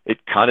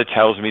 It kind of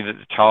tells me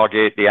that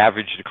the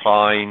average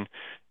decline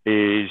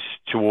is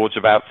towards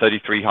about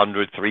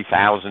 3,300,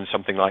 3,000,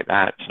 something like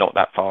that. It's not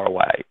that far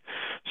away.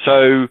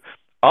 So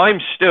I'm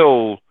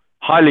still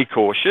highly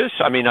cautious.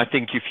 I mean, I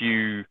think if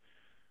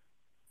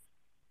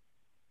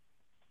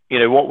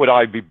what would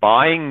I be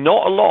buying?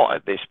 Not a lot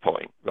at this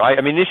point, right?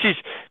 I mean,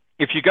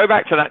 if you go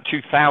back to that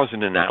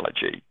 2000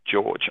 analogy,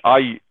 George,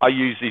 I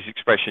use this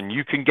expression,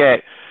 you can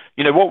get,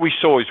 what we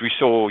saw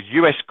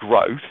US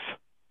growth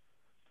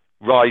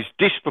rise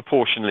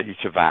disproportionately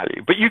to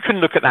value. But you can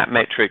look at that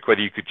metric,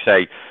 whether you could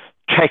say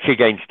tech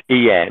against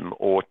EM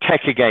or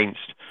tech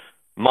against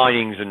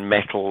minings and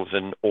metals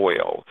and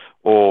oil,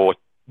 or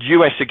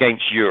US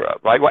against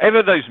Europe, right?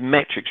 Whatever those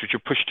metrics which are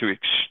pushed to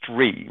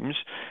extremes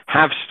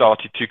have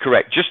started to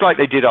correct, just like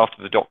they did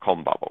after the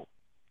dot-com bubble,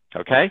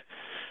 okay?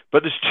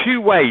 But there's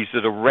two ways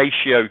that a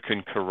ratio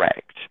can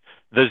correct.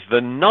 There's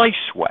the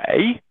nice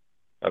way,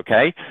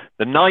 okay?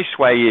 The nice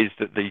way is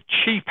that the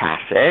cheap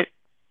asset,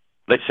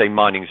 let's say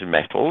minings and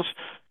metals,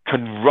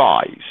 can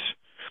rise,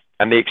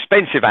 and the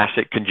expensive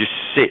asset can just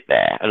sit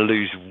there and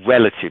lose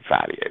relative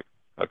value,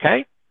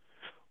 okay?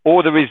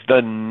 Or there is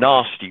the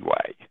nasty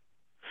way.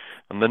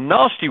 And the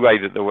nasty way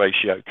that the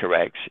ratio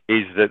corrects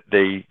is that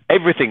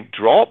everything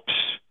drops,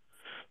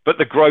 but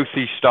the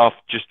growthy stuff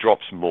just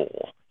drops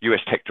more.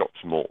 US tech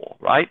drops more,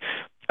 right?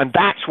 And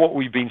that's what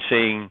we've been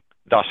seeing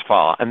thus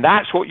far. And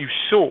that's what you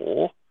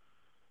saw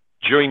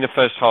during the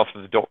first half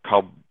of the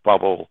dot-com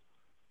bubble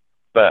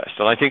burst.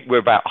 And I think we're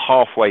about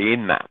halfway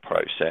in that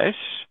process.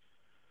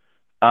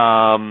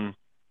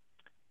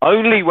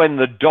 Only when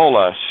the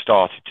dollar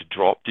started to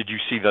drop did you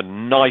see the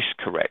nice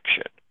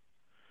correction,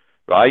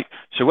 right?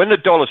 So when the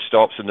dollar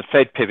stops and the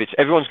Fed pivots,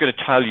 everyone's going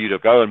to tell you to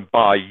go and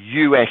buy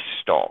US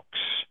stocks,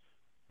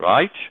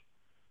 right?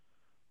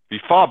 Be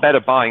far better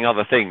buying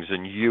other things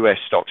than US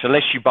stocks,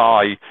 unless you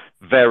buy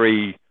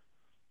very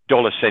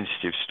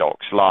dollar-sensitive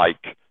stocks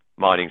like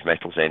minings,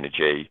 metals,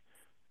 energy,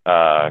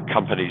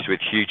 companies with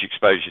huge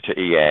exposure to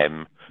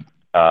EM.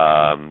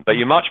 But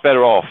you're much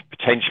better off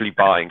potentially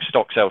buying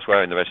stocks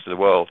elsewhere in the rest of the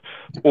world,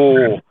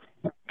 or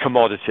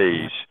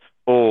commodities,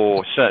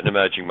 or certain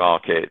emerging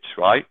markets,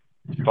 right?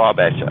 Far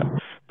better.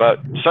 But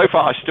so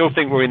far, I still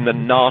think we're in the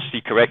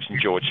nasty correction,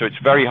 George. So it's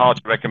very hard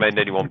to recommend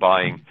anyone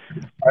buying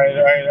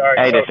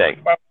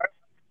anything. So,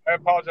 I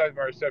apologize,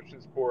 my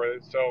reception's poor.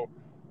 So,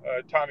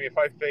 Tommy, if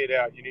I fade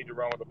out, you need to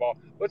run with the ball.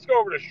 Let's go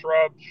over to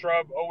Shrub.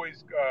 Shrub's one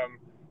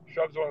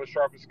of the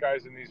sharpest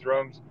guys in these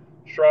rooms.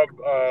 Shrub,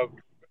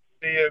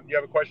 you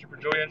have a question for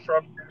Julian,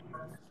 Shrub?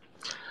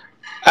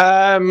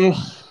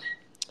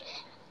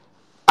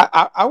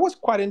 I was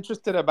quite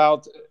interested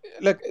about,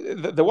 look,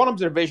 the one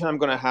observation I'm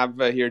going to have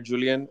here,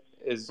 Julian,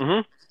 is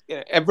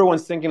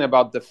everyone's thinking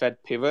about the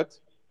Fed pivot.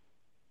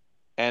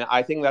 And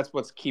I think that's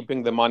what's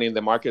keeping the money in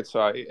the market. So,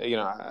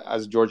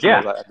 as George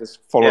knows, I just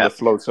follow the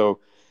flow. So,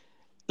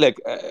 look,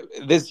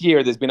 this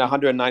year there's been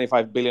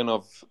 195 billion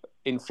of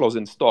inflows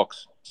in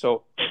stocks.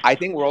 So I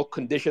think we're all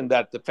conditioned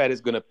that the Fed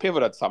is going to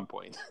pivot at some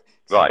point.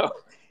 Right.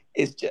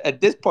 So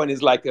at this point,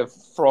 it's like a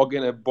frog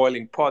in a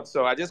boiling pot.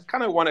 So I just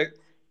kind of want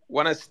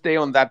to stay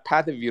on that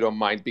path, if you don't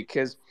mind,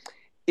 because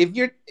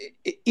even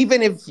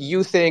if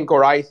you think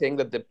or I think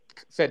that the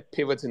Fed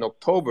pivots in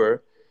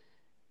October,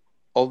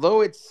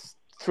 although it's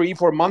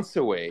 3-4 months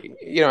away,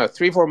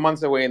 3-4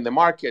 months away in the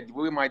market,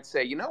 we might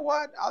say, you know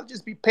what, I'll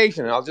just be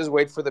patient. I'll just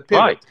wait for the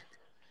pivot. Right.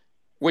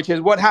 Which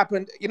is what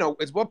happened,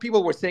 it's what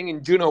people were saying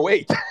in June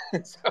 2008.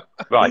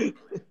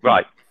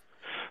 Right.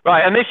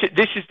 Right, and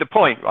this is the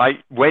point,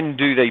 right? When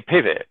do they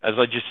pivot? As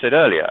I just said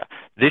earlier,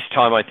 this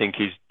time I think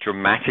is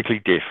dramatically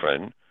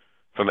different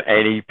from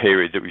any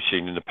period that we've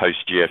seen in the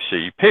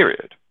post-GFC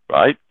period,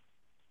 right?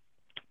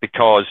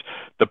 Because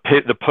the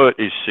put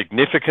is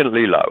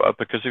significantly lower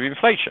because of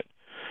inflation.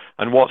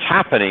 And what's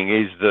happening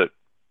is that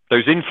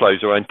those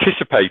inflows are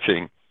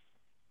anticipating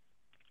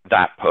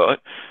that put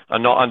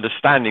and not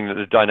understanding that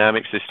the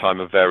dynamics this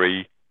time are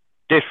very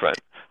different.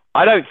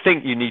 I don't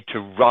think you need to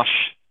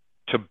rush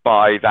to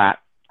buy that,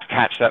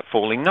 catch that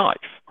falling knife.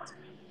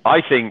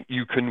 I think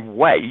you can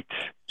wait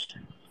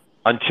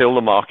until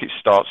the market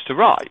starts to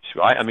rise,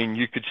 right? I mean,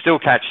 you could still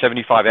catch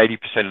 75,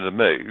 80% of the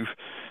move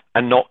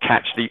and not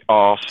catch the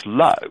arse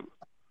low.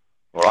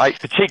 All right.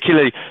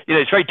 Particularly,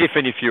 it's very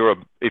different if you're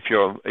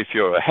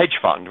a hedge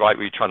fund, right,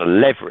 where you're trying to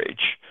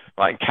leverage,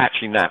 right, and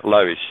catching that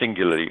low is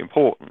singularly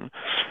important.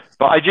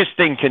 But I just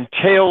think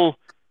until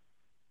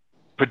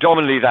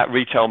predominantly that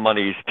retail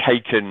money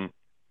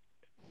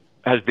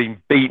has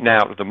been beaten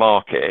out of the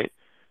market,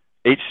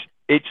 it's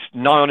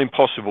nigh on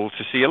impossible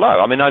to see a low.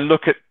 I mean, I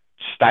look at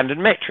standard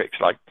metrics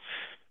like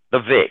the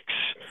VIX,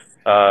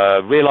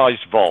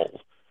 realized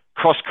vol,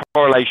 cross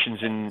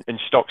correlations in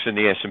stocks in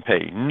the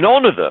S&P.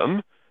 None of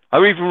them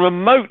are even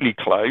remotely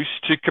close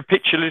to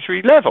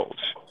capitulatory levels,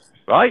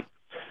 right?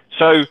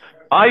 So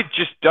I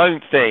just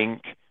don't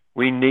think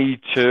we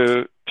need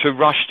to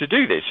rush to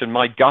do this. And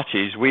my gut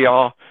is we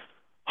are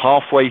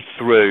halfway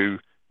through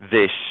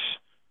this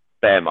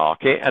bear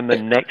market, and the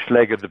next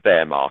leg of the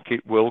bear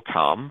market will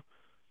come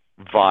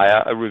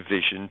via a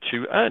revision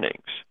to earnings.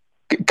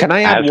 Can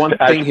I add one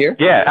thing here?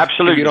 Yeah,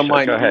 absolutely. If you don't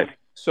mind. Go ahead.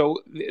 So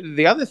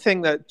the other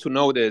thing to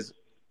note is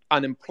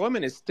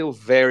unemployment is still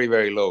very,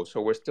 very low.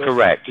 So we're still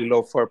correct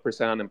below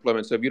 4%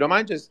 unemployment. So if you don't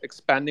mind just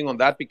expanding on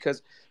that,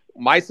 because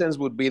my sense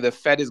would be the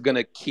Fed is going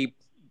to keep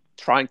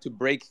trying to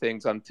break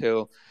things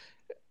until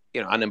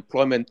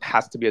unemployment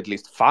has to be at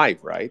least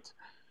 5, right?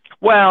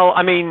 Well,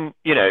 I mean,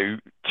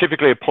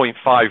 typically a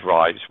 0.5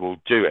 rise will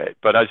do it.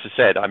 But as I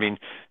said, I mean,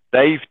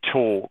 they've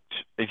talked,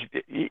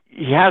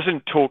 he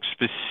hasn't talked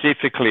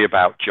specifically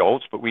about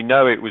jolts, but we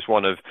know it was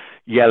one of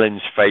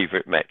Yellen's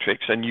favorite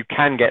metrics. And you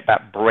can get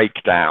that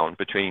breakdown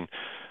between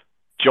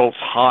jolts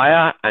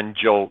higher and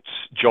jolts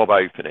job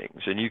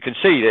openings. And you can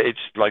see that it's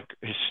like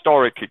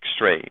historic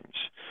extremes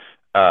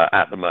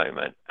at the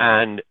moment.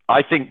 And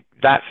I think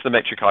that's the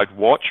metric I'd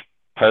watch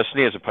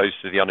personally, as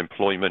opposed to the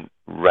unemployment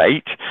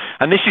rate.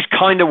 And this is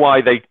kind of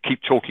why they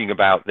keep talking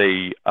about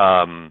the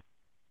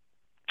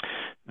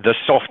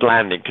soft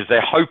landing, because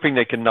they're hoping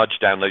they can nudge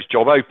down those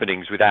job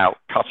openings without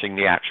cutting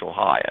the actual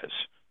hires,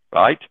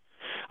 right?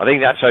 I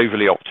think that's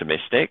overly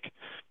optimistic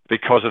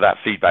because of that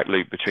feedback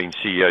loop between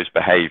CEOs'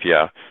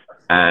 behavior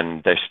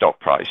and their stock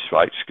price,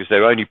 right? Because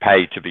they're only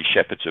paid to be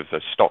shepherds of the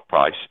stock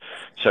price.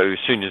 So as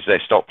soon as their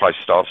stock price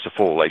starts to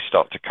fall, they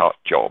start to cut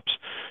jobs.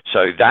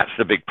 So that's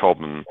the big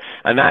problem.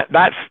 And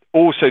that's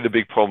also the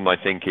big problem, I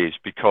think, is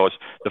because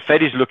the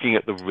Fed is looking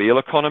at the real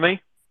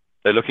economy.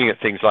 They're looking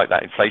at things like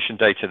that inflation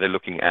data. They're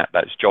looking at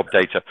that job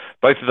data.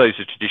 Both of those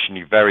are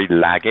traditionally very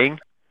lagging.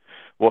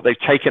 What they've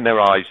taken their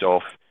eyes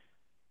off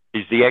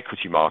is the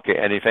equity market.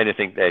 And if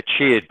anything, they're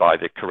cheered by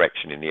the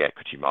correction in the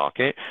equity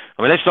market.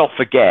 I mean, let's not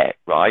forget,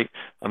 right?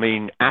 I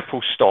mean,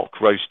 Apple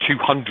stock rose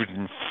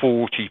 240%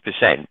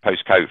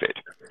 post-COVID,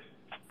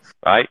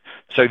 right?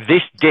 So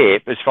this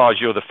dip, as far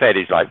as you're the Fed,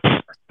 is like,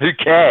 who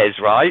cares,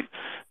 right?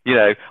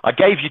 I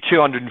gave you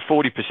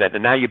 240%,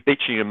 and now you're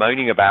bitching and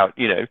moaning about,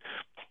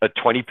 a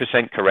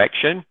 20%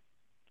 correction.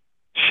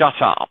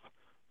 Shut up,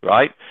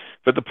 right?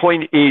 But the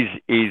point is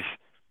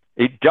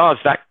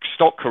that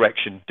stock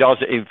correction does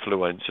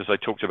influence, as I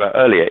talked about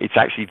earlier. It's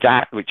actually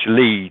that which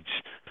leads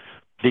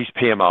these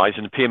PMIs,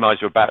 and the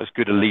PMIs are about as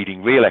good a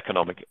leading real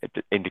economic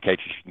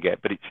indicators you can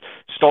get, but it's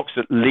stocks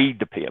that lead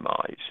the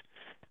PMIs.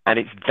 And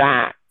it's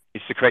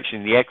the correction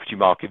in the equity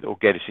market that will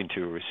get us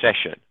into a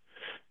recession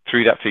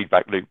through that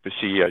feedback loop for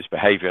CEOs'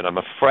 behavior. And I'm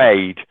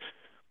afraid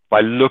by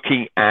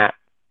looking at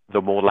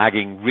the more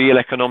lagging real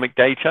economic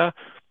data,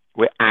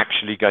 we're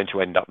actually going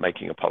to end up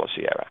making a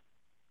policy error.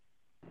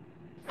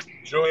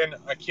 Julian,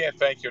 I can't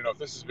thank you enough.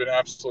 This has been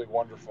absolutely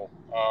wonderful.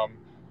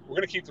 We're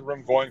going to keep the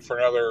room going for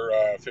another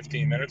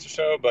 15 minutes or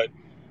so, but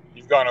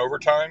you've gone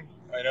overtime.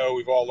 I know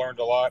we've all learned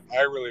a lot.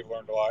 I really have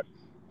learned a lot.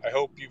 I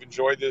hope you've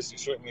enjoyed this. You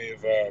certainly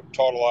have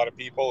taught a lot of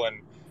people,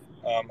 and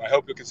I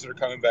hope you'll consider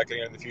coming back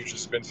again in the future.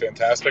 It's been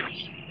fantastic,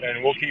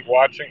 and we'll keep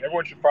watching.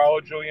 Everyone should follow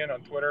Julian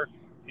on Twitter.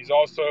 He's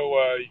also,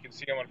 you can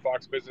see him on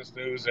Fox Business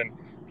News, and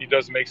he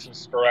does make some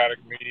sporadic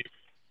media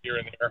here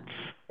and there.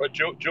 But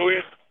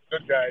Julian's a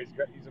good guy.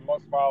 He's a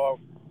must follow.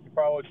 You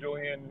follow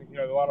Julian.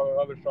 A lot of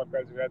other stock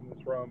guys we've had in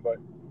this room, but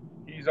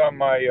he's on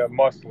my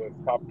must list,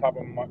 top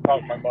of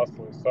my must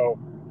list. So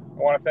I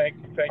want to thank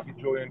you,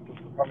 Julian, for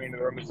coming into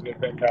the room. This has been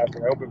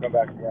fantastic. I hope you'll come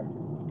back again.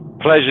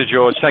 Pleasure,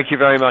 George. Thank you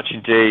very much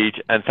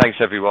indeed, and thanks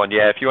everyone.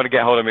 Yeah, if you want to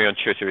get hold of me on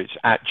Twitter, it's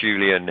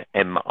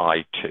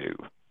 @JulianMI2.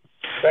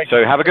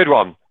 So have a good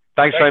one.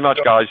 Thanks very much,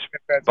 guys.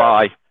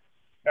 Bye.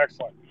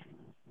 Excellent.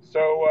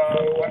 So,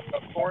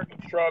 Thornton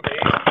Shrub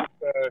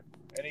Ace,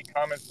 any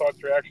comments,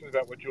 thoughts, reactions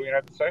about what Julian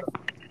had to say?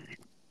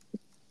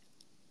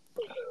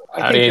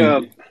 I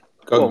think.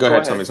 Go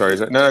ahead, Tommy. Sorry.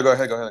 No, go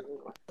ahead.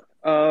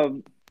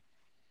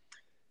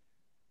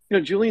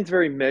 Julian's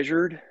very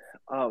measured,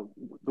 the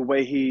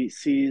way he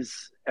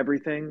sees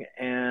everything,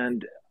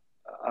 and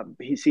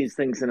he sees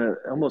things in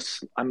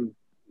I'm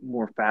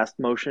more fast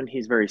motion.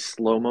 He's very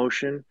slow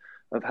motion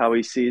of how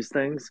he sees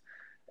things.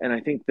 And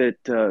I think that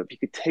if you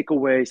could take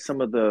away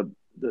some of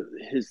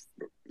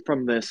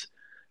from this,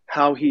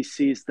 how he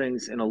sees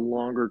things in a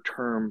longer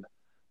term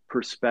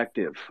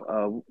perspective.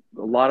 A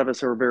lot of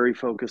us are very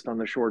focused on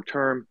the short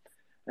term,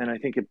 and I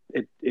think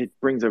it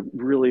brings a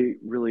really,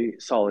 really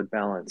solid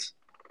balance.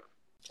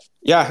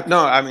 Yeah, no,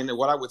 I mean,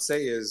 what I would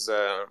say is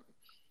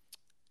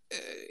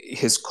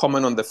his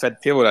comment on the Fed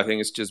pivot, I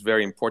think, is just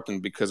very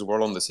important because we're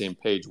all on the same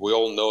page. We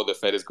all know the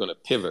Fed is going to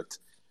pivot,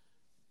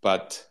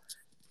 but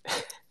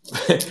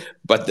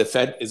the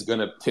Fed is going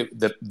to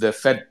the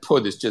Fed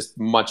put is just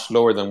much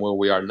lower than where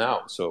we are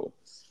now. So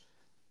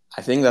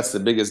I think that's the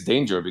biggest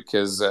danger,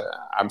 because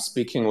I'm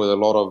speaking with a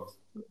lot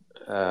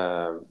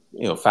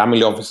of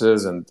family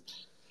offices, and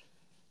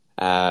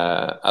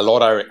a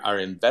lot are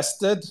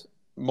invested.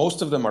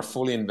 Most of them are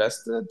fully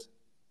invested.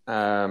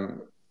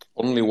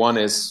 Only one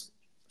is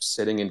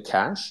sitting in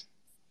cash,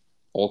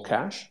 all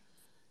cash,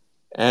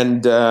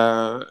 and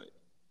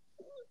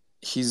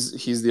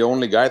he's the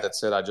only guy that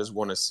said, "I just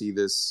want to see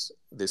this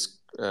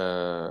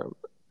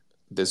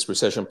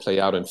recession play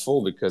out in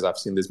full because I've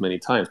seen this many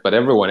times." But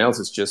everyone else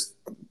is just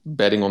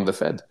betting on the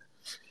Fed.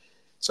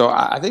 So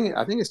I think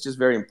it's just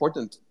very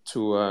important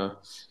to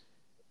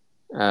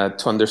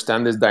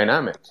understand this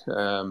dynamic.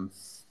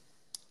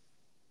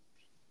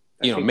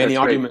 Many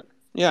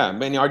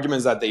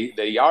arguments that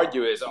they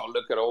argue is, oh,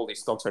 look at all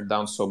these stocks are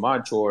down so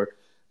much, or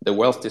the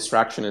wealth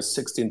distraction is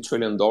 $16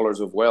 trillion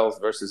of wealth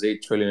versus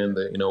 $8 trillion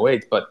in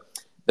 08. But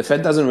the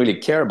Fed doesn't really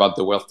care about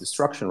the wealth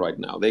destruction right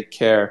now. They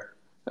care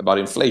about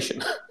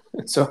inflation.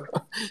 So,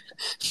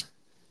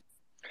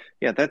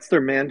 yeah, that's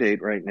their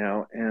mandate right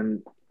now.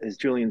 And as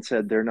Julian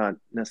said, they're not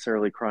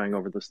necessarily crying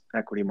over the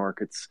equity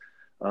markets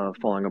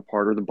falling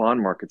apart or the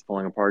bond markets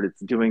falling apart.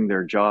 It's doing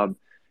their job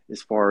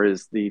as far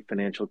as the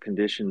financial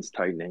conditions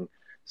tightening.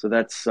 So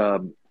that's,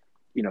 and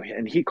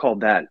he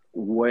called that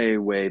way,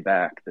 way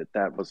back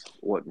that was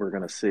what we're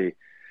going to see.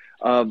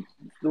 The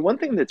one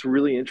thing that's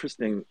really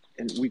interesting,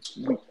 and we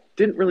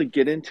didn't really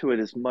get into it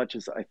as much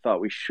as I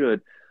thought we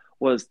should,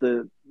 was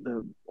the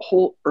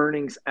whole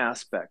earnings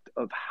aspect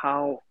of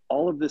how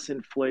all of this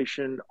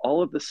inflation,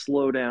 all of the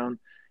slowdown,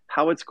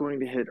 how it's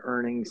going to hit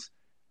earnings.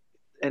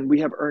 And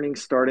we have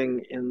earnings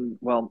starting in,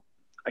 well,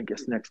 I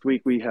guess next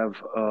week we have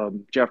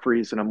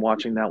Jefferies, and I'm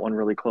watching that one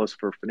really close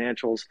for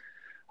financials.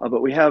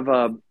 But we have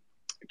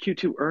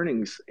Q2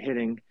 earnings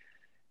hitting.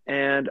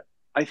 And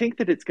I think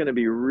that it's going to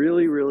be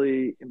really,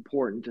 really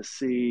important to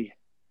see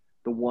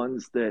the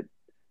ones that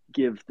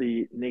give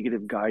the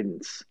negative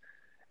guidance.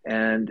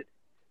 And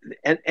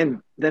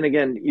then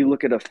again, you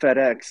look at a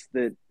FedEx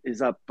that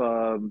is up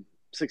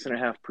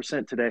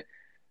 6.5% today.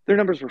 Their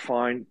numbers were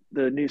fine.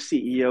 The new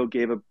CEO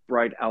gave a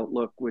bright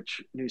outlook,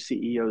 which new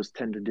CEOs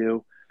tend to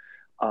do.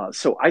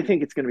 So I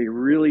think it's going to be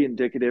really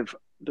indicative.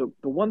 The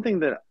one thing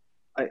that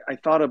I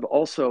thought of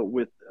also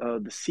with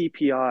the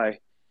CPI,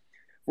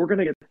 we're going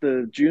to get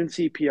the June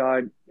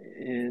CPI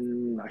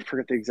in, I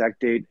forget the exact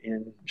date,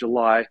 in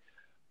July,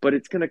 but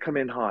it's going to come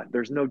in hot.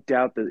 There's no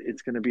doubt that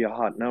it's going to be a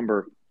hot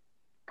number.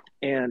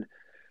 And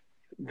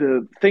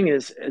the thing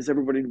is, as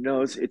everybody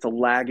knows, it's a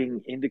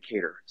lagging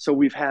indicator. So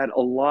we've had a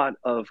lot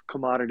of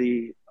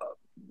commodities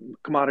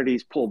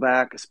pull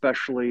back,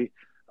 especially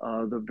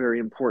the very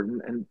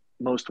important and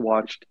most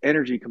watched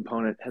energy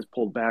component has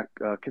pulled back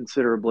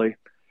considerably.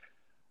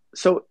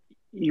 So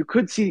you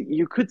could see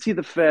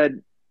the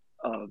Fed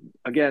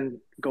again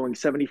going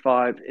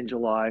 75 in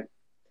July,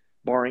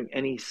 barring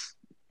any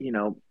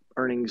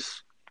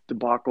earnings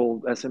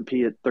debacle.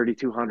 S&P at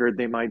 3,200,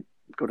 they might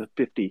go to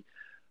 50.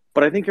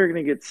 But I think you're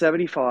going to get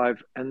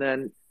 75, and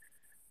then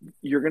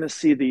you're going to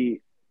see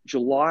the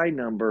July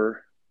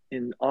number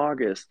in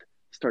August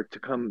start to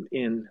come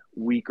in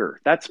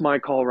weaker. That's my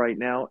call right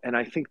now, and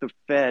I think the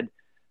Fed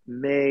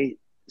may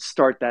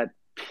start that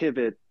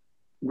pivot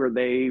where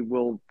they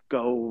will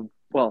go,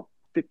 well,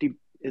 50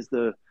 is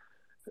the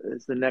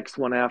next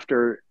one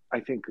after,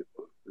 I think,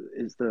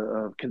 is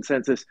the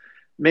consensus.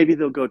 Maybe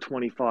they'll go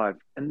 25.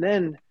 And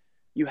then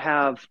you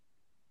have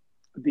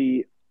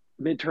the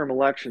midterm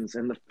elections,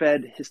 and the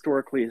Fed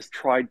historically has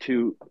tried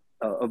to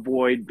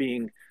avoid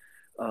being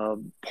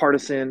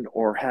partisan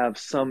or have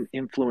some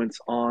influence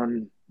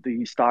on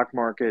the stock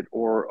market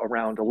or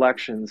around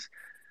elections.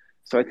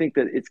 So I think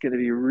that it's going to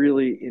be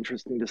really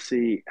interesting to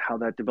see how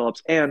that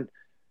develops. And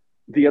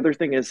the other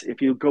thing is,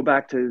 if you go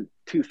back to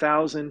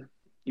 2000,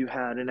 you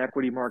had an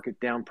equity market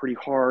down pretty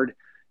hard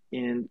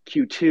in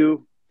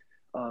Q2.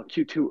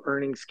 Q2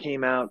 earnings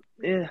came out,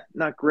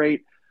 not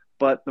great,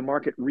 but the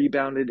market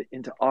rebounded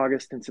into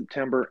August and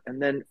September,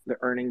 and then the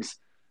earnings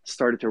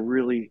started to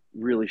really,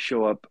 really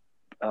show up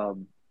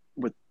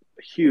with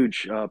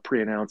huge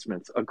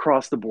pre-announcements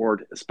across the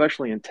board,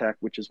 especially in tech,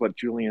 which is what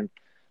Julian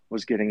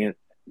was getting at.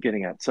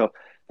 So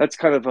that's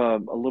kind of a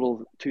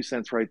little 2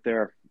 cents right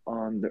there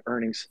on the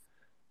earnings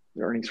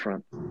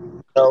front.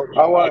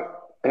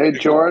 Hey,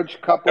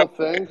 George, couple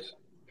things.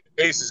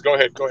 Aces, go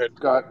ahead.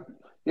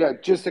 Yeah,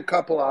 just a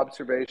couple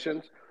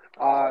observations.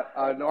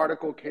 An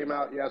article came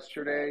out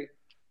yesterday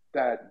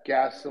that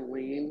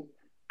gasoline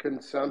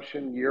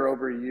consumption year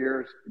over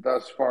year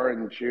thus far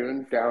in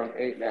June down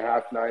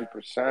 8.5%,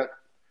 9%.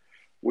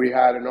 We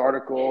had an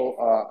article,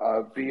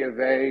 a B of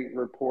A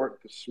report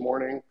this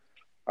morning.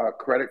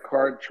 Credit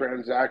card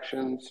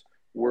transactions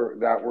were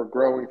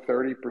growing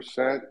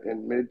 30%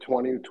 in mid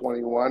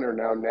 2021 are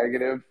now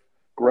negative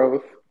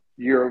growth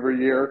year over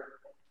year.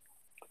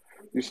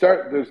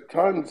 There's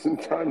tons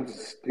and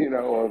tons,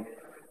 of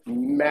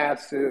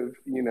massive,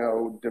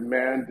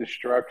 demand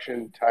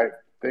destruction type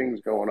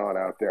things going on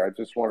out there. I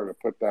just wanted to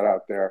put that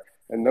out there.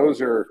 And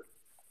those are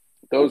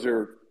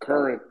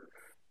current,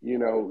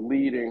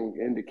 leading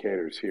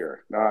indicators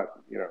here, not,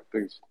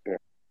 things. Yeah.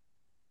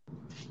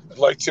 I'd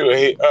like to.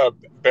 Hey,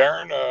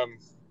 Baron,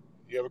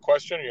 you have a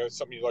question? You have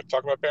something you'd like to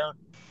talk about, Baron?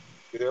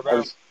 You there,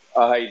 Baron?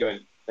 How you doing?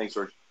 Thanks,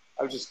 George.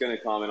 I was just going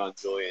to comment on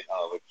Julian,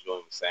 what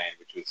Julian was saying,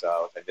 which was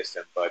I missed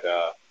him, but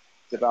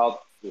it's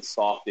about the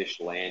softish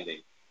landing.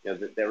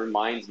 That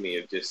reminds me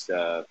of just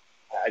I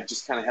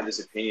just kind of have this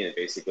opinion that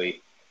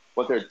basically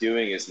what they're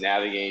doing is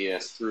navigating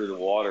us through the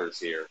waters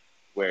here,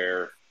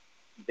 where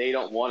they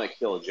don't want to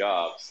kill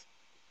jobs,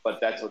 but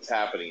that's what's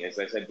happening. As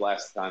I said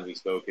last time we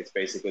spoke, it's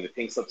basically the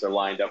pink slips are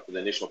lined up for the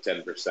initial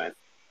 10%,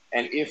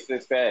 and if the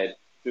Fed,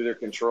 through their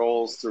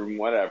controls, through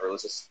whatever,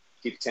 let's just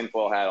keep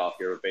tinfoil hat off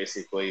here,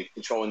 basically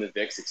controlling the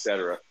VIX, et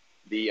cetera,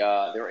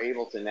 they're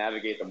able to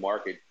navigate the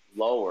market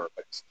lower,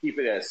 but keep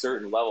it at a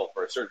certain level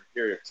for a certain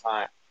period of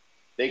time.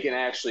 They can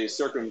actually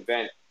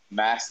circumvent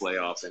mass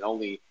layoffs and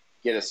only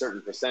get a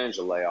certain percentage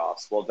of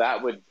layoffs. Well,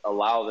 that would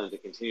allow them to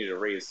continue to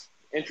raise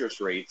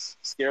interest rates,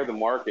 scare the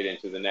market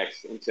into the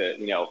next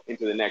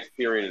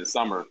period of the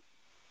summer,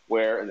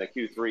 where in the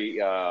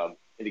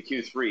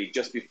Q3,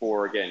 just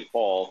before again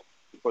fall,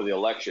 before the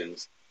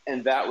elections.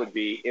 And that would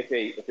be if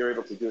they're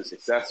able to do it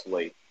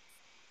successfully,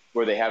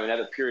 where they have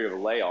another period of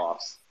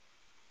layoffs.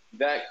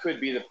 That could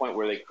be the point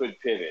where they could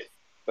pivot.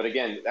 But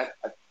again, that,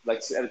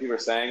 like other people are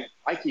saying,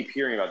 I keep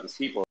hearing about these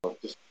people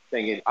just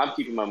thinking I'm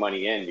keeping my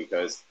money in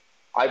because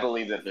I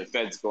believe that the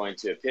Fed's going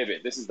to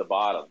pivot. This is the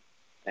bottom,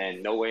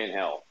 and no way in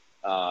hell.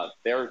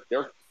 They're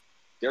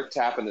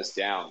tapping this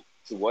down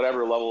to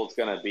whatever level it's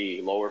going to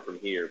be, lower from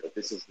here. But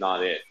this is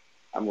not it.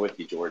 I'm with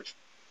you, George.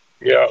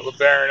 Yeah, well,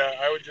 Baron,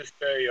 I would just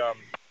say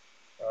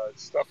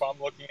stuff I'm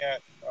looking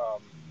at,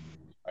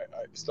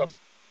 stuff.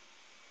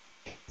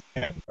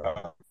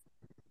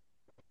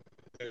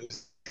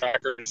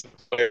 Trackers.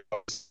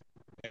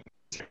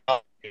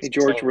 Hey,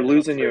 George, we're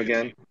losing you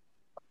again.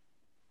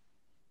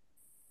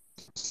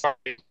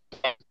 Sorry.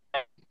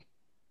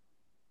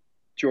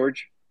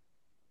 George?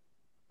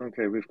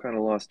 Okay, we've kind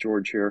of lost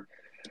George here.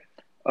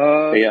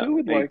 Who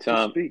would like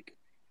to speak?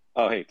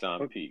 Oh, hey,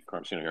 Tom. Pete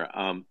Carmsino here.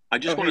 I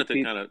just wanted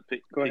to kind of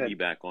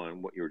piggyback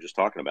on what you were just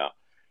talking about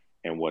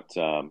and what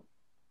I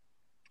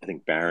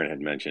think Baron had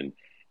mentioned.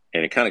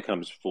 And it kind of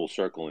comes full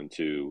circle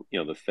into,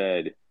 the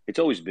Fed. It's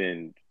always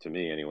been, to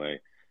me anyway,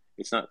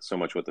 it's not so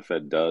much what the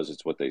Fed does,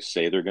 it's what they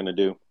say they're going to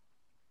do.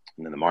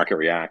 And then the market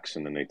reacts,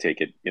 and then they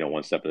take it,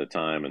 one step at a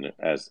time. And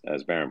as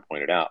Baron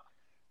pointed out,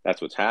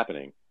 that's what's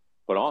happening.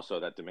 But also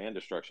that demand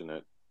destruction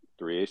that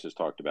Three Aces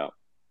talked about,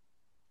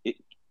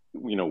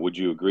 would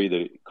you agree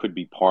that it could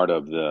be part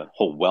of the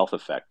whole wealth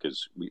effect?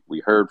 Because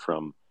we heard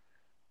from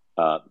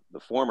the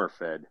former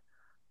Fed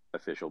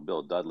official,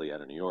 Bill Dudley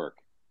out of New York.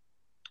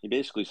 He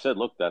basically said,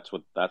 look, that's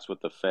what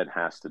the Fed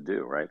has to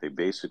do, right? They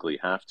basically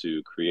have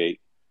to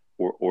create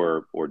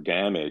or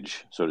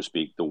damage, so to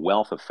speak, the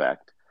wealth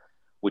effect,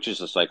 which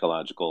is a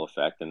psychological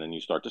effect, and then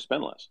you start to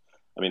spend less.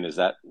 I mean, is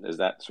that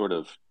sort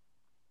of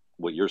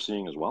what you're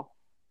seeing as well?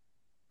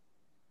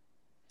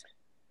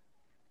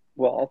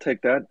 Well, I'll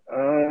take that.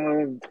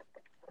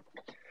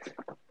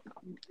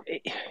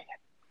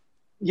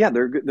 Yeah,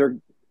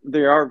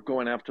 they are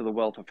going after the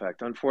wealth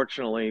effect.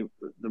 Unfortunately,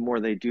 the more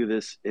they do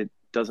this, it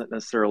doesn't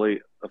necessarily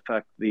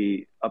affect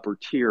the upper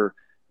tier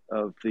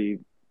of the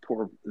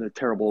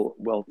terrible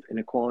wealth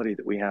inequality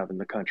that we have in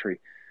the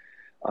country.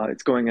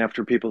 It's going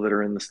after people that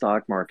are in the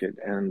stock market,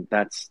 and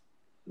that's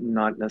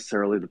not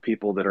necessarily the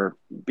people that are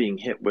being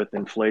hit with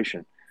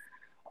inflation.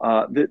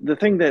 The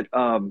thing that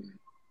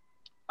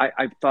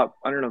I thought,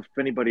 I don't know if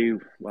anybody,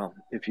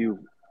 if you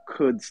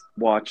could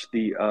watch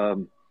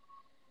the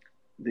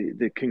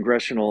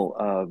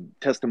congressional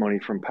testimony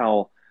from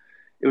Powell,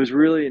 it was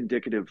really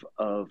indicative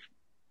of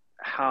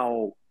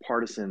how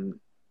partisan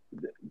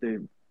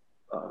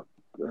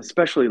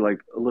especially like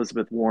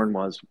Elizabeth Warren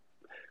was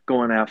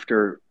going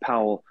after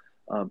Powell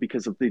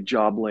because of the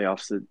job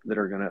layoffs that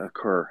are going to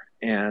occur.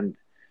 And,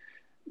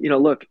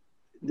 look,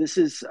 this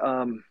is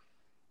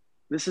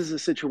a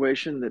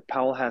situation that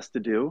Powell has to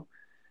do.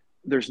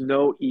 There's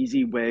no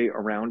easy way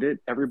around it.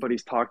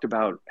 Everybody's talked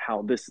about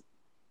how this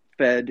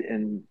Fed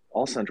and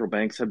all central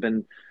banks have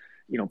been,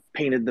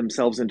 painted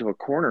themselves into a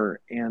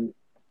corner. And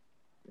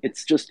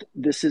it's just,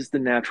 this is the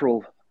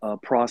natural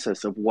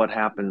process of what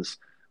happens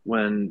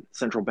when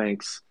central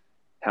banks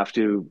have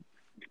to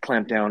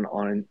clamp down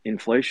on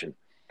inflation.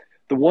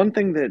 The one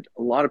thing that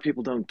a lot of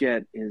people don't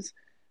get is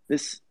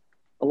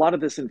a lot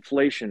of this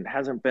inflation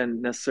hasn't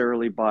been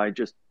necessarily by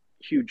just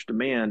huge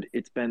demand.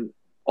 It's been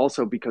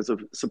also because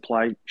of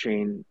supply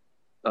chain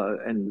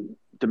and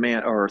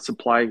demand or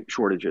supply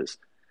shortages.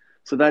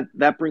 So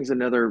that brings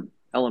another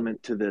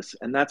element to this.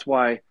 And that's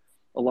why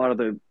a lot of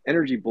the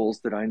energy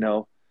bulls that I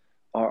know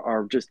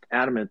are just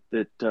adamant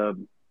that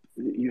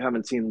you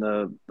haven't seen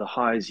the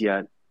highs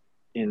yet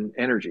in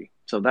energy.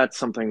 So that's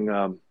something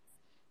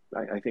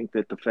I think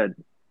that the Fed,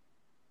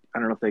 I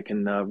don't know if they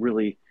can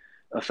really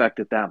affect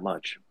it that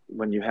much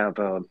when you have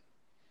the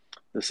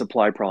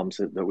supply problems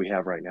that we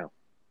have right now.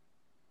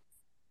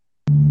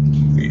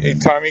 Hey,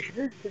 Tommy,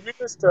 could you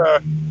just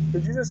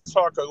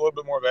talk a little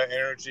bit more about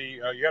energy?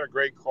 You had a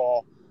great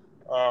call.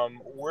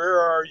 Where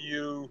are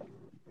you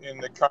in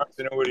the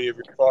continuity of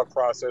your thought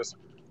process?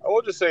 I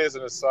will just say as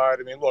an aside,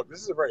 I mean, look,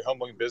 this is a very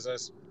humbling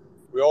business.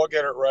 We all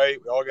get it right.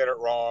 We all get it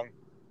wrong.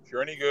 If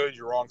you're any good,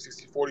 you're wrong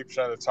 40%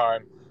 of the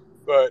time.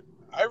 But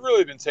I've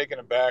really been taken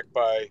aback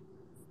by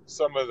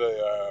some of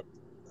the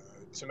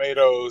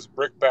tomatoes,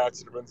 brickbats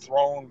that have been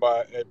thrown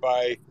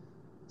by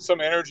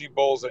some energy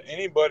bulls that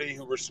anybody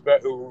who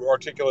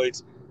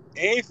articulates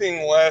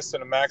anything less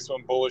than a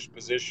maximum bullish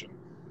position.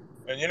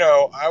 And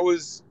I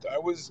was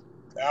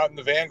out in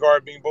the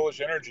vanguard being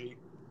bullish energy,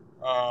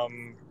 up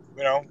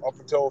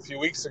until a few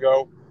weeks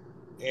ago,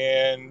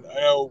 and I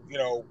know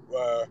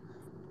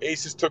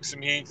Aces took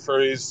some heat for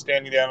his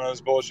standing down on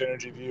his bullish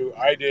energy view.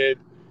 I did.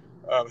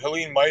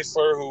 Helene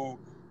Meisler, who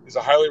is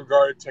a highly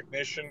regarded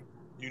technician,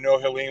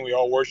 Helene, we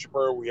all worship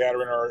her. We had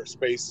her in our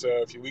space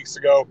a few weeks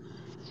ago.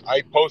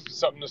 I posted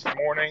something this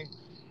morning,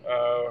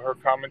 her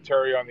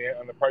commentary on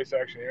the price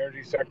action in the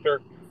energy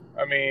sector.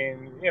 I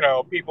mean,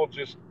 people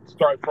just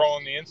start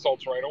throwing the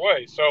insults right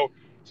away. So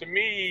to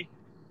me,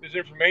 there's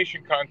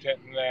information content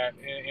in that,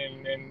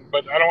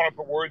 but I don't want to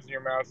put words in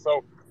your mouth.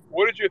 So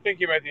what did you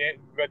think about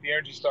the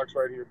energy stocks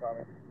right here,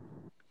 Tommy?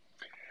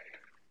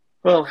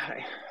 Well,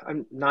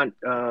 I'm not.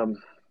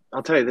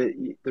 I'll tell you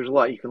that there's a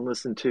lot you can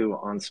listen to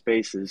on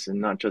Spaces, and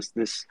not just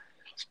this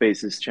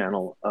Spaces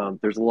channel.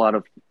 There's a lot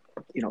of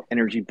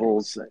energy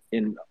bulls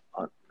in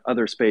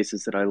other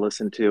spaces that I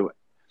listen to,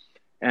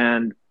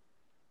 and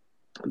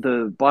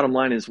the bottom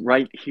line is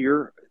right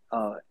here.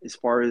 As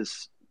far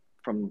as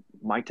from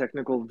my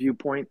technical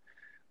viewpoint,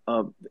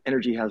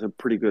 energy has a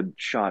pretty good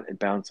shot at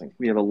bouncing.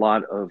 We have a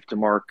lot of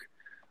DeMark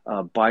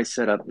buy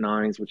setup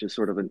nines, which is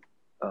sort of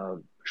a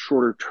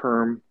shorter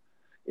term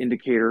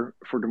indicator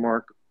for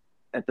DeMark.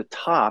 At the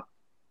top,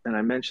 and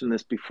I mentioned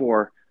this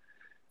before,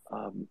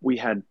 we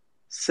had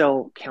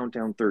sell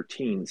countdown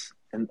 13s,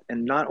 and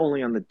not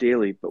only on the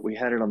daily, but we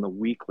had it on the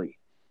weekly.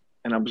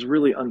 And I was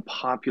really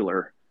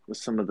unpopular with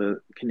some of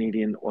the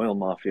Canadian oil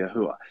mafia,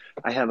 who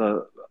I have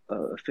a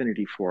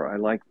affinity for. I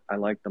like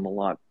them a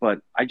lot,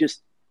 but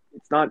it's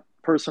not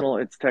personal,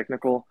 it's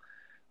technical.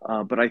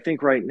 But I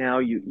think right now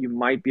you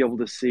might be able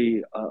to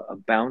see a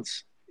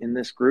bounce in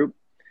this group.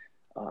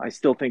 I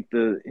still think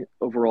the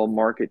overall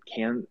market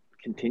can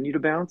continue to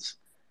bounce.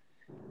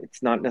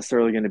 It's not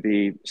necessarily going to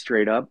be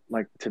straight up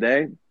like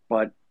today,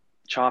 but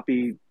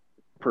choppy,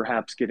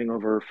 perhaps getting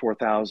over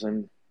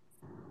 4,000,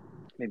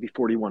 maybe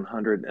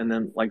 4,100. And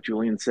then, like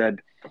Julian said,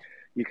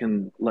 you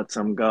can let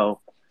some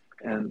go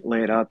and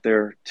lay it out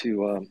there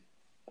to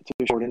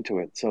short into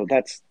it. So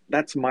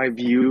that's my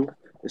view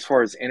as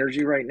far as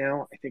energy right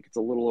now. I think it's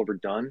a little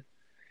overdone.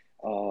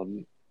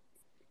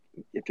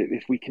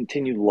 If we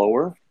continue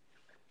lower,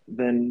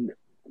 then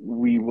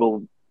we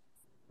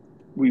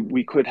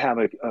could have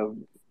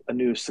a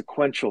new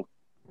sequential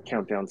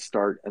countdown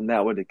start, and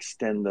that would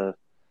extend the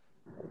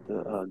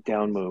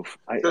down move.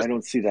 I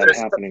don't see that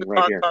happening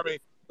right here.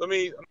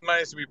 Tommy, I might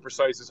have to be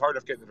precise. It's hard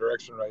enough getting the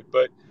direction right,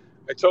 but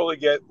I totally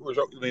get. I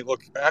mean,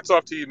 look, hats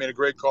off to you. You made a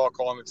great call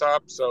on the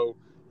top, so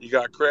you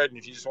got cred. And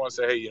if you just want to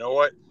say, hey, you know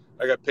what?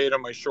 I got paid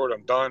on my short.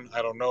 I'm done.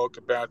 I don't know. It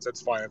could bounce.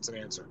 That's fine. That's an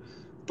answer.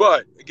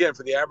 But again,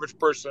 for the average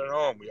person at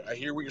home, I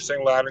hear what you're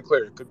saying loud and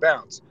clear. It could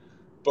bounce.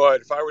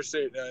 But if I were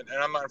sitting,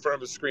 and I'm not in front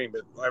of a screen,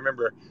 but I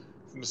remember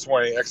from this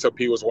morning,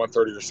 XOP was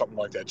 130 or something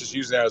like that. Just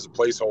using that as a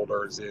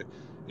placeholder, as it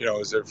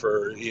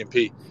for EMP.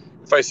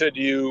 If I said to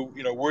you,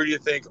 where do you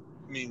think,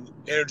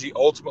 energy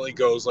ultimately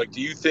goes? Like,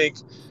 do you think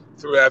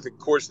throughout the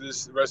course of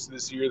the rest of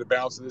this year, the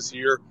balance of this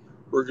year,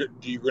 you're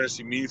going to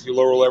see meaningfully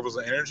lower levels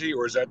of energy,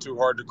 or is that too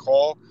hard to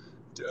call?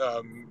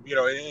 And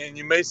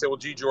you may say, well,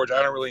 gee, George,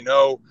 I don't really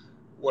know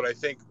what I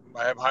think.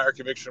 I have higher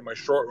conviction in my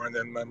short run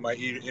than my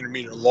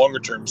intermediate or longer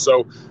term.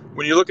 So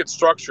when you look at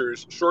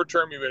structures, short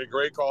term, you made a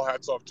great call.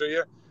 Hats off to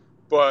you.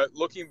 But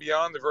looking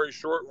beyond the very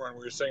short run,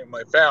 where you're saying it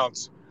might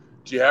bounce,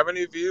 do you have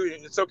any view?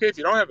 It's okay if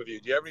you don't have a view.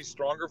 Do you have any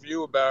stronger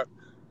view about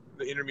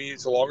the intermediate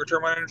to longer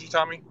term on energy,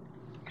 Tommy?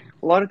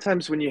 A lot of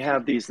times when you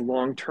have these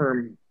long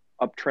term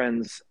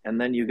uptrends, and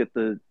then you get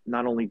the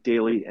not only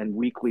daily and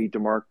weekly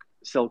DeMark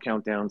sell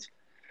countdowns,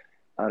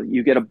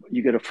 you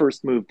get a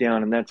first move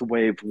down, and that's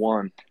wave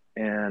one.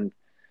 And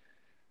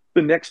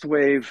the next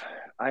wave,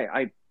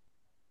 I'm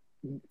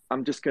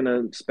just going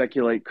to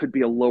speculate, could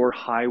be a lower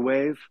high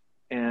wave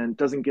and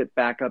doesn't get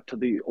back up to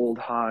the old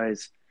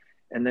highs,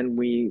 and then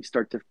we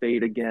start to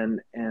fade again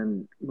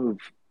and move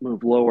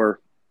lower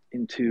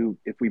into,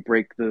 if we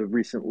break the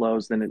recent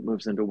lows, then it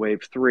moves into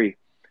wave three.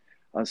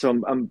 So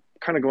I'm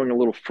kind of going a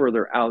little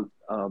further out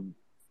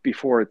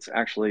before it's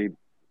actually,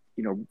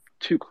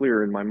 too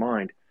clear in my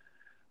mind.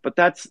 But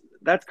that's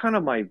kind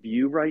of my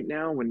view right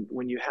now.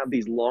 When you have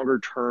these longer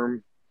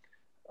term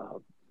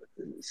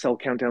sell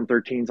countdown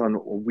 13s on a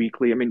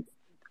weekly, I mean,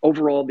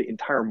 overall the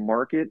entire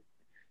market,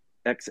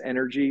 X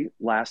energy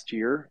last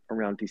year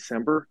around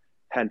December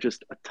had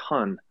just a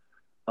ton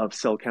of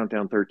sell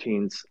countdown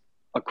 13s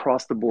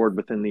across the board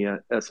within the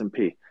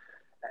S&P.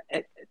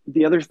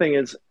 The other thing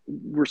is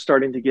we're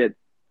starting to get,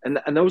 and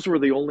those were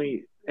the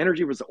only,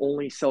 energy was the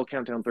only sell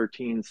countdown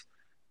 13s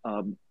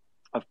a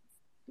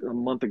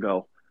month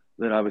ago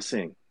that I was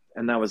seeing,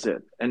 and that was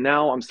it. And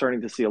now I'm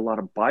starting to see a lot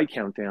of buy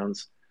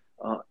countdowns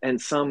and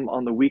some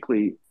on the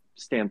weekly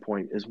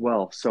standpoint as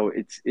well. So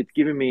it's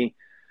giving me,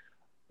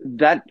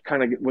 that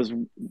kind of was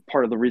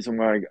part of the reason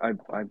why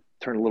I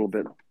turned a little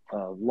bit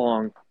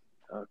long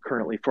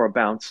currently for a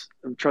bounce.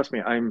 And trust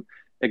me, I'm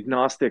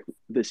agnostic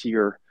this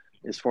year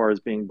as far as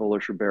being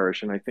bullish or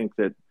bearish, and I think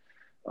that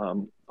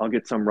I'll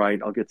get some right,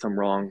 I'll get some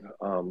wrong.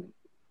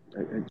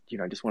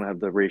 I just want to have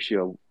the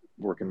ratio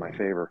work in my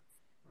favor.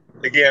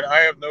 Again,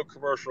 I have no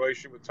commercial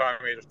relationship with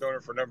Tommy. I've known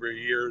him for a number of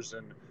years,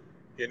 and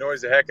he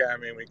annoys the heck out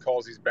of me when he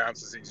calls these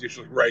bounces. He's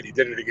usually right. He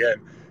did it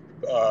again.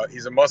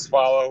 He's a must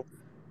follow,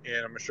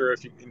 and I'm sure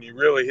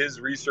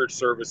his research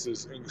service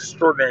is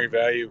extraordinary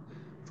value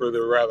for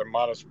the rather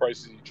modest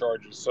prices he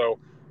charges. So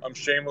I'm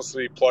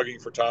shamelessly plugging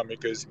for Tommy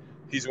because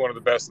he's one of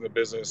the best in the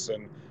business,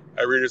 and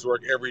I read his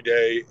work every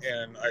day,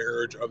 and I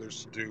urge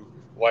others to do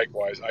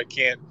likewise. I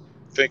can't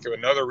think of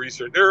another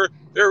research. There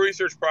are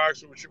research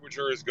products which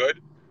are as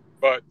good,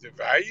 but the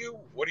value,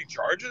 what he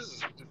charges,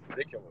 is just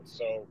ridiculous.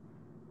 So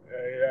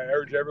I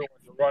urge everyone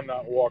to run,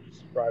 not walk, and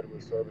subscribe to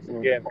his service.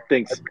 Again,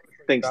 thanks,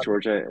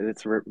 George.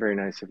 It's very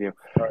nice of you.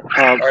 All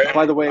right.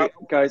 By the way,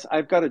 guys,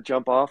 I've got to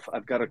jump off.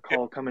 I've got a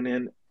call coming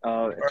in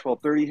at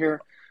 12:30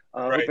 here.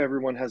 Hope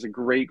everyone has a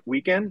great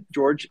weekend.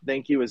 George,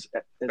 thank you as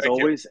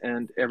always,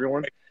 and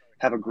everyone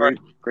have a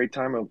great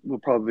time. We'll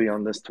probably be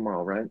on this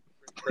tomorrow, right?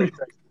 Great,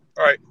 thanks.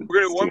 All right, we're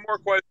gonna do one more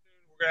question.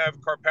 We're gonna have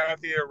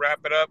Carpathia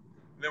wrap it up,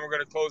 and then we're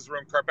gonna close the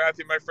room.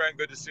 Carpathia, my friend,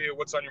 good to see you.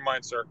 What's on your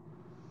mind, sir?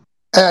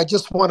 I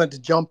just wanted to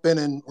jump in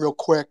and real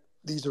quick.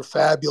 These are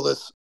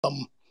fabulous.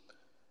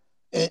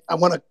 I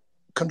want to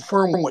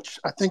confirm, which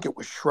I think it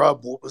was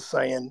Shrub was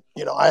saying.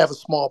 I have a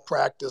small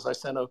practice. I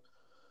sent a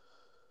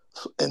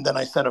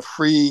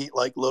free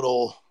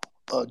little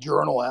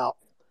journal out,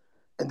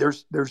 and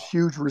there's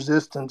huge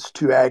resistance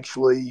to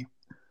actually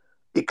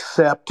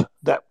accept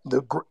that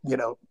the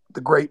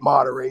great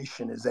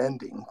moderation is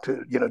ending,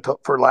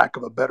 for lack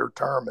of a better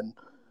term. And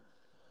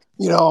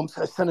I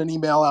sent an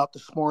email out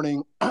this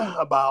morning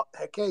about,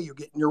 heck, hey, you're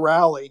getting your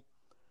rally,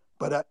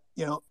 but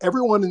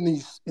everyone in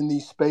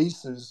these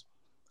spaces,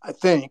 I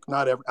think,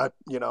 not every,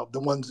 the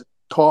ones that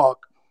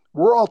talk,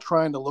 we're all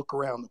trying to look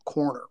around the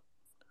corner,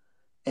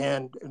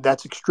 and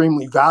that's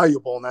extremely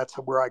valuable, and that's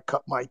where I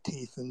cut my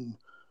teeth in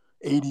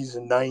 80s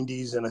and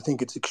 90s, and I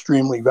think it's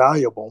extremely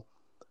valuable.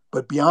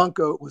 But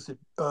Bianca was at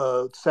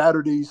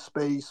Saturday's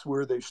space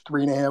where there's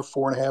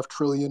 4.5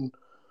 trillion.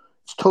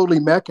 It's totally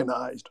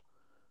mechanized.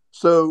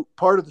 So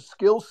part of the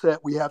skill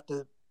set we have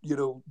to,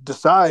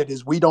 decide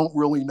is we don't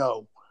really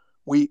know.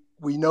 We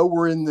know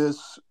we're in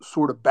this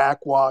sort of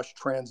backwash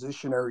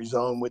transitionary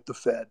zone with the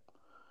Fed.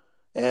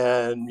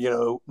 And,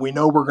 we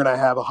know we're going to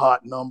have a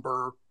hot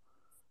number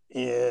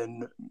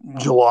in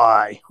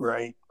July,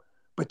 right?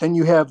 But then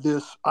you have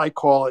this, I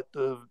call it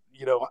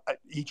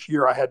each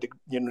year I had to,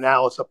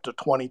 now it's up to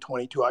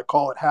 2022. I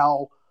call it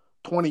HAL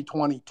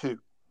 2022.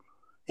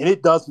 And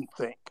it doesn't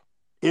think.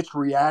 It's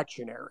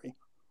reactionary.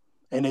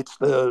 And it's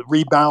the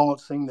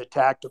rebalancing, the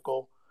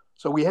tactical.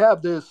 So we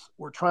have this,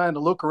 we're trying to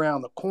look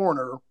around the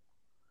corner,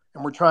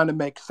 and we're trying to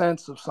make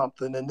sense of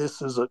something. And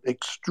this is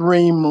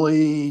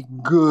extremely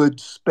good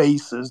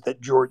spaces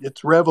that George,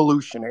 it's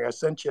revolutionary. I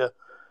sent you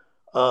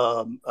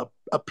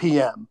a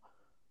PM.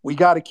 We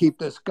got to keep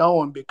this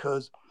going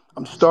because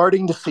I'm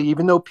starting to see,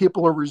 even though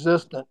people are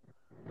resistant,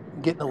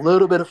 I'm getting a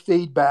little bit of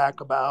feedback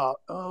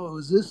about, oh,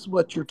 is this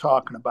what you're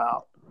talking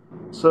about?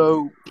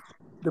 So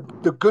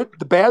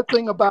the bad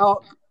thing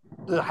about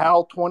the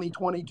HAL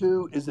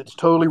 2022 is it's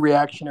totally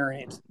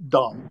reactionary. It's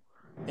dumb.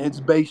 And it's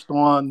based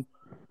on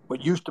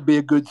what used to be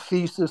a good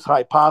thesis,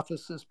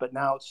 hypothesis, but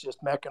now it's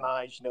just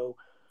mechanized,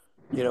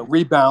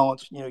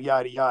 rebalance,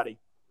 yada, yada.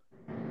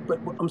 But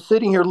I'm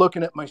sitting here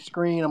looking at my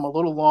screen. I'm a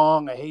little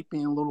long. I hate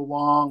being a little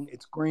long.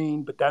 It's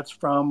green, but that's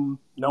from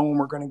knowing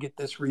we're going to get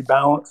this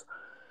rebalance.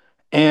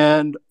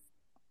 And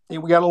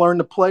we got to learn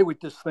to play with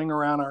this thing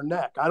around our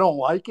neck. I don't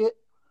like it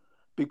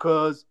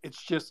because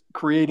it's just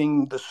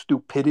creating the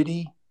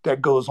stupidity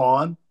that goes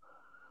on.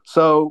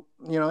 So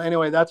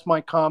anyway, that's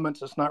my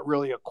comments. It's not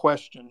really a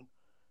question.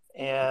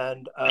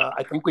 And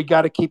I think we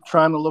got to keep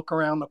trying to look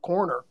around the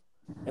corner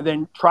and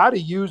then try to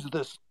use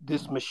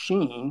this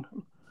machine,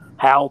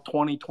 HAL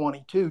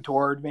 2022, to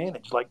our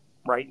advantage, like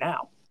right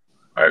now.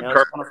 All right,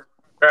 Carl,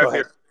 go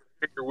ahead.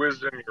 Your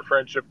wisdom, your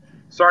friendship.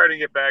 Sorry to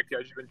get back to you.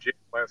 I've just been jammed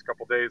the last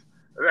couple of days.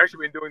 I've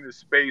actually been doing this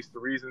space. The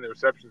reason the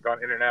reception's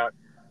gone in and out,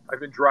 I've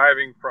been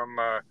driving from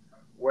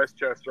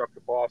Westchester up to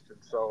Boston,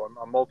 so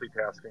I'm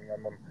multitasking.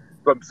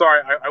 But I'm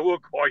sorry. I will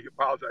call you.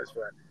 Apologize for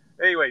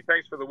that. Anyway,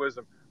 thanks for the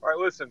wisdom. All right,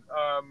 listen.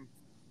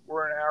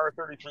 We're an hour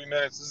 33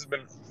 minutes. This has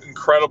been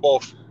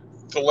incredible.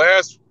 The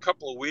last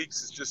couple of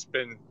weeks has just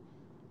been,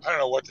 I don't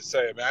know what to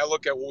say. I mean, I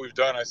look at what we've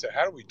done. I say,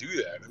 how do we do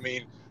that? I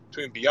mean,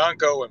 between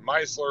Bianco and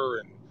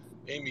Meisler and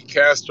Amy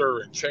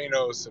Castor and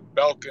Chanos and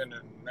Belkin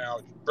and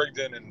now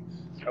Brigden, and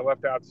I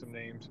left out some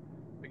names.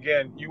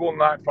 Again, you will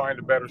not find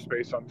a better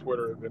space on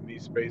Twitter than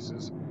these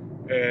spaces.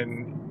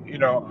 And,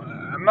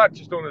 I'm not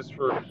just doing this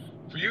for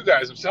you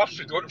guys. I'm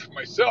selfishly doing it for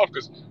myself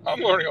because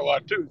I'm learning a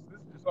lot too. This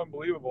is just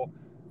unbelievable.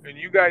 And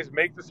you guys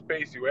make the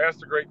space. You ask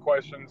the great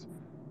questions.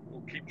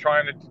 We'll keep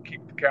trying to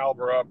keep the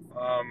caliber up.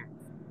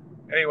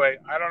 Anyway,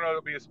 I don't know if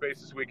there'll be a space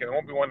this weekend. There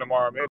won't be one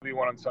tomorrow. Maybe there'll be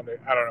one on Sunday.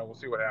 I don't know. We'll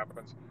see what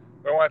happens.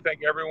 But I want to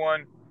thank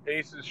everyone.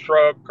 Aces,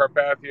 Shrub,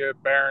 Carpathia,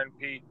 Baron,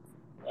 Pete,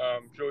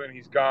 Julian,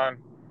 he's gone.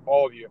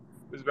 All of you.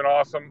 This has been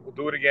awesome. We'll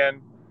do it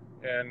again.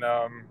 And,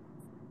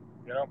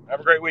 have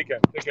a great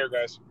weekend. Take care,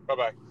 guys.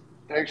 Bye-bye.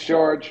 Thanks,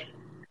 George.